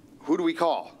 who do we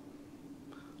call?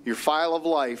 Your file of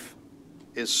life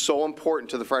is so important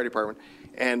to the fire department,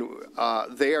 and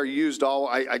they are used all.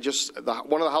 One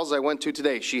of the houses I went to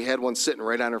today, she had one sitting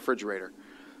right on her refrigerator.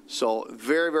 So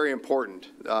very, very important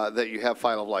that you have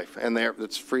file of life, and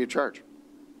it's free of charge.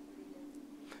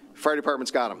 Fire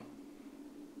department's got them.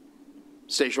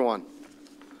 Station 1.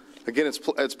 Again,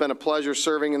 it's been a pleasure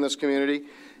serving in this community,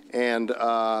 and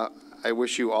I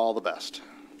wish you all the best.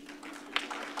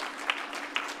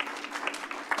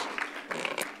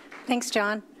 Thanks,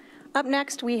 John. Up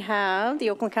next, we have the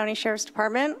Oakland County Sheriff's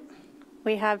Department.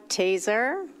 We have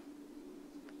Taser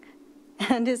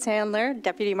and his handler,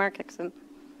 Deputy Mark Hickson.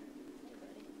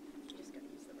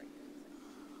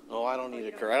 Oh, I don't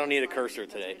need a cursor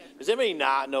today. Does anybody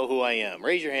not know who I am?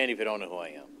 Raise your hand if you don't know who I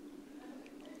am.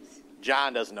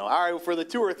 John doesn't know. All right, for the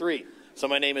 2 or 3. So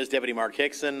my name is Deputy Mark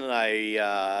Hickson.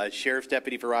 I Sheriff's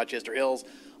Deputy for Rochester Hills.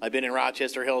 I've been in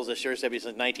Rochester Hills as Sheriff's Deputy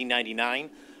since 1999.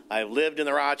 I've lived in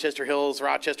the Rochester Hills,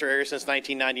 Rochester area since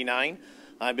 1999.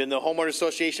 I've been the Homeowner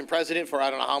Association president for I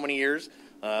don't know how many years.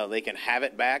 They can have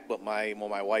it back, but my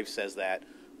wife says that.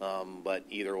 But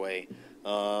either way.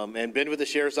 And been with the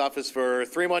Sheriff's Office for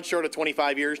 3 months short of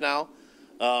 25 years now.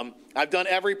 I've done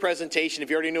every presentation. If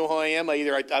you already know who I am,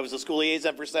 I was a school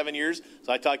liaison for 7 years,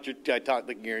 so I taught your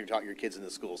kids in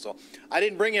the school. So I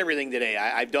didn't bring everything today.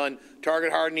 I've done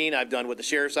target hardening. I've done what the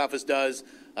Sheriff's Office does.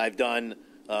 I've done,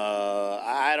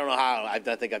 I don't know how. I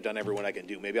think I've done everyone I can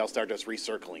do. Maybe I'll start just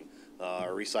recircling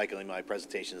or recycling my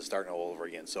presentations and starting all over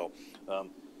again. So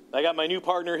I got my new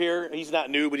partner here. He's not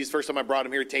new, but he's the first time I brought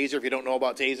him here, Taser, if you don't know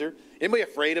about Taser. Anybody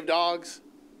afraid of dogs?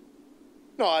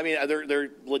 No, I mean, they're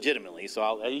legitimately,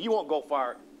 so he won't go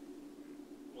far.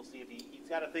 We'll see if he's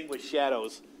got a thing with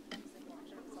shadows.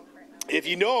 If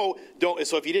you know,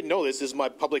 so if you didn't know this is my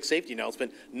public safety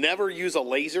announcement. Never use a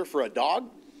laser for a dog.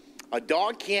 A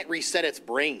dog can't reset its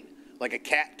brain like a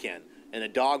cat can, and a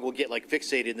dog will get like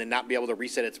fixated and then not be able to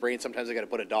reset its brain. Sometimes I got to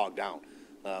put a dog down.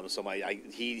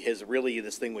 He has really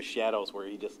this thing with shadows where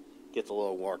he just gets a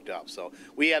little worked up. So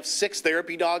we have 6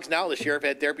 therapy dogs now. The sheriff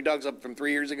had therapy dogs up from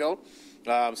 3 years ago.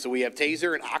 So we have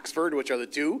Taser and Oxford, which are the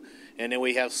 2. And then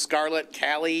we have Scarlet,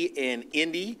 Callie, and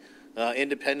Indy.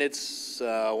 Independence,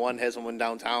 one has one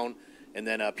downtown. And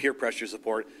then peer pressure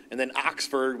support. And then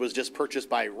Oxford was just purchased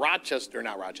by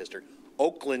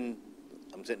Oakland.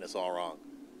 I'm saying this all wrong.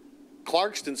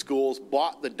 Clarkston Schools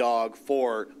bought the dog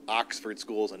for Oxford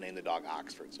Schools and named the dog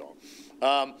Oxford. So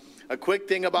a quick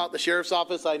thing about the Sheriff's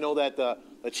Office. I know that the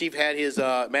chief had his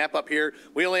map up here.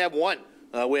 We only have one.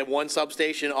 We have one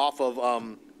substation off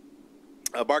of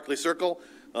Barclay Circle.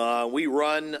 We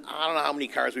run, I don't know how many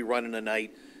cars we run in a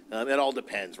night. It all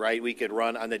depends, right? We could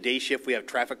run on the day shift. We have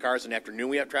traffic cars. In the afternoon,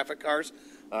 we have traffic cars.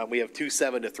 We have 2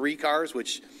 7 to 3 cars,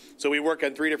 so we work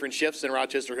on 3 different shifts in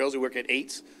Rochester Hills. We work at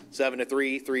 8s, 7 to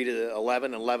 3, 3 to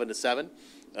 11, and 11 to 7.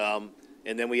 And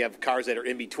then we have cars that are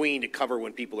in between to cover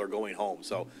when people are going home.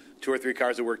 So 2 or 3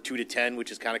 cars that work 2 to 10, which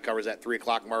is kind of covers that 3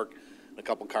 o'clock mark. And a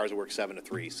couple cars that work 7 to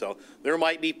 3. So there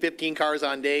might be 15 cars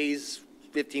on days,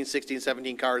 15, 16,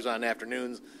 17 cars on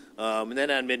afternoons. And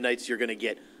then on midnights, you're going to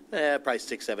get probably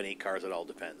 6, 7, 8 cars. It all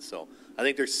depends. So I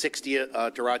think there's 60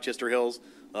 to Rochester Hills.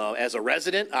 As a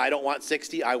resident, I don't want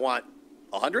 60. I want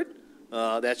 100.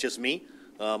 That's just me.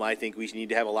 I think we need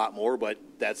to have a lot more, but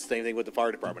that's the same thing with the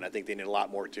fire department. I think they need a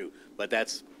lot more too. But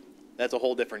that's a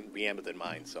whole different gamut than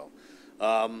mine. So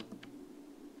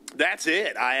that's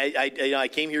it. I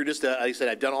came here just to, like I said,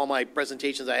 I've done all my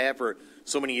presentations I have for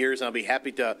so many years, and I'll be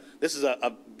happy to. This is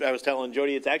I was telling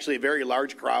Jody, it's actually a very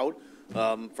large crowd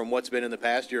from what's been in the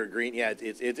past. You're agreeing, yeah,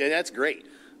 and that's great.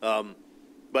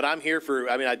 But I'm here for,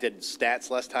 I did stats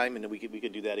last time, and we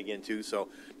could do that again, too. So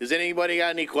does anybody got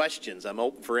any questions? I'm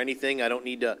open for anything. I don't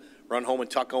need to run home and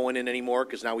tuck Owen in anymore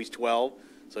because now he's 12.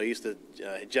 So he used to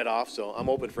jet off. So I'm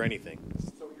open for anything.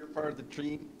 So you're part of the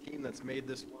dream team that's made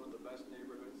this one of the best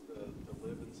neighborhoods to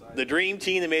live inside? The dream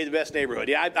team that made the best neighborhood.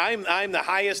 Yeah, I'm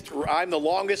the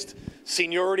longest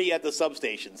seniority at the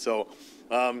substation. So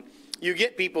you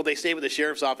get people, they say with the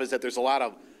sheriff's office that there's a lot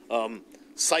of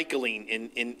cycling, and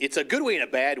it's a good way and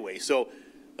a bad way. So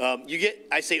you get,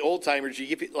 I say old timers,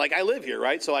 you get, like I live here,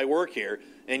 right? So I work here,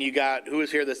 and you got, who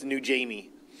is here? That's the new Jamie.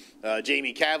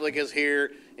 Jamie Kavlik is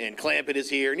here, and Clampett is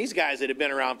here, and these guys that have been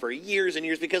around for years and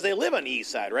years because they live on the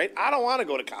east side, right? I don't want to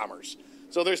go to Commerce.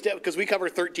 So there's, because we cover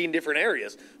 13 different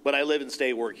areas, but I live and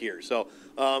stay work here. So,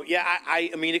 yeah,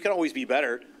 I mean, it can always be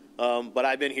better. But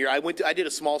I've been here. I did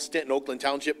a small stint in Oakland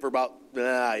Township for about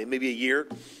maybe a year,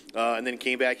 and then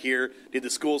came back here, did the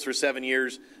schools for 7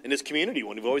 years. In this community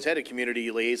one, we've always had a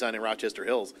community liaison in Rochester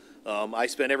Hills. I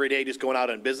spend every day just going out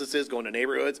on businesses, going to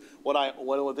neighborhoods. One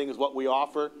of the things what we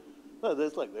offer. Oh,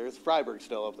 there's Freiberg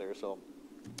still up there. So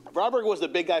Freiberg was the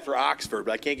big guy for Oxford,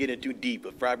 but I can't get in too deep.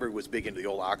 But Freiberg was big into the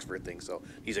old Oxford thing, so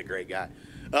he's a great guy.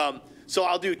 So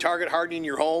I'll do target hardening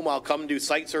your home. I'll come and do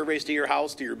site surveys to your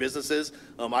house, to your businesses.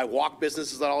 I walk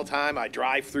businesses all the time. I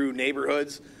drive through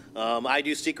neighborhoods. I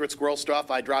do secret squirrel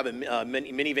stuff. I drive a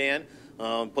minivan,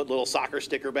 put a little soccer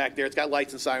sticker back there. It's got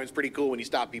lights and sirens. Pretty cool when you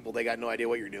stop people. They got no idea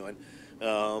what you're doing.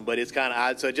 But it's kind of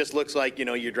odd. So it just looks like,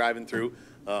 you're driving through.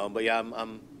 But yeah,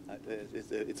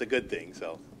 it's a good thing,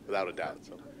 so without a doubt.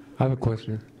 So. I have a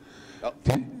question. Oh.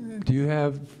 Do you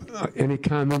have any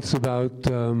comments about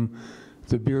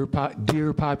the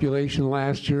deer population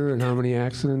last year and how many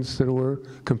accidents there were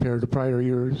compared to prior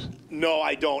years? No,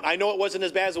 I don't. I know it wasn't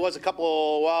as bad as it was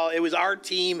it was our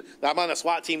team. I'm on a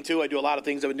SWAT team too. I do a lot of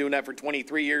things. I've been doing that for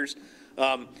 23 years.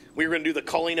 We were going to do the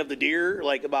culling of the deer,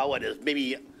 like about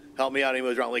maybe, help me out, it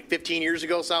was around like 15 years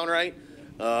ago, sound right?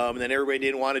 And then everybody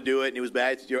didn't want to do it, and it was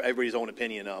bad. It's everybody's own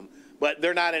opinion. But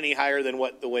they're not any higher than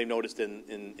what we've noticed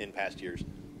in past years.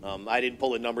 I didn't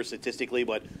pull the numbers statistically,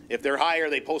 but if they're higher,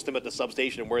 they post them at the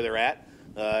substation where they're at,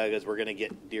 because we're going to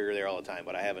get deer there all the time.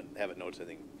 But I haven't noticed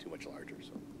anything too much larger.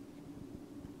 So,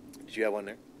 did you have one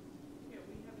there? Yeah,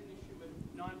 we have an issue with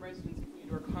non-residents coming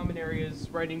into our common areas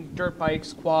riding dirt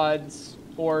bikes, quads,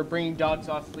 or bringing dogs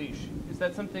off leash. Is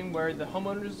that something where the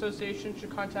homeowners association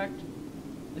should contact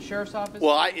the sheriff's office?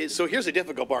 Well, so here's the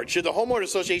difficult part. Should the homeowner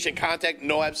association contact?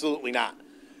 No, absolutely not.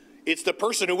 It's the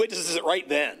person who witnesses it right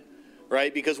then.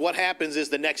 Right, because what happens is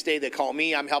the next day they call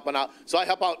me. I'm helping out, so I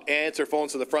help out, answer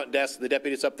phones to the front desk. The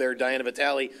deputy's up there, Diana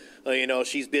Vitale.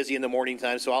 She's busy in the morning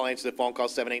time, so I'll answer the phone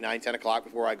calls 7, 8, 9, 10 o'clock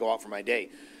before I go out for my day.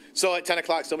 So at 10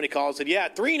 o'clock, somebody calls and said, "Yeah,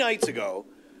 3 nights ago,"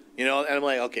 and I'm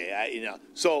like, okay,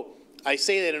 So I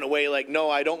say that in a way like, no,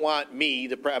 I don't want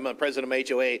me, I'm the president of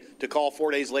HOA, to call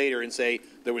 4 days later and say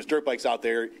there was dirt bikes out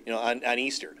there, on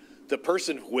Easter. The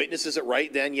person who witnesses it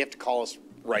right then, you have to call us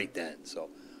right then. So,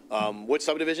 what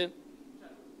subdivision?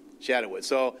 Shadowwood.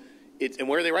 So, and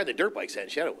where are they riding the dirt bikes at in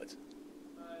Shadowwoods?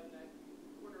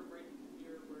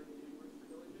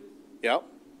 Yep.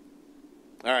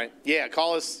 All right. Yeah,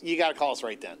 call us. You got to call us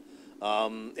right then.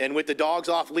 And with the dogs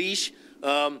off leash,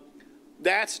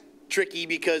 that's tricky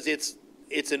because it's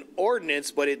an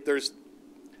ordinance, but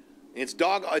it's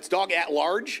dog at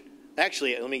large.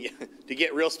 Actually, to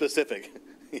get real specific,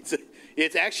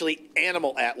 it's actually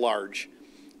animal at large.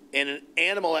 And an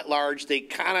animal at large, they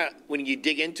kind of, when you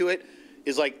dig into it,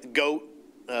 is like goat,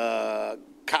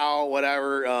 cow,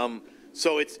 whatever.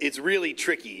 So it's really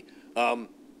tricky. But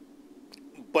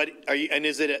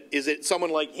is it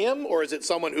someone like him, or is it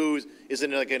someone who's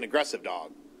isn't like an aggressive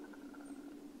dog,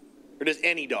 or just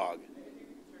any dog?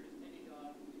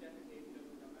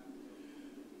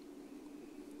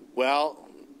 Well,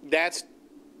 that's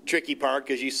tricky part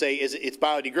because you say it's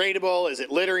biodegradable, is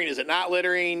it littering, is it not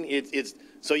littering? It's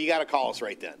so you got to call us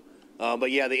right then.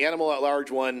 But yeah, the animal at large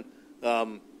one,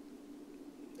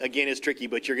 again, is tricky,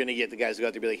 but you're going to get the guys who go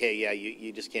out there and be like, hey, yeah,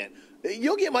 you just can't.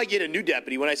 Might get a new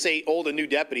deputy. When I say old and new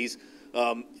deputies,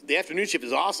 the afternoon shift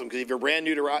is awesome because if you're brand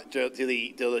new to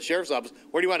the sheriff's office,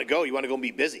 where do you want to go? You want to go and be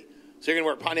busy. So you're going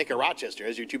to work Pontiac or Rochester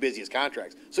as your two busiest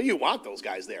contracts. So you want those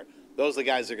guys there. Those are the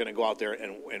guys that are going to go out there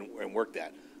and work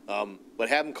that. But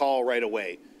have them call right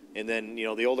away. And then,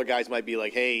 the older guys might be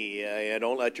like, hey,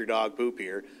 don't let your dog poop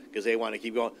here because they want to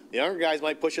keep going. The younger guys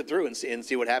might push it through and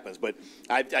see what happens. But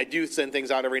I do send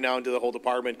things out every now and to the whole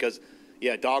department because,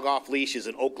 yeah, dog off leash is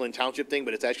an Oakland Township thing,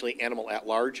 but it's actually animal at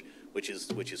large, which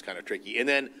is kind of tricky. And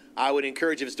then I would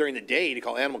encourage, if it's during the day, to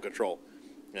call animal control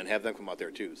and have them come out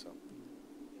there too. So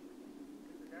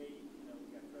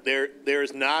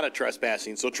there's not a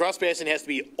trespassing. So trespassing has to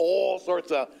be all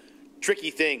sorts of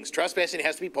tricky things. Trespassing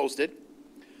has to be posted.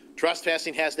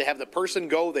 Trespassing has to have the person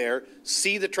go there,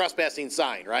 see the trespassing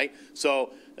sign, right?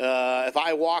 So if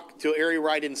I walk to an area where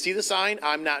I didn't see the sign,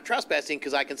 I'm not trespassing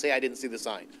because I can say I didn't see the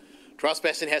sign.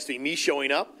 Trespassing has to be me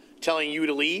showing up, telling you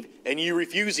to leave, and you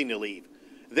refusing to leave.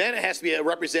 Then it has to be a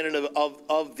representative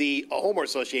of the homeowner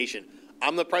association.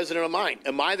 I'm the president of mine.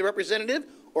 Am I the representative,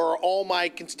 or are all my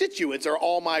constituents or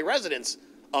all my residents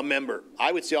a member?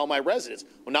 I would say all my residents.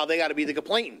 Well, now they got to be the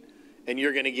complainant. And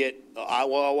you're going to get,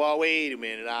 well, wait a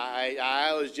minute.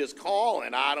 I was just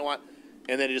calling. I don't want,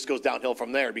 and then it just goes downhill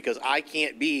from there because I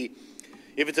can't be,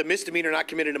 if it's a misdemeanor not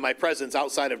committed in my presence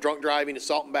outside of drunk driving,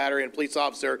 assault and battery, and police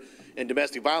officer, and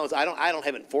domestic violence, I don't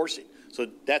have enforcing. So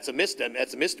that's a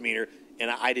misdemeanor, and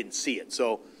I didn't see it.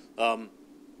 So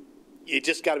It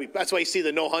just got to be, that's why you see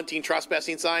the no hunting,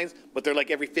 trespassing signs, but they're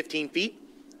like every 15 feet.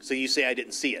 So you say, I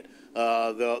didn't see it.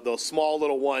 The small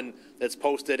little one that's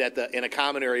posted in a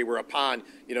common area where a pond,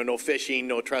 no fishing,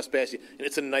 no trespassing, and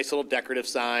it's a nice little decorative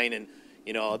sign, and,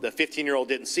 the 15-year-old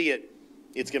didn't see it,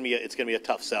 it's going to be a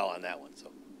tough sell on that one, so.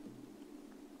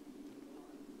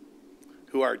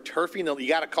 Who are turfing, you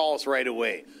got to call us right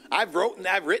away. I've written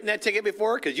that ticket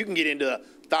before because you can get into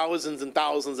thousands and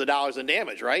thousands of dollars in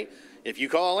damage, right? If you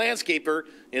call a landscaper,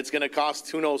 it's going to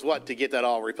cost who knows what to get that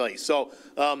all replaced. So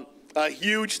a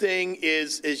huge thing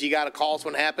is you got to call us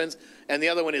when it happens, and the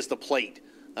other one is the plate.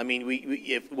 I mean,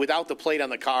 if without the plate on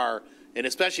the car, and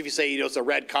especially if you say it's a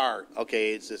red car,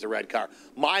 okay, it's a red car.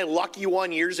 My lucky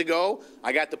one years ago,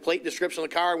 I got the plate description of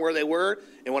the car and where they were,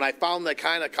 and when I found that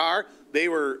kind of car, they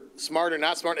were smart or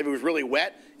not smart. If it was really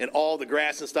wet and all the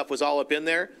grass and stuff was all up in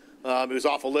there, it was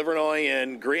off of Livernois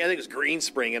and Green. I think it was Green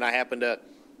Spring, and I happened to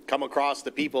come across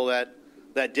the people that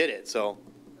did it. So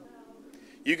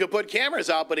you could put cameras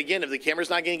out, but again, if the camera's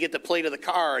not going to get the plate of the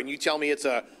car, and you tell me it's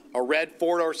a red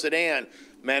four-door sedan,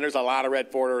 man, there's a lot of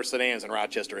red four-door sedans in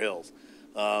Rochester Hills.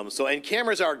 And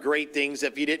cameras are great things.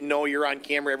 If you didn't know, you're on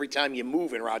camera every time you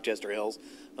move in Rochester Hills.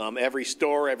 Every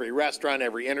store, every restaurant,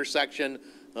 every intersection,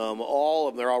 all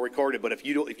of them, they're all recorded. But if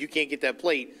you can't get that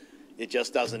plate, it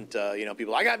just doesn't.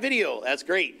 People, I got video. That's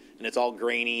great, and it's all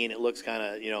grainy and it looks kind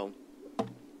of,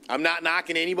 I'm not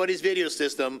knocking anybody's video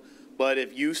system, but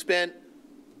if you spent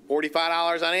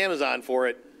 $45 on Amazon for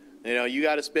it, you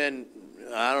got to spend,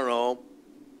 I don't know,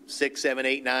 $600,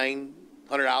 $700, $800,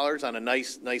 $900 on a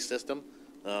nice system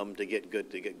to get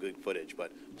good footage.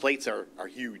 But plates are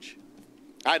huge.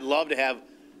 I'd love to have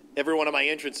every one of my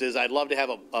entrances. I'd love to have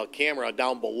a camera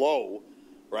down below,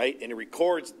 right, and it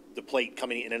records the plate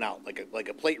coming in and out like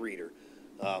a plate reader.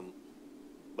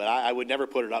 But I would never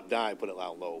put it up down. I put it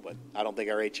down low. But I don't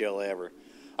think our HLA ever.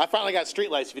 I finally got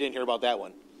streetlights. If you didn't hear about that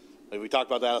one, we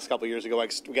talked about that a couple years ago.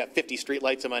 We got 50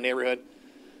 streetlights in my neighborhood.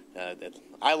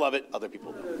 I love it. Other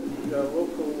people don't. The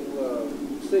local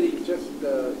city just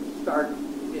start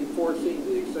enforcing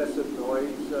the excessive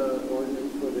noise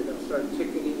ordinance, where they're going to start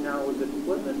ticketing now with the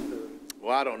Plymouth?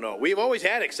 Well, I don't know. We've always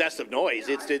had excessive noise.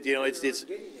 It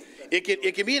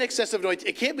can be an excessive noise.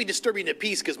 It can't be disturbing the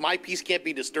peace because my peace can't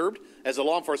be disturbed. As a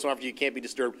law enforcement officer, you can't be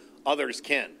disturbed. Others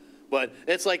can. But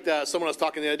it's like someone was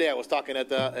talking the other day. I was talking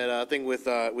at a thing with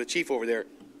Chief over there.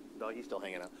 No, he's still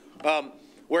hanging out.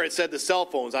 Where it said the cell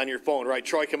phones on your phone, right?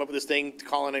 Troy came up with this thing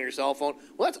calling on your cell phone.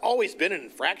 Well, that's always been an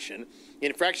infraction. The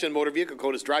infraction in motor vehicle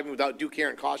code is driving without due care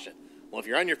and caution. Well, if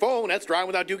you're on your phone, that's driving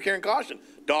without due care and caution.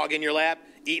 Dog in your lap,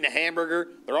 eating a hamburger,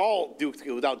 they're all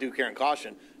without due care and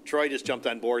caution. Troy just jumped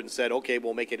on board and said, okay,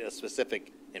 we'll make it a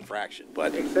specific infraction.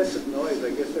 But excessive noise,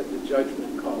 I guess that's a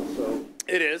judgment call. So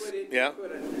it is, yeah.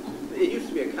 It used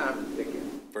to be a common ticket.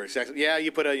 For excessive, yeah,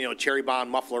 you put a cherry bomb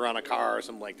muffler on a car or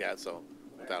something like that. So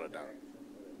without a doubt,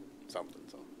 something.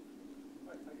 So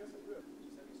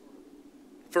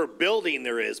for building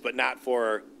there is, but not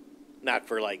for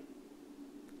like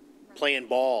playing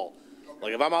ball.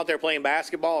 Like if I'm out there playing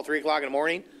basketball at 3 o'clock in the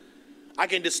morning, I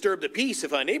can disturb the peace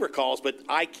if a neighbor calls, but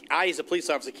I as a police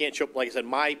officer can't show up. Like I said,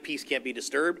 my peace can't be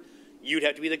disturbed. You'd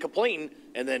have to be the complainant,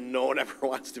 and then no one ever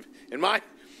wants to. In my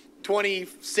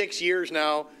 26 years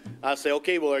now, I'll say,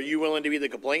 okay, well, are you willing to be the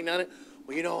complainant on it?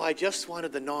 Well, I just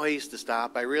wanted the noise to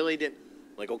stop. I really didn't.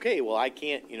 Like, okay, well, I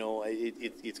can't,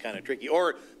 it's kind of tricky.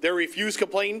 Or they refuse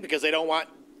complaining because they don't want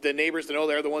the neighbors to know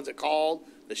they're the ones that called,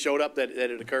 that showed up, that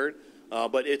it occurred.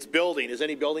 But it's building. Is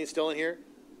any building still in here?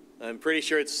 I'm pretty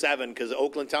sure it's 7 because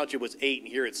Oakland Township was 8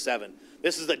 and here it's 7.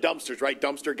 This is the dumpsters, right?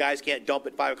 Dumpster guys can't dump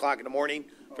at 5 o'clock in the morning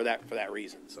for that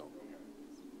reason. So,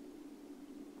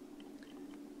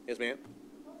 yes, ma'am.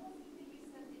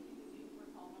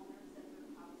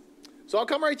 So I'll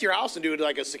come right to your house and do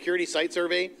like a security site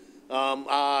survey.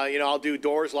 I'll do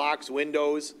doors, locks,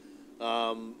 windows,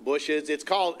 bushes. It's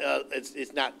called.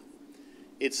 It's not.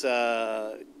 It's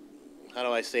how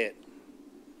do I say it?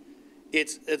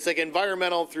 It's like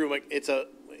environmental through. I'm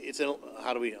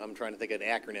trying to think of an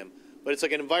acronym, but it's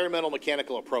like an environmental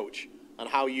mechanical approach on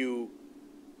how you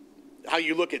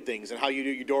look at things and how you do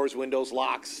your doors, windows,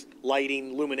 locks,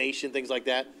 lighting, illumination, things like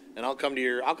that. And I'll come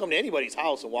to anybody's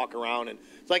house and walk around, and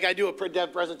it's like I do a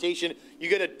presentation. You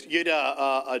get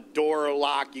a door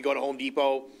lock. You go to Home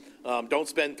Depot. Don't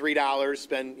spend $3.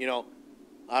 Spend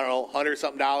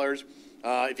 $100-something.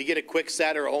 If you get a Quick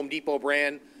Set or a Home Depot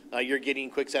brand, you're getting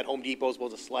Quick Set Home Depot as well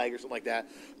as a Slag or something like that.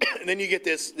 And then you get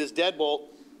this deadbolt,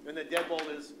 and the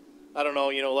deadbolt is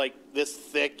like this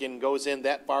thick and goes in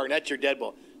that far, and that's your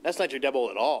deadbolt. That's not your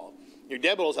deadbolt at all. Your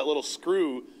deadbolt is that little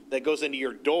screw that goes into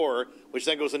your door, which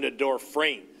then goes into the door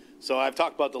frame. So I've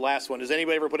talked about the last one. Does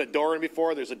anybody ever put a door in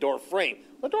before? There's a door frame.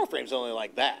 The door frame's only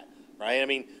like that, right? I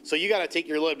mean, so you got to take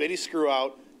your little bitty screw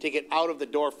out, take it out of the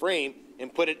door frame,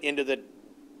 and put it into the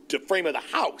frame of the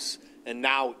house. And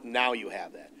now you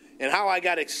have that. And how I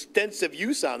got extensive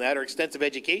use on that, or extensive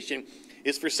education,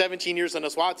 is for 17 years on the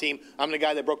SWAT team, I'm the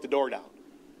guy that broke the door down.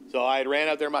 So I had ran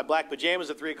out there in my black pajamas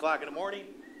at 3 o'clock in the morning,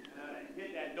 I'd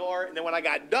hit that door, and then when I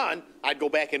got done, I'd go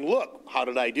back and look, how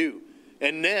did I do?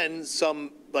 And then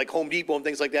some, like Home Depot and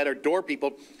things like that, or door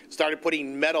people, started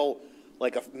putting metal,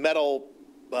 like a metal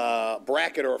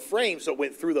bracket or a frame, so it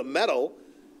went through the metal,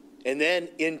 and then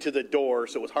into the door,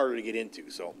 so it was harder to get into.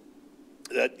 So,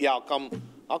 yeah, I'll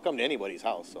come to anybody's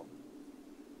house, so.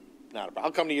 Not a problem.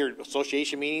 I'll come to your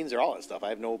association meetings or all that stuff. I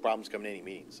have no problems coming to any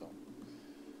meetings. So.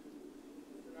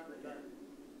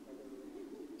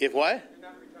 If what?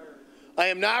 I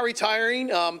am not retiring.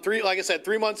 Like I said,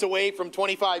 3 months away from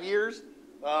 25 years.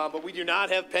 But we do not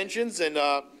have pensions and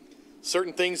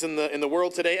certain things in the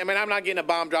world today. I mean, I'm not getting a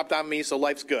bomb dropped on me, so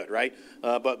life's good, right?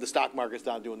 But the stock market's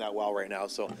not doing that well right now.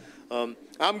 So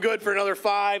I'm good for another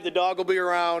 5. The dog will be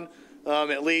around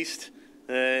at least.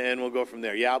 And we'll go from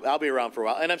there. Yeah, I'll be around for a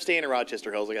while. And I'm staying in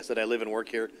Rochester Hills. Like I said, I live and work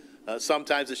here.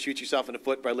 Sometimes it shoots yourself in the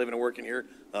foot by living and working here,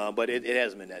 but it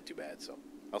hasn't been that too bad, so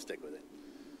I'll stick with it.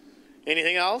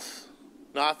 Anything else?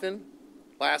 Nothing?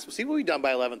 Last, see what we've done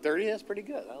by 11:30. That's pretty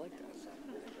good. I like that.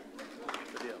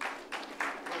 Good deal.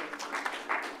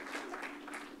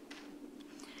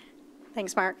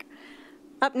 Thanks, Mark.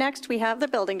 Up next, we have the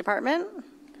Building Department.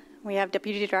 We have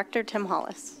Deputy Director Tim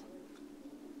Hollis.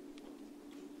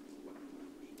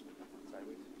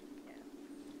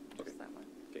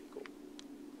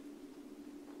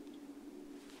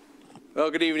 Well,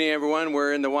 good evening, everyone.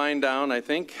 We're in the wind down, I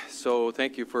think, so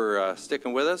thank you for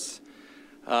sticking with us.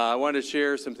 I wanted to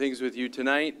share some things with you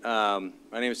tonight. My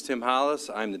name is Tim Hollis.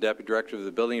 I'm the Deputy Director of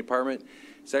the Building Department.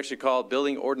 It's actually called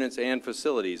Building, Ordinance, and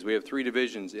Facilities. We have 3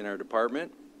 divisions in our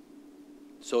department.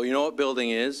 So you know what building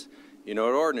is, you know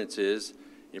what ordinance is.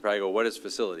 You probably go, what is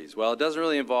facilities? Well, it doesn't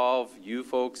really involve you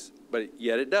folks, but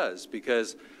yet it does,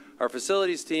 because our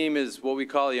facilities team is what we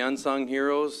call the unsung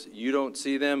heroes. You don't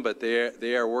see them, but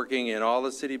they are working in all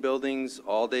the city buildings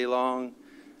all day long,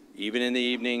 even in the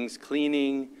evenings,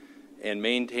 cleaning and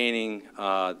maintaining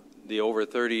the over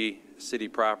 30 city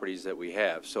properties that we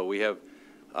have. So we have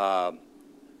a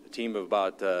team of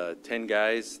about 10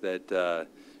 guys that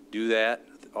do that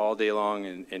all day long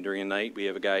and during the night. We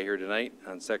have a guy here tonight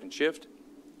on second shift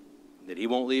that he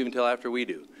won't leave until after we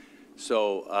do.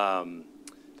 So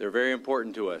they're very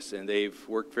important to us, and they've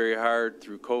worked very hard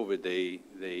through COVID.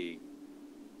 They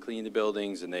clean the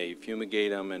buildings and they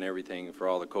fumigate them and everything for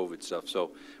all the COVID stuff.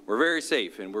 So we're very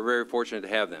safe, and we're very fortunate to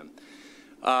have them.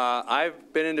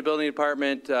 I've been in the building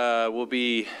department, will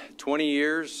be 20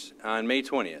 years on May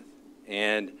 20th,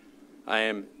 and I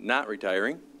am not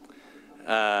retiring.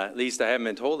 At least I haven't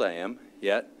been told I am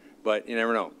yet, but you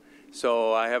never know.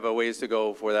 So I have a ways to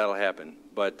go before that'll happen.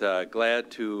 But glad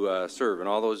to serve. And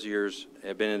all those years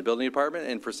have been in the building department.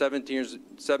 And for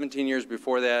 17 years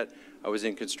before that, I was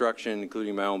in construction,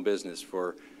 including my own business,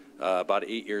 for about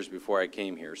 8 years before I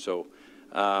came here. So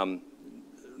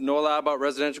know a lot about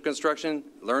residential construction,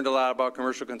 learned a lot about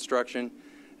commercial construction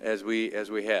as we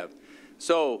have.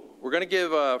 So we're going to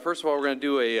give, first of all, we're going to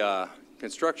do a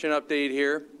construction update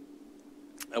here.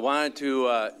 I wanted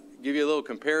to give you a little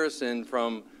comparison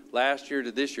from last year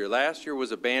to this year. Last year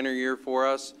was a banner year for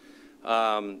us.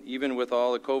 Even with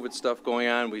all the COVID stuff going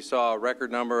on, we saw a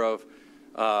record number of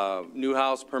new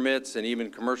house permits and even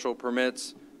commercial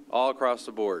permits all across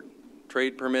the board.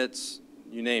 Trade permits,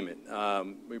 you name it.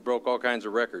 We broke all kinds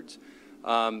of records.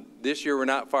 This year we're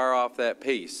not far off that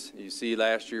pace. You see,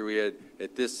 last year we had,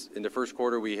 in the first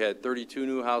quarter, we had 32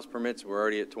 new house permits. We're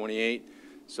already at 28.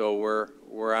 So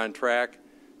we're on track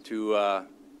to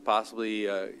possibly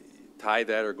tie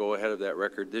that or go ahead of that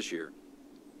record this year.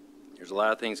 There's a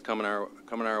lot of things coming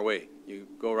our way. You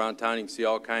go around town, you can see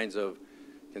all kinds of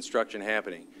construction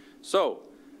happening. So,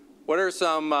 what are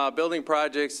some building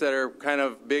projects that are kind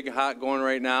of big, hot going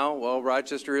right now? Well,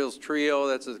 Rochester Hills Trio,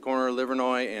 that's at the corner of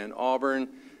Livernois and Auburn.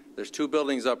 There's 2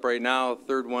 buildings up right now. The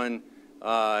third one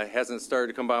hasn't started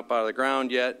to come up out of the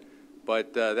ground yet,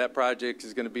 but that project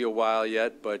is going to be a while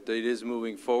yet, but it is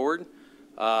moving forward.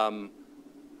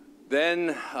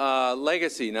 Then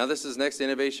Legacy. Now this is next to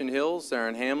Innovation Hills. They're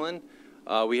in Hamlin.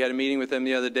 We had a meeting with them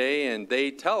the other day, and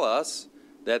they tell us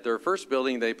that their first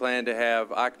building they plan to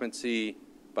have occupancy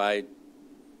by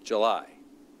July.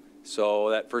 So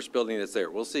that first building that's there,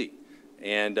 we'll see.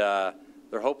 And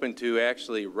they're hoping to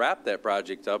actually wrap that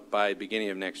project up by the beginning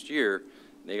of next year.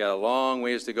 They got a long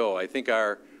ways to go. I think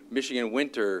our Michigan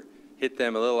winter hit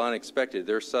them a little unexpected.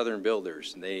 They're southern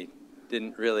builders, and they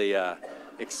didn't really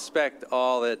expect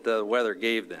all that the weather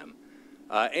gave them.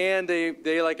 And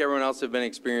they, like everyone else, have been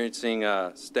experiencing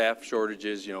staff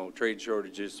shortages, trade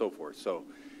shortages, so forth. So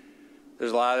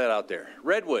there's a lot of that out there.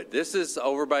 Redwood, this is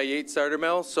over by Yates Starter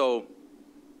Mill. So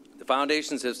the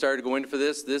foundations have started going for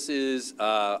this. This is,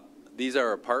 these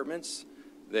are apartments.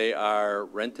 They are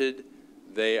rented.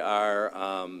 They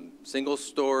are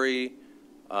single-story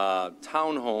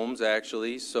townhomes,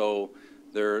 actually. So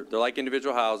they're like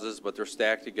individual houses, but they're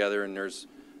stacked together, and there's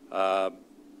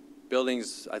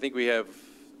buildings. I think we have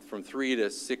from 3 to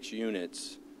 6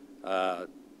 units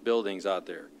buildings out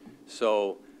there.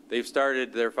 So they've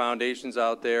started their foundations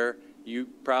out there. You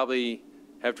probably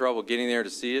have trouble getting there to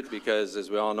see it because, as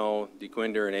we all know,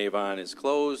 DeQuinder and Avon is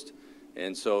closed,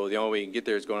 and so the only way you can get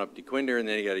there is going up DeQuinder, and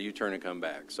then you got a U-turn and come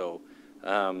back. So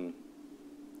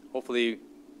hopefully,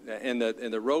 and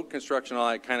the road construction, all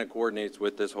that kind of coordinates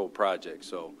with this whole project.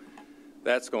 So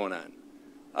that's going on.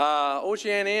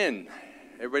 Oceana Inn,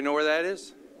 everybody know where that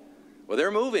is? Well, they're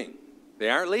moving.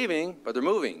 They aren't leaving, but they're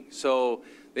moving. So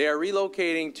they are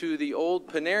relocating to the old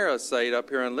Panera site up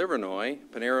here on Livernois.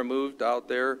 Panera moved out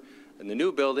there in the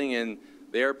new building, and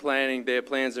they have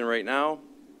plans in right now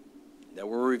that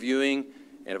we're reviewing,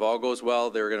 and if all goes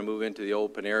well, they're going to move into the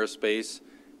old Panera space,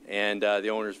 and the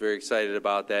owner's very excited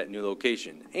about that new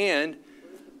location. And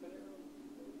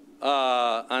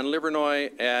on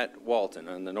Livernois at Walton,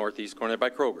 on the northeast corner by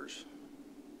Kroger's.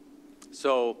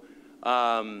 So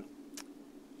I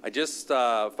just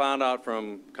found out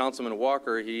from Councilman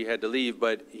Walker, he had to leave,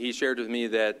 but he shared with me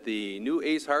that the new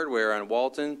Ace Hardware on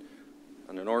Walton,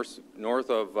 on the north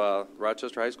of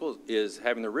Rochester High School, is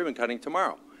having their ribbon cutting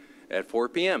tomorrow at 4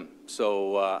 p.m.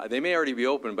 So they may already be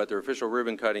open, but their official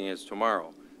ribbon cutting is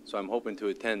tomorrow. So I'm hoping to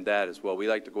attend that as well. We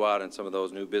like to go out on some of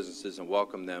those new businesses and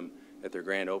welcome them at their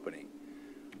grand opening.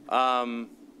 All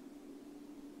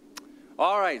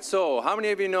right, so how many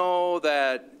of you know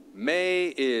that May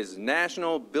is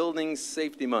National Building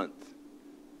Safety Month?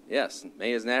 Yes,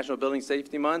 May is National Building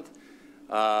Safety Month.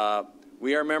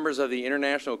 We are members of the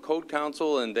International Code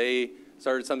Council, and they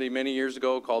started something many years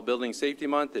ago called Building Safety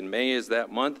Month, and May is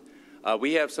that month.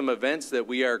 We have some events that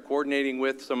we are coordinating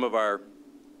with some of our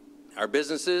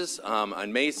businesses.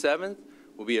 On May 7th,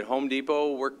 we'll be at Home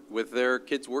Depot with their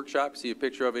kids' workshop. See a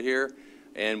picture of it here.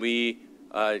 And we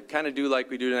kind of do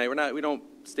like we do tonight. We don't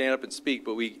stand up and speak,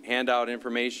 but we hand out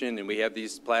information, and we have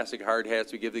these plastic hard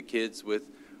hats we give the kids with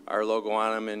our logo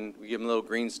on them, and we give them little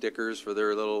green stickers for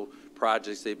their little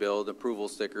projects they build, approval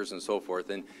stickers and so forth,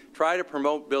 and try to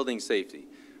promote building safety.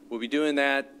 We'll be doing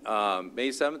that May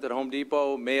 7th at Home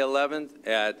Depot, May 11th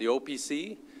at the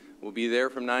OPC. We'll be there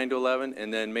from 9 to 11,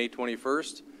 and then May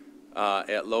 21st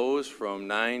at Lowe's from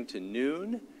 9 to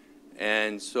noon.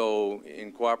 And so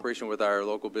in cooperation with our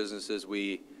local businesses,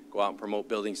 we go out and promote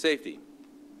building safety.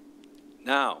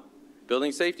 Now,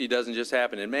 building safety doesn't just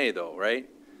happen in May, though, right?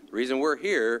 The reason we're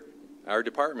here, our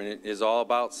department, is all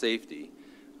about safety,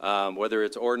 whether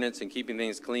it's ordinance and keeping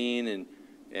things clean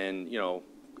and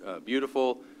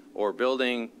beautiful, or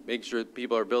making sure that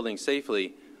people are building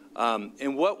safely.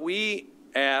 And what we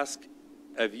ask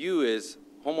of you as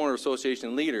homeowner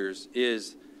association leaders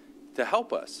is to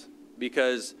help us,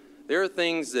 because there are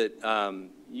things that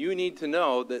you need to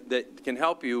know that can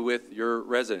help you with your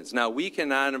residents. Now, we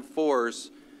cannot enforce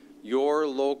your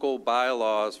local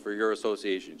bylaws for your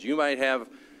associations. You might have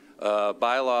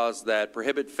bylaws that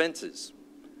prohibit fences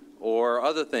or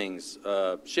other things,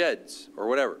 sheds or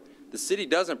whatever. The city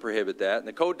doesn't prohibit that, and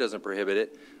the code doesn't prohibit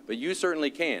it, but you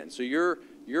certainly can. So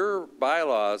your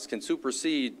bylaws can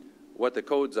supersede what the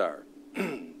codes are.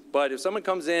 But if someone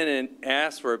comes in and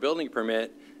asks for a building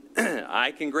permit,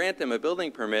 I can grant them a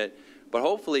building permit, but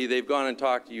hopefully they've gone and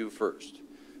talked to you first.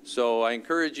 So I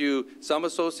encourage you, some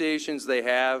associations, they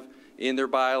have in their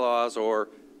bylaws or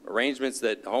arrangements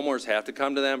that homeowners have to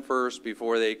come to them first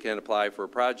before they can apply for a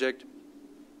project.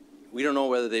 We don't know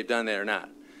whether they've done that or not.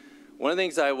 One of the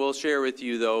things I will share with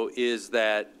you, though, is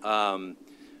that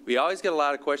we always get a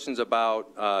lot of questions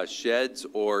about sheds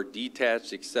or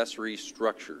detached accessory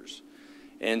structures.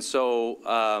 And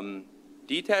so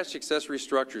detached accessory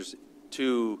structures,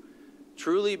 to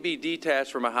truly be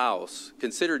detached from a house,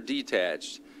 considered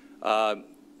detached,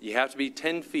 you have to be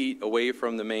 10 feet away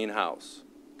from the main house,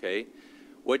 okay?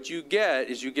 What you get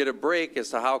is you get a break as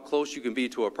to how close you can be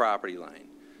to a property line.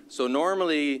 So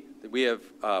normally we have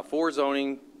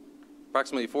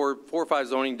approximately four or five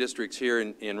zoning districts here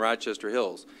in Rochester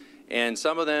Hills. And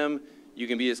some of them, you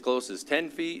can be as close as 10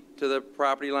 feet to the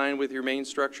property line with your main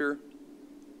structure.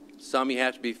 Some you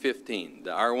have to be 15.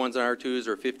 The R1s and R2s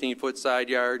are 15-foot side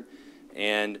yard,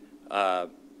 and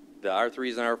The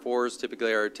R3s and R4s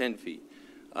typically are 10 feet.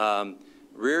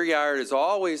 Rear yard is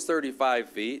always 35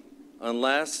 feet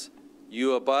unless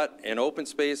you abut an open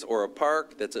space or a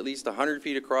park that's at least 100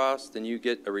 feet across, then you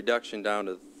get a reduction down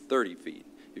to 30 feet.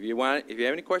 If you have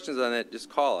any questions on that, just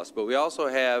call us. But we also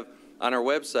have on our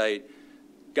website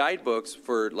guidebooks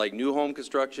for like new home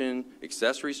construction,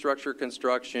 accessory structure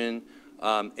construction,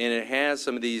 and it has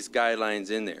some of these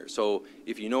guidelines in there. So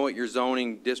if you know what your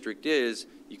zoning district is,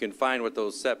 you can find what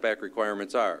those setback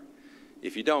requirements are.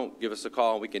 If you don't, give us a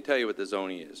call and we can tell you what the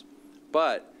zoning is.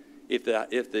 But if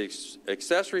the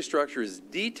accessory structure is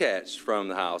detached from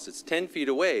the house, it's 10 feet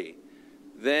away,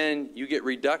 then you get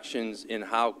reductions in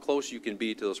how close you can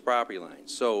be to those property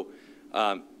lines. So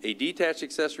a detached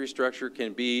accessory structure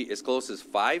can be as close as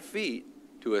 5 feet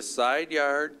to a side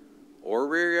yard or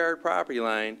rear yard property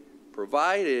line,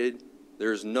 provided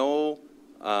there's no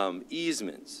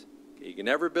easements. Okay, you can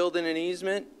never build in an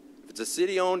easement. If it's a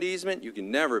city-owned easement, you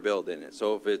can never build in it.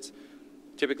 So if it's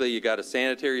typically you got a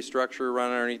sanitary structure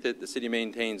run underneath it, the city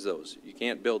maintains those. You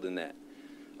can't build in that.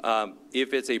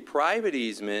 If it's a private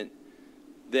easement,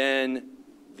 then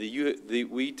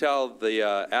we tell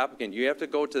the applicant you have to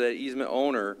go to that easement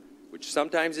owner, which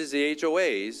sometimes is the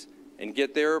HOAs, and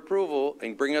get their approval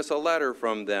and bring us a letter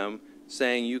from them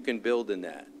saying you can build in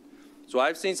that. So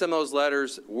I've seen some of those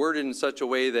letters worded in such a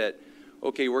way that,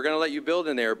 okay, we're going to let you build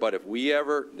in there, but if we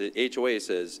ever, the HOA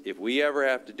says, if we ever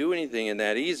have to do anything in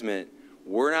that easement,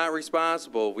 we're not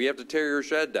responsible. If we have to tear your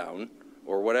shed down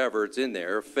or whatever it's in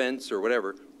there, a fence or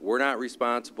whatever, we're not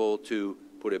responsible to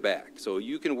put it back. So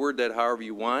you can word that however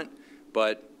you want,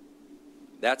 but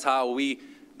that's how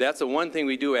that's the one thing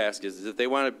we do ask is if they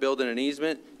want to build in an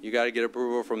easement, you got to get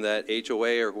approval from that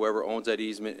HOA or whoever owns that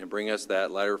easement and bring us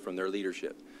that letter from their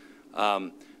leadership.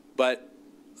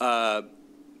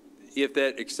 If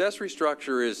that accessory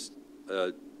structure is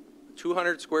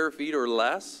 200 square feet or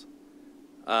less,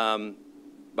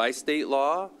 by state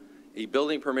law, a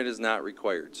building permit is not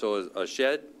required. So a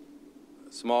shed,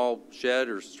 a small shed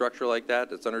or structure like that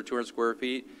that's under 200 square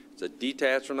feet, it's a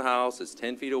detached from the house, it's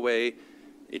 10 feet away,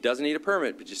 it doesn't need a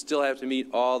permit, but you still have to meet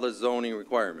all the zoning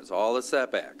requirements, all the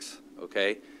setbacks,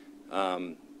 okay,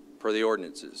 per the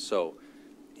ordinances. So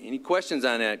any questions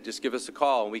on that, just give us a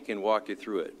call and we can walk you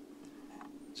through it.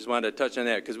 Just wanted to touch on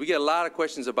that because we get a lot of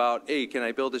questions about, hey, can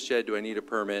I build a shed? Do I need a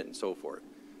permit? And so forth.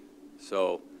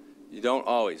 So you don't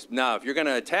always. Now, if you're going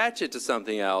to attach it to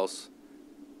something else,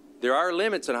 there are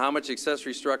limits on how much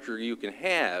accessory structure you can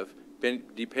have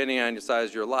depending on the size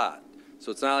of your lot.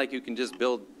 So it's not like you can just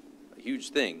build a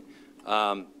huge thing.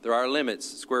 There are limits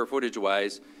square footage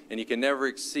wise, and you can never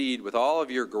exceed, with all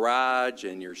of your garage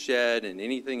and your shed and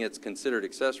anything that's considered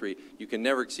accessory, you can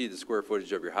never exceed the square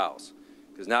footage of your house.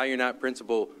 Because now you're not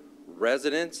principal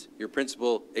residence, you're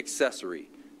principal accessory,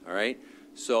 all right?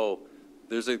 So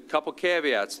there's a couple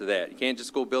caveats to that. You can't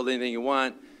just go build anything you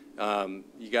want.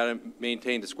 You got to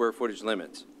maintain the square footage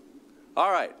limits.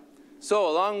 All right,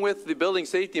 so along with the Building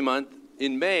Safety Month,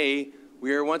 in May,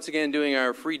 we are once again doing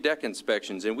our free deck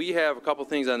inspections, and we have a couple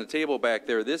things on the table back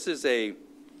there. This is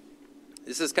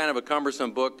kind of a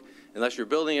cumbersome book unless you're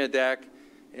building a deck.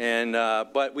 And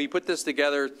but we put this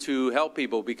together to help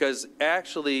people because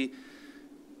actually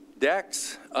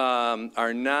decks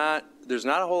are not, there's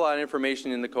not a whole lot of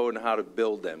information in the code on how to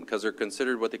build them because they're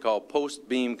considered what they call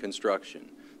post-beam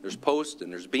construction. There's posts and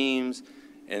there's beams,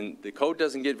 and the code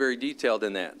doesn't get very detailed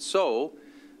in that. So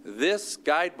this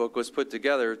guidebook was put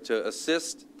together to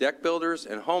assist deck builders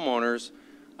and homeowners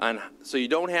on, so you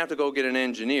don't have to go get an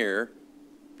engineer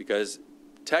because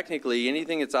technically,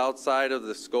 anything that's outside of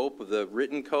the scope of the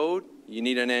written code, you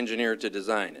need an engineer to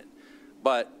design it.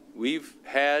 But we've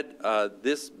had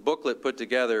this booklet put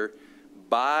together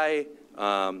by,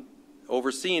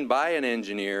 overseen by an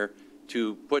engineer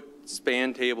to put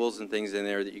span tables and things in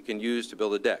there that you can use to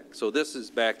build a deck. So this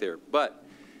is back there. But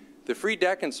the free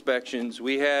deck inspections,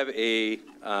 we have a,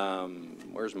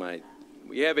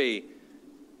 we have a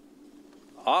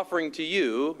offering to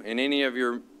you and any of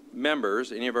your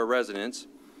members, any of our residents,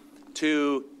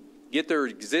 to get their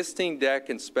existing deck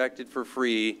inspected for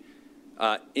free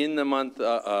in the month.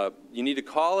 You need to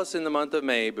call us in the month of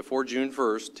May before June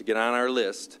 1st to get on our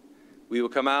list. We will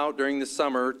come out during the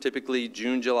summer, typically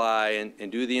June, July,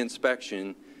 and do the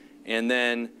inspection. And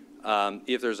then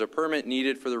if there's a permit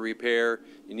needed for the repair,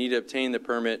 you need to obtain the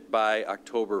permit by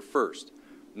October 1st.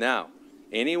 Now,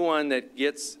 anyone that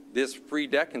gets this free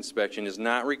deck inspection is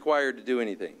not required to do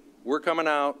anything. We're coming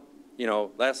out. You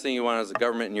know, last thing you want is the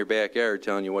government in your backyard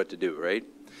telling you what to do, right?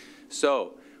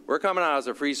 So we're coming out as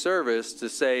a free service to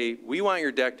say we want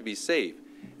your deck to be safe,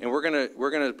 and we're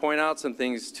gonna point out some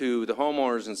things to the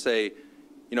homeowners and say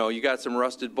you know, you got some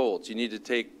rusted bolts. You need to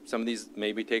take some of these,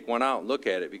 maybe take one out and look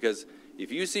at it, because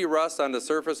if you see rust on the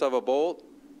surface of a bolt,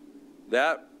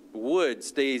 that wood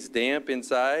stays damp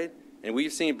inside. And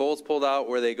we've seen bolts pulled out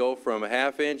where they go from a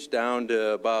 1/2 inch down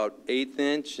to about 1/8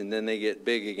 inch, and then they get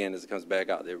big again as it comes back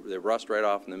out. They rust right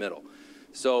off in the middle.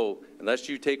 So unless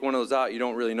you take one of those out, you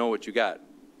don't really know what you got.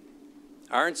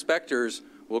 Our inspectors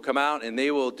will come out and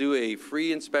they will do a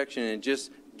free inspection and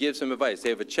just give some advice. They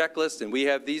have a checklist, and we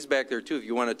have these back there too. If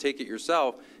you want to take it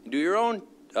yourself and do your own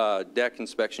deck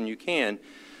inspection, you can.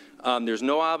 There's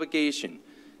no obligation.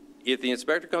 If the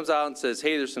inspector comes out and says,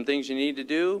 hey, there's some things you need to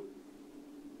do,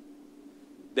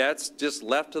 that's just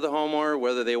left to the homeowner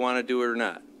whether they want to do it or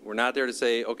not. We're not there to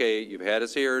say, okay, you've had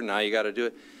us here, now you got to do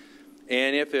it.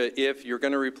 And if you're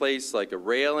going to replace like a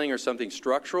railing or something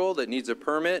structural that needs a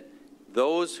permit,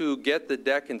 those who get the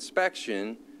deck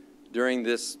inspection during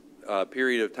this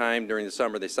period of time during the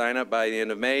summer, they sign up by the end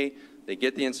of May, they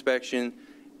get the inspection,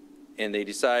 and they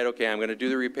decide, okay, I'm going to do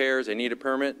the repairs, I need a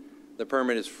permit. The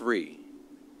permit is free.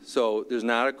 So there's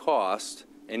not a cost,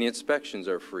 and the inspections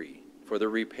are free for the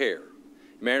repair.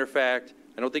 Matter of fact,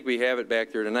 I don't think we have it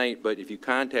back there tonight, but if you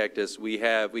contact us, we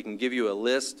can give you a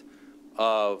list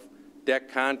of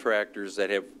deck contractors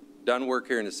that have done work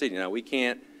here in the city. Now, we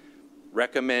can't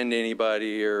recommend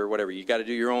anybody or whatever. You got to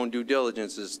do your own due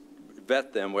diligence,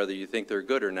 vet them whether you think they're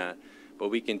good or not. But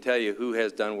we can tell you who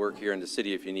has done work here in the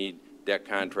city if you need deck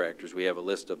contractors. We have a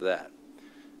list of that.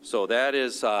 So that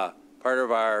is part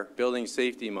of our Building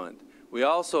Safety Month. We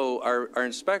also, our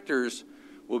inspectors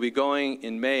will be going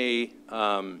in May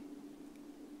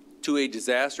to a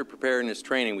disaster preparedness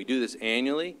training. We do this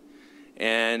annually,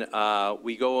 and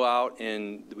we go out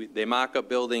and they mock up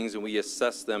buildings and we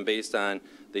assess them based on,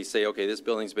 they say, okay, this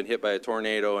building's been hit by a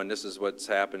tornado and this is what's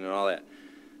happened and all that.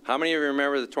 How many of you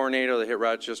remember the tornado that hit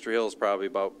Rochester Hills probably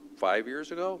about 5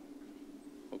 years ago?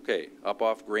 Okay, up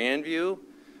off Grandview.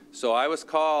 So I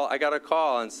got a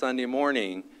call on Sunday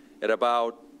morning at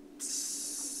about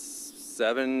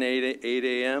 7, 8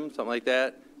 a.m., something like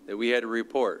that we had to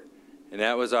report. And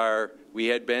that was we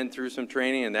had been through some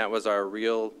training, and that was our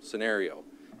real scenario.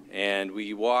 And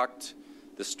we walked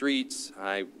the streets.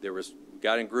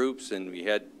 Got in groups, and we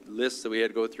had lists that we had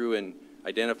to go through and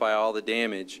identify all the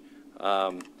damage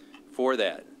for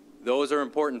that. Those are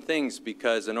important things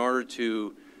because in order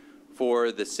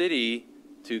for the city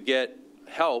to get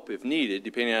help if needed,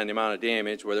 depending on the amount of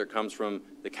damage, whether it comes from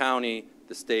the county,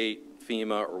 the state,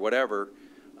 FEMA, or whatever,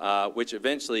 which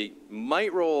eventually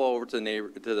might roll over to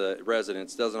the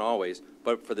residents, doesn't always,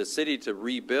 but for the city to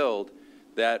rebuild,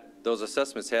 those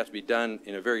assessments have to be done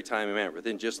in a very timely manner,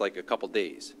 within just like a couple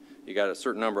days. You got a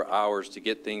certain number of hours to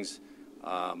get things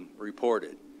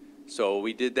reported. So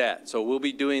we did that. So we'll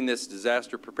be doing this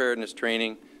disaster preparedness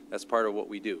training. That's part of what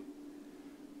we do.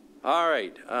 All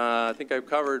right, I think I've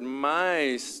covered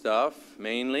my stuff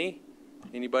mainly.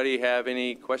 Anybody have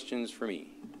any questions for me?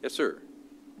 Yes, sir.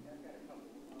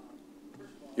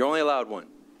 You're only allowed one.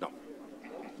 No.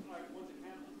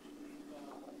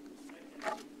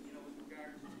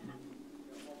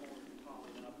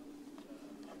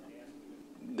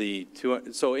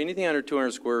 So anything under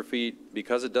 200 square feet,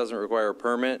 because it doesn't require a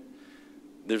permit,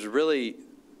 there's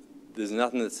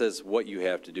nothing that says what you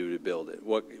have to do to build it,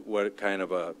 what kind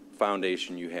of a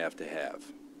foundation you have to have.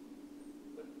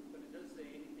 But it does say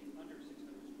anything under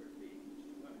 600 square feet, which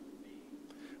 200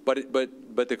 would be.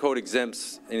 But the code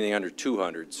exempts anything under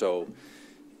 200, so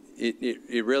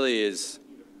it really is,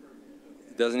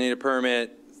 it doesn't need a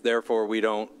permit, therefore we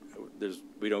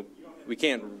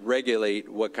can't regulate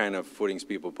what kind of footings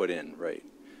people put in, right?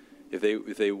 If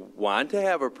they want to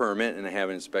have a permit and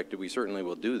have it inspected, we certainly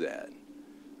will do that.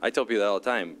 I tell people that all the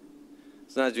time.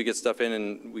 Sometimes we get stuff in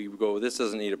and we go, this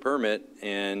doesn't need a permit,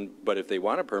 but if they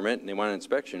want a permit and they want an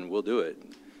inspection, we'll do it.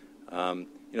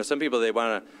 Some people, they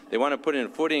want to put in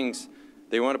footings,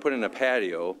 they want to put in a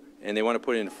patio, and they want to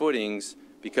put in footings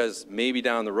because maybe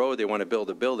down the road they want to build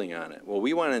a building on it. Well,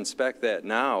 we want to inspect that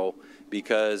now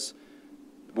because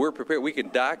we're prepared. We can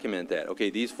document that. Okay,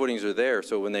 these footings are there,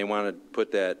 so when they want to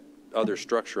put that other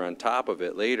structure on top of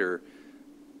it later,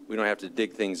 we don't have to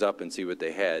dig things up and see what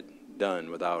they had done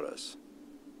without us.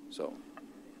 So,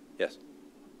 yes.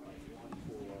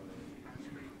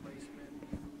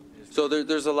 So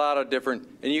there's a lot of different,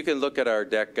 and you can look at our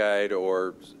deck guide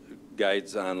or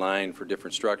guides online for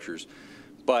different structures,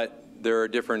 but there are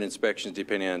different inspections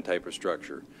depending on type of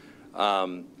structure.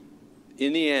 In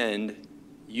the end,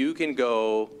 you can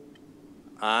go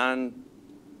on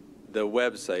the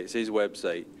website, city's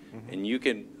website, and you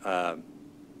can,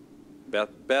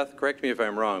 Beth, correct me if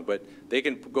I'm wrong, but they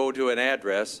can go to an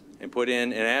address and put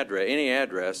in an address, any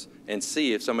address, and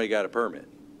see if somebody got a permit.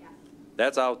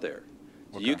 That's out there.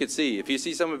 So you could see, if you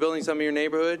see someone building something in your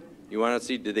neighborhood, you want to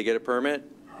see, did they get a permit?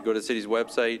 You go to the city's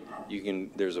website,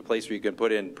 there's a place where you can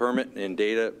put in permit and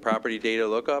data, property data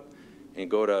lookup, and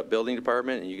go to building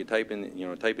department, and you can type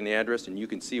in the address, and you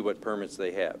can see what permits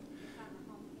they have.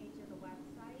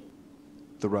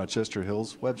 The Rochester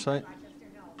Hills website?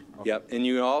 Yep, and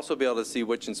you'll also be able to see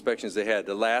which inspections they had.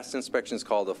 The last inspection is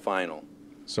called a final.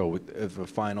 So if a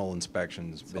final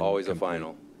inspection's been always complete. a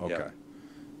final. Okay. Yep.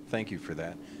 Thank you for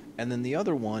that. And then the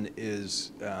other one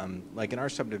is, like in our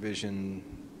subdivision,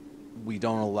 we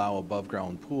don't allow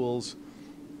above-ground pools,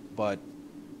 but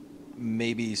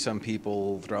maybe some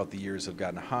people throughout the years have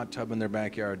gotten a hot tub in their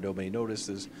backyard, nobody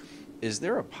notices. Is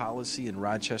there a policy in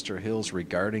Rochester Hills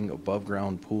regarding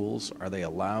above-ground pools? Are they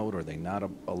allowed, or are they not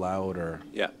allowed, or?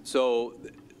 Yeah, so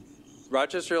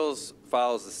Rochester Hills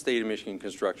follows the state of Michigan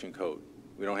construction code.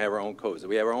 We don't have our own codes.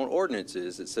 We have our own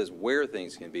ordinances that says where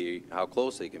things can be, how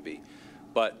close they can be,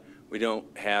 but we don't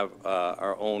have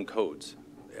our own codes.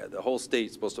 The whole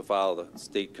state's supposed to follow the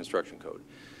state construction code.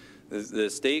 The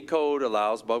state code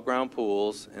allows above-ground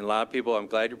pools, and a lot of people, I'm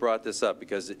glad you brought this up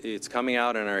because it's coming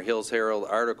out in our Hills Herald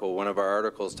article. One of our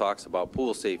articles talks about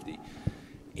pool safety.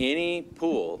 Any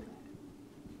pool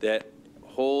that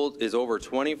holds over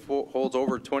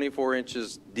 24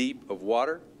 inches deep of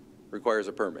water requires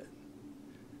a permit.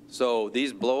 So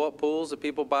these blow-up pools that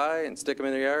people buy and stick them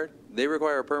in their yard, they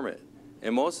require a permit.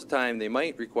 And most of the time, they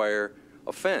might require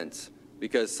a fence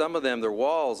because some of them, their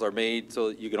walls are made so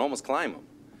that you can almost climb them.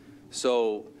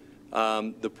 So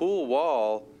the pool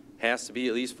wall has to be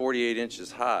at least 48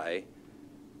 inches high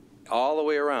all the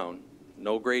way around.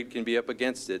 No grade can be up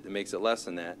against it. It makes it less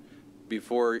than that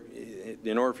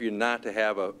in order for you not to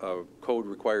have a code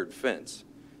required fence.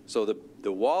 So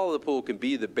the wall of the pool can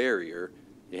be the barrier.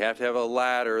 You have to have a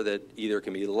ladder that either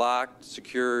can be locked,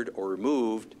 secured, or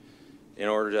removed in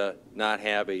order to not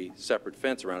have a separate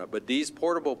fence around it. But these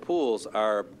portable pools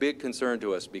are a big concern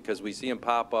to us because we see them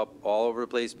pop up all over the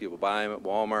place. People buy them at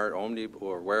Walmart, Home Depot,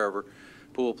 or wherever,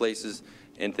 pool places,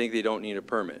 and think they don't need a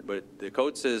permit. But the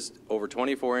code says over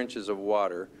 24 inches of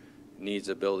water needs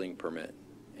a building permit.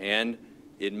 And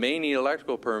it may need an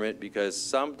electrical permit because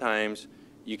sometimes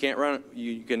you can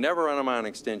never run them on an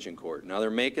extension cord. Now they're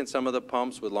making some of the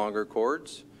pumps with longer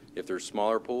cords if they're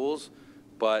smaller pools,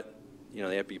 but they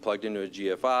have to be plugged into a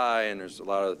GFI, and there's a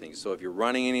lot of other things. So if you're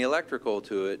running any electrical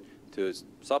to it to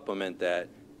supplement that,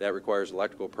 that requires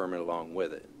electrical permit along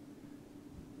with it.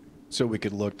 So we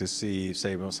could look to see,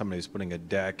 say, when somebody's putting a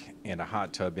deck and a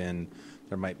hot tub in,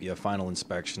 there might be a final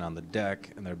inspection on the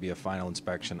deck, and there'd be a final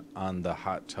inspection on the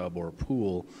hot tub or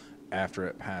pool after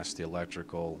it passed the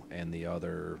electrical and the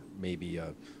other, maybe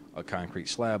a concrete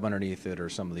slab underneath it or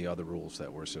some of the other rules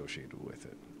that were associated with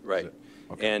it. Right.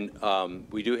 Okay. And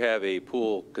we do have a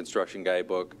pool construction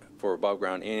guidebook for above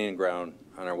ground and in ground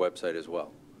on our website as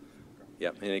well.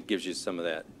 Yep, and it gives you some of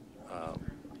that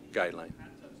guideline.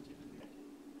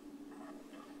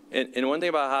 And one thing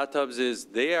about hot tubs is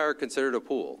they are considered a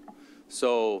pool.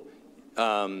 So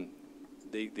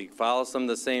they follow some of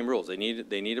the same rules. They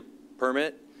need a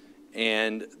permit.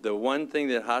 And the one thing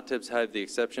that hot tubs have the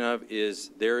exception of is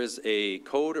there is a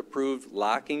code-approved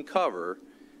locking cover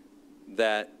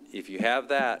that if you have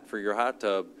that for your hot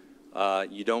tub,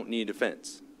 you don't need a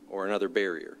fence or another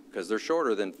barrier because they're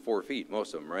shorter than 4 feet,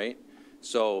 most of them, right?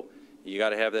 So you got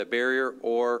to have that barrier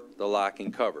or the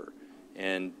locking cover.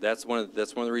 And that's one of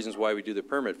the reasons why we do the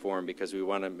permit for them, because we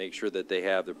want to make sure that they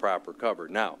have the proper cover.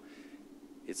 Now,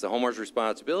 it's the homeowner's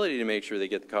responsibility to make sure they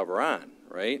get the cover on,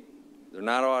 right? They're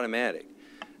not automatic.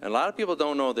 And a lot of people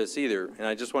don't know this either, and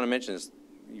I just want to mention this.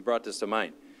 You brought this to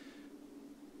mind.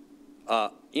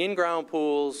 In-ground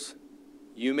pools,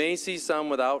 you may see some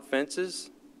without fences,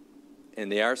 and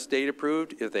they are state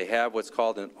approved if they have what's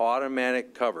called an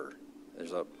automatic cover.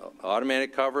 There's an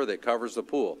automatic cover that covers the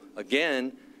pool.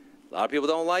 Again, a lot of people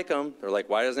don't like them. They're like,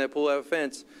 why doesn't that pool have a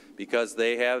fence? Because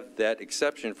they have that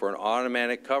exception for an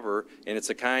automatic cover, and it's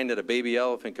a kind that a baby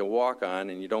elephant can walk on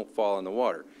and you don't fall in the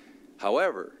water.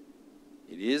 However,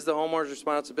 it is the homeowner's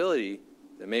responsibility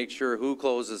to make sure who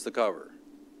closes the cover.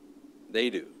 They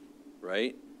do,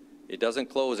 right? It doesn't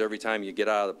close every time you get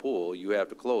out of the pool. You have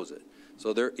to close it.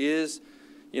 So there is,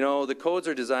 the codes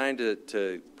are designed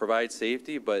to provide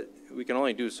safety, but we can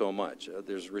only do so much.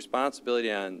 There's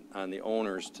responsibility on the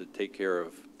owners to take care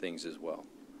of things as well.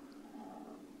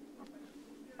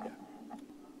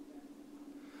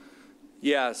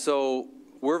 Yeah, so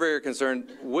we're very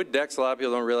concerned. Wood decks, a lot of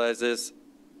people don't realize this.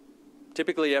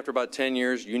 Typically, after about 10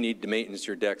 years, you need to maintenance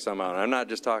your deck somehow. And I'm not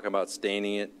just talking about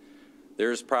staining it.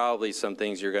 There's probably some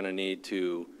things you're going to need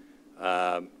to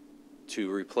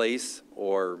replace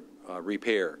or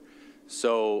repair.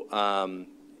 So,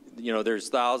 you know, there's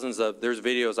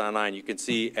videos online. You can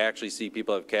actually see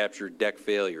people have captured deck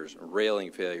failures,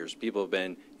 railing failures. People have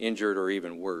been injured or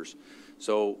even worse.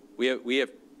 So we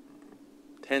have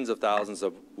tens of thousands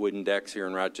of wooden decks here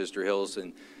in Rochester Hills,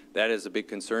 and that is a big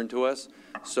concern to us.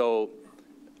 So,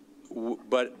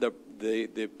 but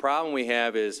the problem we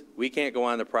have is we can't go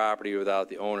on the property without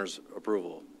the owner's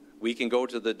approval. We can go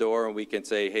to the door and we can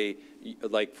say, hey,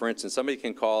 like for instance, somebody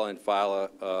can call and file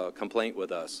a complaint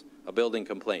with us, a building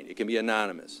complaint. It can be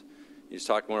anonymous. You just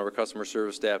talk to one of our customer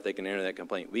service staff, they can enter that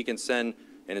complaint. We can send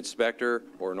an inspector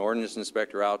or an ordinance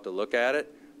inspector out to look at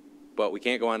it, but we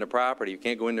can't go on the property. You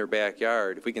can't go in their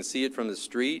backyard. If we can see it from the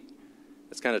street,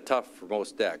 it's kind of tough for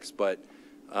most decks, but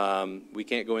we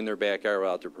can't go in their backyard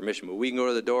without their permission. But we can go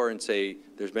to the door and say,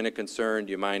 there's been a concern.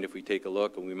 Do you mind if we take a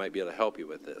look, and we might be able to help you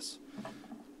with this?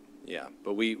 Yeah,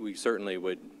 but we certainly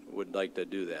would like to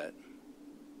do that.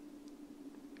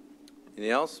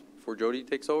 Anything else before Jody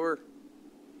takes over?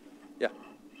 Yeah. So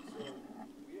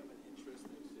we have an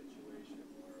interesting situation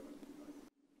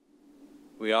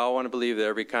where we all want to believe that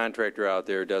every contractor out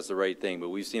there does the right thing, but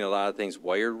we've seen a lot of things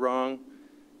wired wrong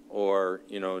or,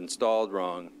 you know, installed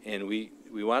wrong, and we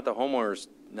want the homeowners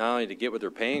not only to get what they're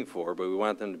paying for, but we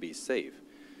want them to be safe.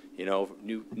 You know,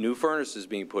 new furnaces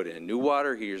being put in, new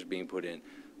water heaters being put in.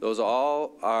 Those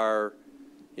all are,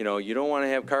 you know, you don't want to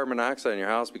have carbon monoxide in your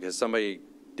house because somebody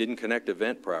didn't connect a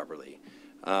vent properly.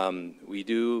 They're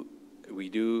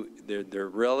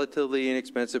relatively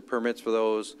inexpensive permits for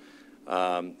those,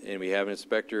 and we have an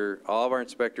inspector. All of our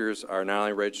inspectors are not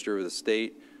only registered with the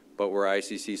state, but we're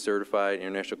ICC certified,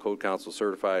 International Code Council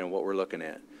certified in what we're looking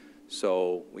at.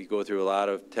 So we go through a lot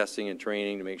of testing and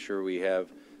training to make sure we have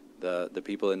the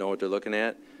people that know what they're looking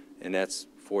at, and that's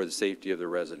for the safety of the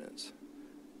residents.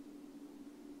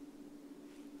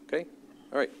 Okay?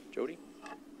 All right, Jody,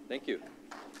 thank you.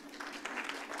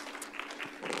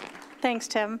 Thanks,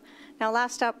 Tim. Now,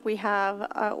 last up, we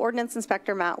have Ordinance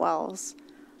Inspector Matt Wells.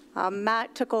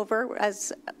 Matt took over.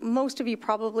 As most of you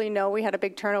probably know, we had a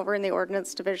big turnover in the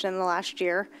Ordinance Division the last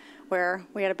year where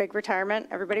we had a big retirement.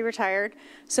 Everybody retired.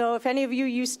 So if any of you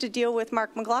used to deal with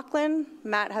Mark McLaughlin,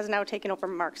 Matt has now taken over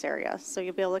Mark's area, so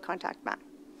you'll be able to contact Matt.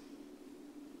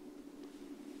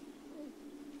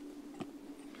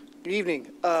 Good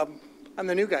evening. I'm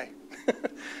the new guy.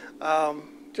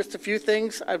 Just a few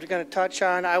things I was going to touch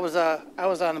on. I was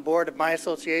on the board of my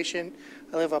association.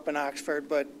 I live up in Oxford,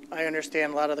 but I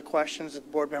understand a lot of the questions that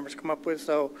the board members come up with.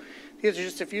 So these are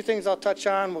just a few things I'll touch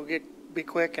on. We'll be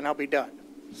quick and I'll be done.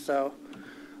 So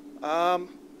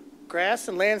grass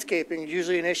and landscaping is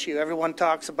usually an issue. Everyone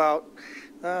talks about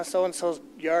so-and-so's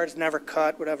yard's never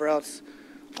cut, whatever else.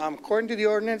 According to the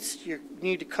ordinance, you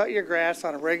need to cut your grass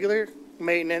on a regular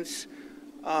maintenance.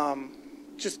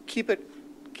 Just keep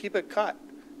it cut.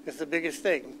 It's the biggest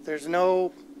thing. There's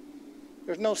no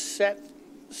set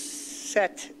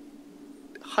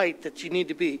height that you need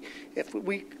to be.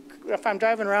 If I'm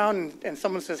driving around and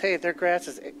someone says, hey, their grass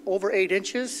is over 8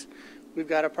 inches, we've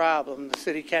got a problem. The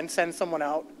city can send someone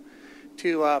out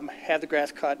to have the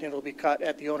grass cut, and it'll be cut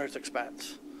at the owner's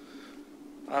expense.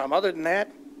 Other than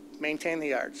that, maintain the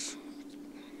yards.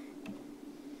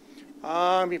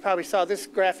 You probably saw this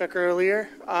graphic earlier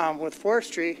with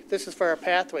forestry. This is for our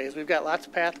pathways. We've got lots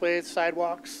of pathways,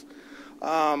 sidewalks.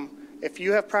 If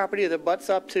you have property that butts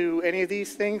up to any of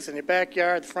these things in your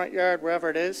backyard, the front yard,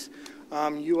 wherever it is,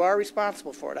 you are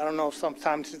responsible for it. I don't know if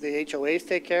sometimes the HOAs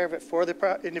take care of it for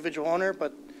the individual owner,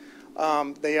 but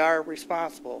they are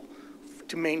responsible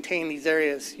to maintain these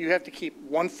areas. You have to keep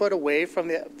 1 foot away from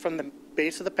the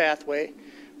base of the pathway,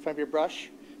 from your brush,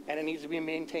 and it needs to be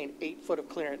maintained 8 foot of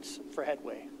clearance for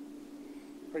headway.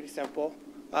 Pretty simple.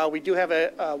 We do have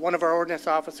one of our ordinance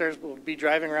officers will be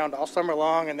driving around all summer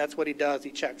long, and that's what he does. He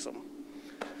checks them.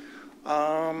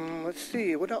 Let's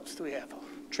see, what else do we have?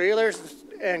 Trailers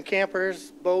and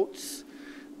campers, boats.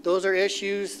 Those are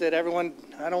issues that everyone,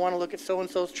 I don't want to look at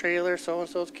so-and-so's trailer,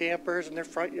 so-and-so's campers in their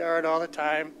front yard all the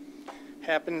time.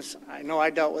 Happens, I know I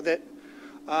dealt with it.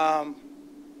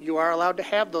 You are allowed to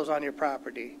have those on your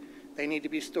property. They need to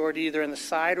be stored either in the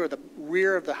side or the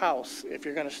rear of the house if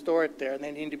you're going to store it there, and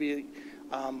they need to be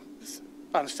on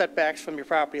setbacks from your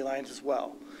property lines as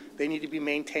well. They need to be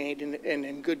maintained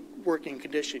in good working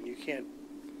condition. You can't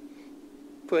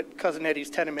put Cousin Eddie's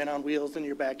tenement on wheels in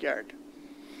your backyard.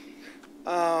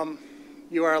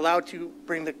 You are allowed to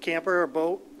bring the camper or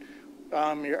boat,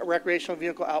 your recreational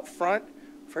vehicle out front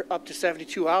for up to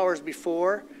 72 hours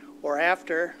before or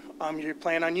after you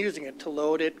plan on using it to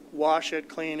load it, wash it,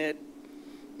 clean it,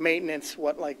 maintenance,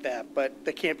 what like that. But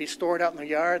they can't be stored out in the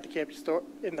yard. They can't be stored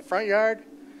in the front yard.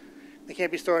 They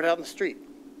can't be stored out in the street.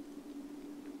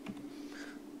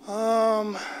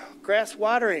 Grass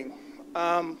watering.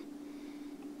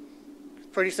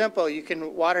 Pretty simple. You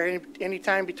can water any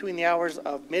time between the hours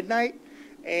of midnight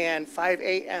and 5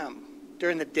 a.m.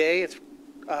 During the day, it's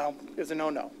a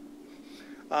no-no.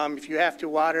 If you have to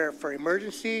water for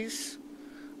emergencies,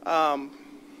 so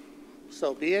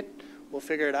be it. We'll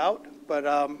figure it out. But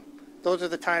those are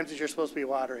the times that you're supposed to be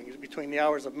watering, is between the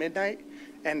hours of midnight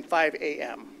and 5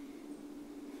 a.m.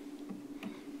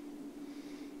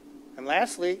 And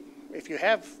lastly, if you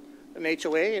have an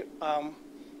HOA,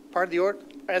 part of the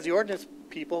as the ordinance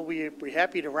people, we're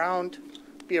happy to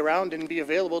be around and be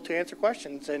available to answer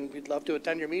questions, and we'd love to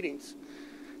attend your meetings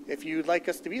if you'd like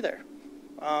us to be there.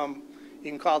 You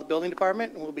can call the building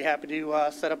department, and we'll be happy to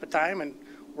set up a time and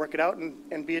work it out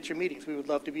and be at your meetings. We would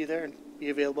love to be there and be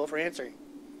available for answering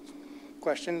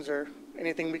questions or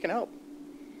anything we can help.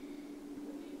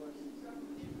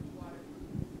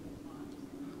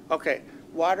 Okay,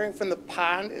 watering from the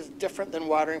pond is different than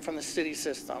watering from the city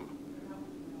system.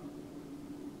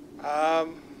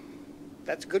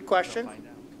 That's a good question,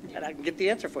 and I can get the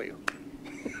answer for you.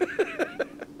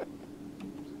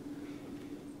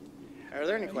 Are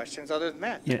there any questions other than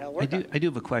that? Yeah, I do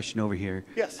have a question over here.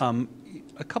 Yes.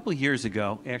 A couple of years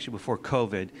ago, actually before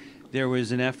COVID, there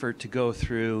was an effort to go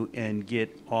through and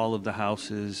get all of the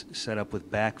houses set up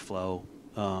with backflow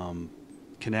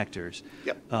connectors.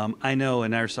 Yep. I know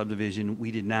in our subdivision,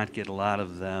 we did not get a lot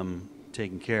of them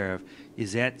taken care of.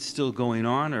 Is that still going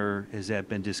on, or has that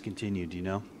been discontinued, do you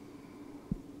know?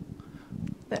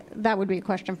 That would be a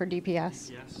question for DPS.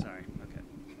 Yes, sorry, okay.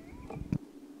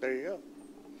 There you go.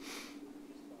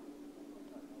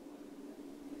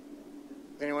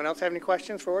 Does anyone else have any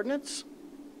questions for ordinance?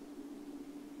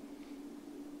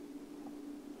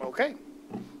 Okay.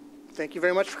 Thank you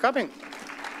very much for coming.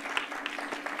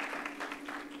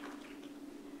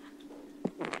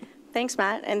 Thanks,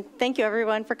 Matt, and thank you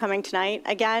everyone for coming tonight.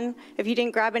 Again, if you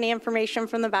didn't grab any information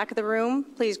from the back of the room,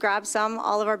 please grab some.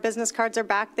 All of our business cards are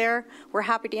back there. We're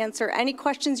happy to answer any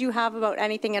questions you have about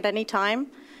anything at any time.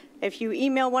 If you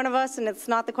email one of us and it's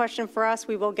not the question for us,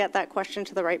 we will get that question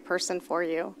to the right person for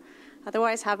you.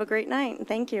 Otherwise, have a great night, and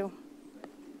thank you.